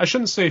 Actually, I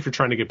shouldn't say if you're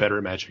trying to get better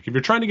at Magic. If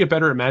you're trying to get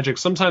better at Magic,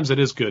 sometimes it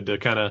is good to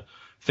kind of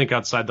think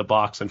outside the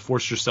box and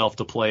force yourself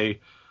to play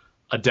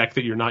a deck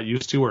that you're not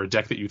used to or a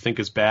deck that you think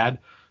is bad,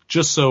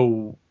 just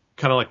so,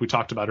 kind of like we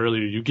talked about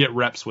earlier, you get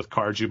reps with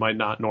cards you might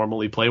not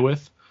normally play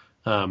with.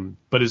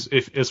 But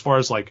as far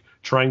as like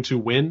trying to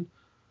win,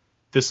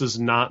 this is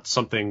not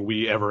something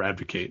we ever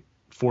advocate,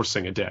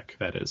 forcing a deck,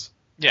 that is.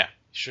 Yeah,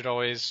 you should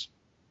always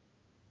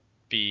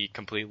be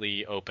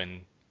completely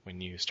open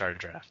when you start a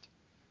draft.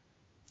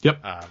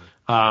 Yep.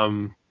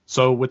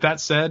 So with that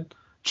said,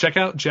 check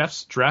out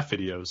Jeff's draft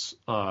videos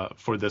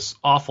for this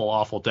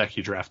awful deck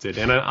he drafted.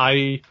 And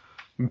I'm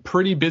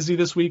pretty busy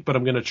this week, but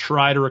I'm going to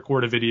try to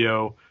record a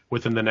video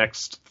within the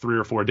next 3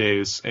 or 4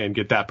 days and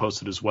get that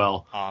posted as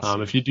well.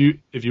 Awesome. If you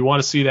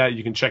want to see that,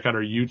 you can check out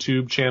our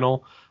YouTube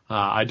channel.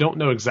 I don't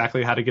know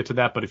exactly how to get to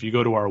that, but if you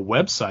go to our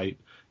website,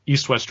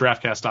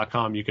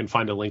 eastwestdraftcast.com, you can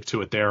find a link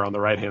to it there on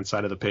the right-hand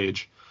side of the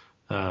page.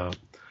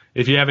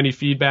 If you have any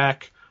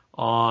feedback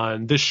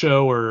on this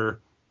show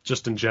or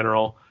just in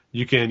general,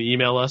 you can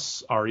email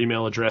us. Our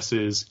email address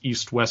is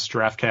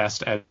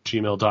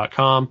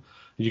eastwestdraftcast@gmail.com.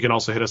 You can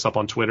also hit us up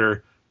on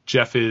Twitter.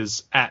 Jeff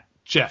is at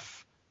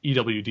Jeff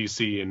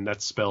EWDC, and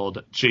that's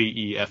spelled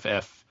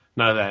Jeff.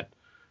 None of that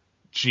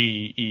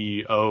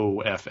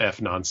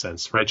GEOFF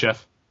nonsense, right,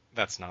 Jeff?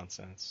 That's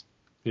nonsense.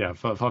 Yeah,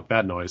 fuck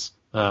that noise.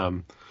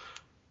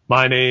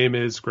 My name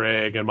is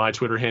Greg, and my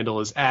Twitter handle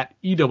is at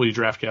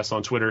EWDraftcast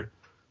on Twitter.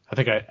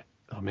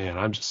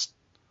 I'm just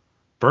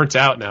burnt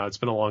out now. It's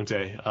been a long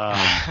day.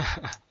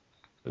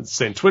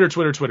 Saying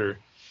Twitter.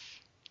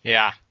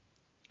 Yeah.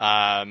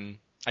 I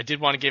did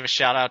want to give a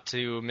shout out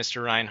to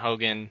Mr. Ryan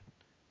Hogan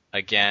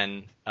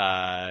again.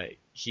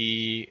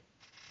 He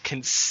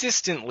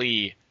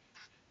consistently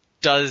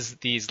does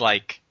these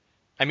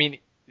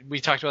we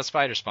talked about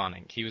spider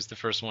spawning. He was the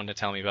first one to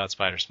tell me about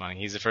spider spawning.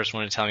 He's the first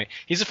one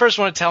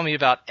to tell me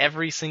about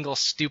every single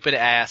stupid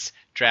ass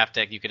draft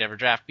deck you could ever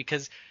draft,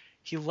 because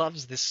he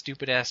loves this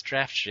stupid ass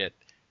draft shit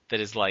that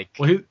is like...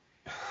 Well,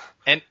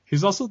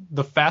 he's also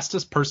the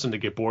fastest person to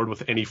get bored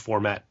with any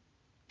format.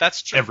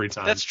 That's true. Every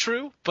time. That's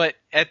true, but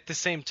at the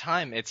same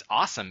time, it's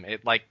awesome.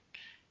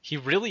 He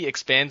really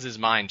expands his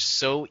mind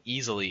so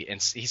easily, and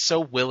he's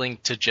so willing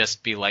to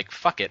just be like,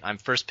 fuck it, I'm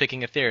first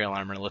picking Ethereal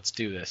Armor, let's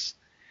do this.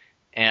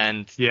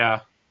 And yeah,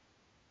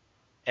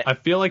 I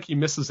feel like he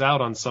misses out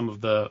on some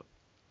of the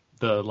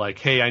like,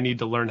 hey, I need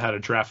to learn how to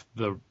draft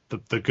the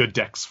good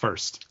decks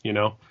first,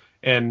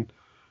 And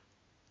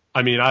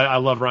I mean, I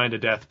love Ryan to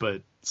death,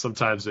 but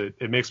sometimes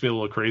it makes me a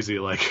little crazy,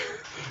 like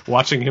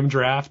watching him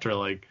draft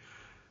or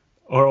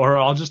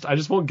I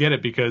just won't get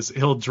it, because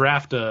he'll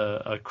draft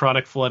a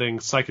Chronic Flooding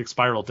Psychic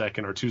Spiral deck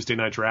in our Tuesday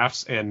night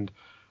drafts, and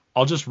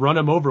I'll just run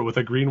him over with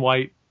a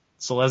green-white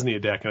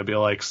Selesnya deck, and I'll be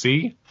like,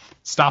 see?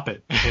 Stop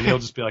it. And he'll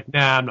just be like,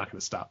 nah, I'm not going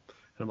to stop.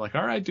 And I'm like,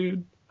 all right,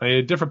 dude. I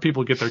mean, different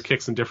people get their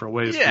kicks in different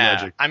ways. Yeah,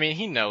 Magic. I mean,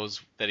 he knows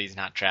that he's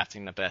not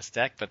drafting the best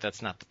deck, but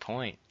that's not the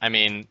point. I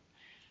mean,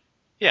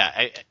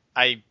 yeah,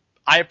 I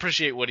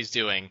appreciate what he's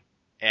doing,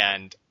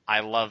 and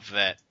I love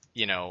that,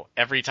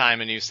 every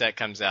time a new set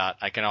comes out,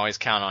 I can always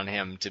count on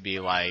him to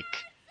be like,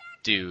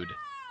 dude,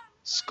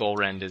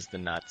 Skullrend is the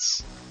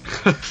nuts.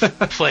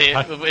 Play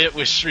it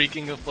with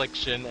Shrieking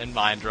Affliction and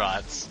Mind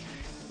Rots.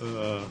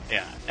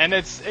 Yeah, and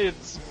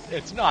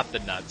it's not the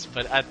nuts,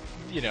 but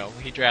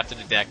he drafted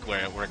a deck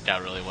where it worked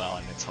out really well,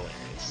 and it's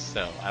hilarious.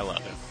 So I love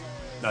it.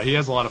 No, he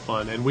has a lot of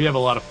fun, and we have a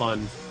lot of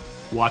fun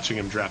watching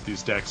him draft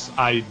these decks.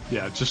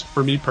 Just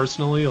for me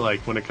personally,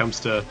 like when it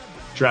comes to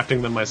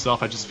drafting them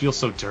myself, I just feel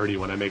so dirty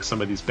when I make some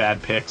of these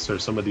bad picks or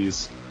some of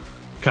these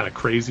kind of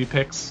crazy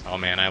picks. Oh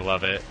man, I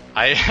love it.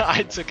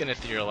 I took an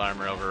Ethereal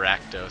Armor over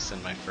Rakdos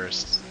in my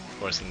first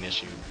forcing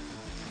issue.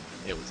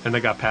 And they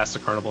got past the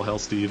Carnival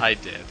Hellsteed. I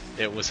did.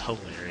 It was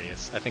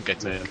hilarious. I think I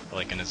took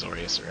like an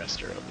Azorius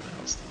Arrestor over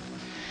the Hellsteed.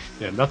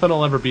 Yeah, nothing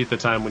will ever beat the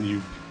time when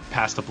you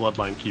passed a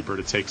Bloodline Keeper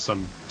to take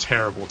some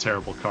terrible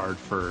card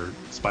for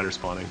spider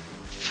spawning.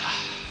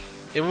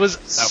 It was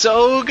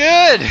so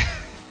good!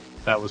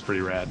 That was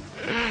pretty rad.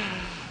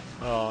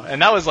 Oh,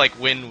 and that was like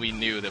when we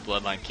knew that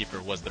Bloodline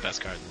Keeper was the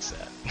best card in the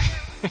set.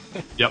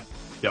 Yep.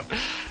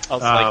 I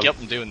was like, yep,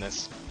 I'm doing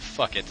this.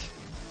 Fuck it.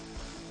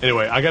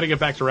 Anyway, I got to get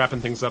back to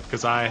wrapping things up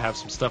because I have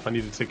some stuff I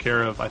need to take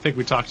care of. I think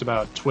we talked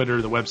about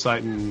Twitter, the website,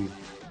 and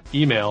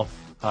email.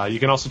 You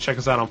can also check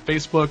us out on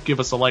Facebook.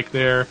 Give us a like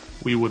there.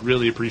 We would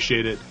really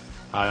appreciate it.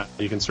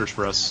 You can search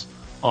for us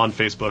on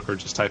Facebook or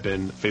just type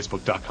in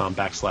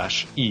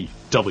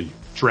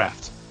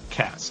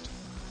facebook.com/EWDraftCast.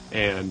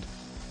 And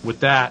with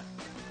that,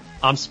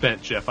 I'm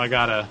spent, Jeff. I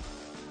gotta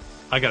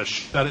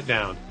shut it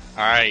down.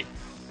 All right.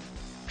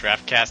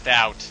 Draftcast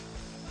out.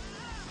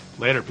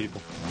 Later,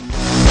 people.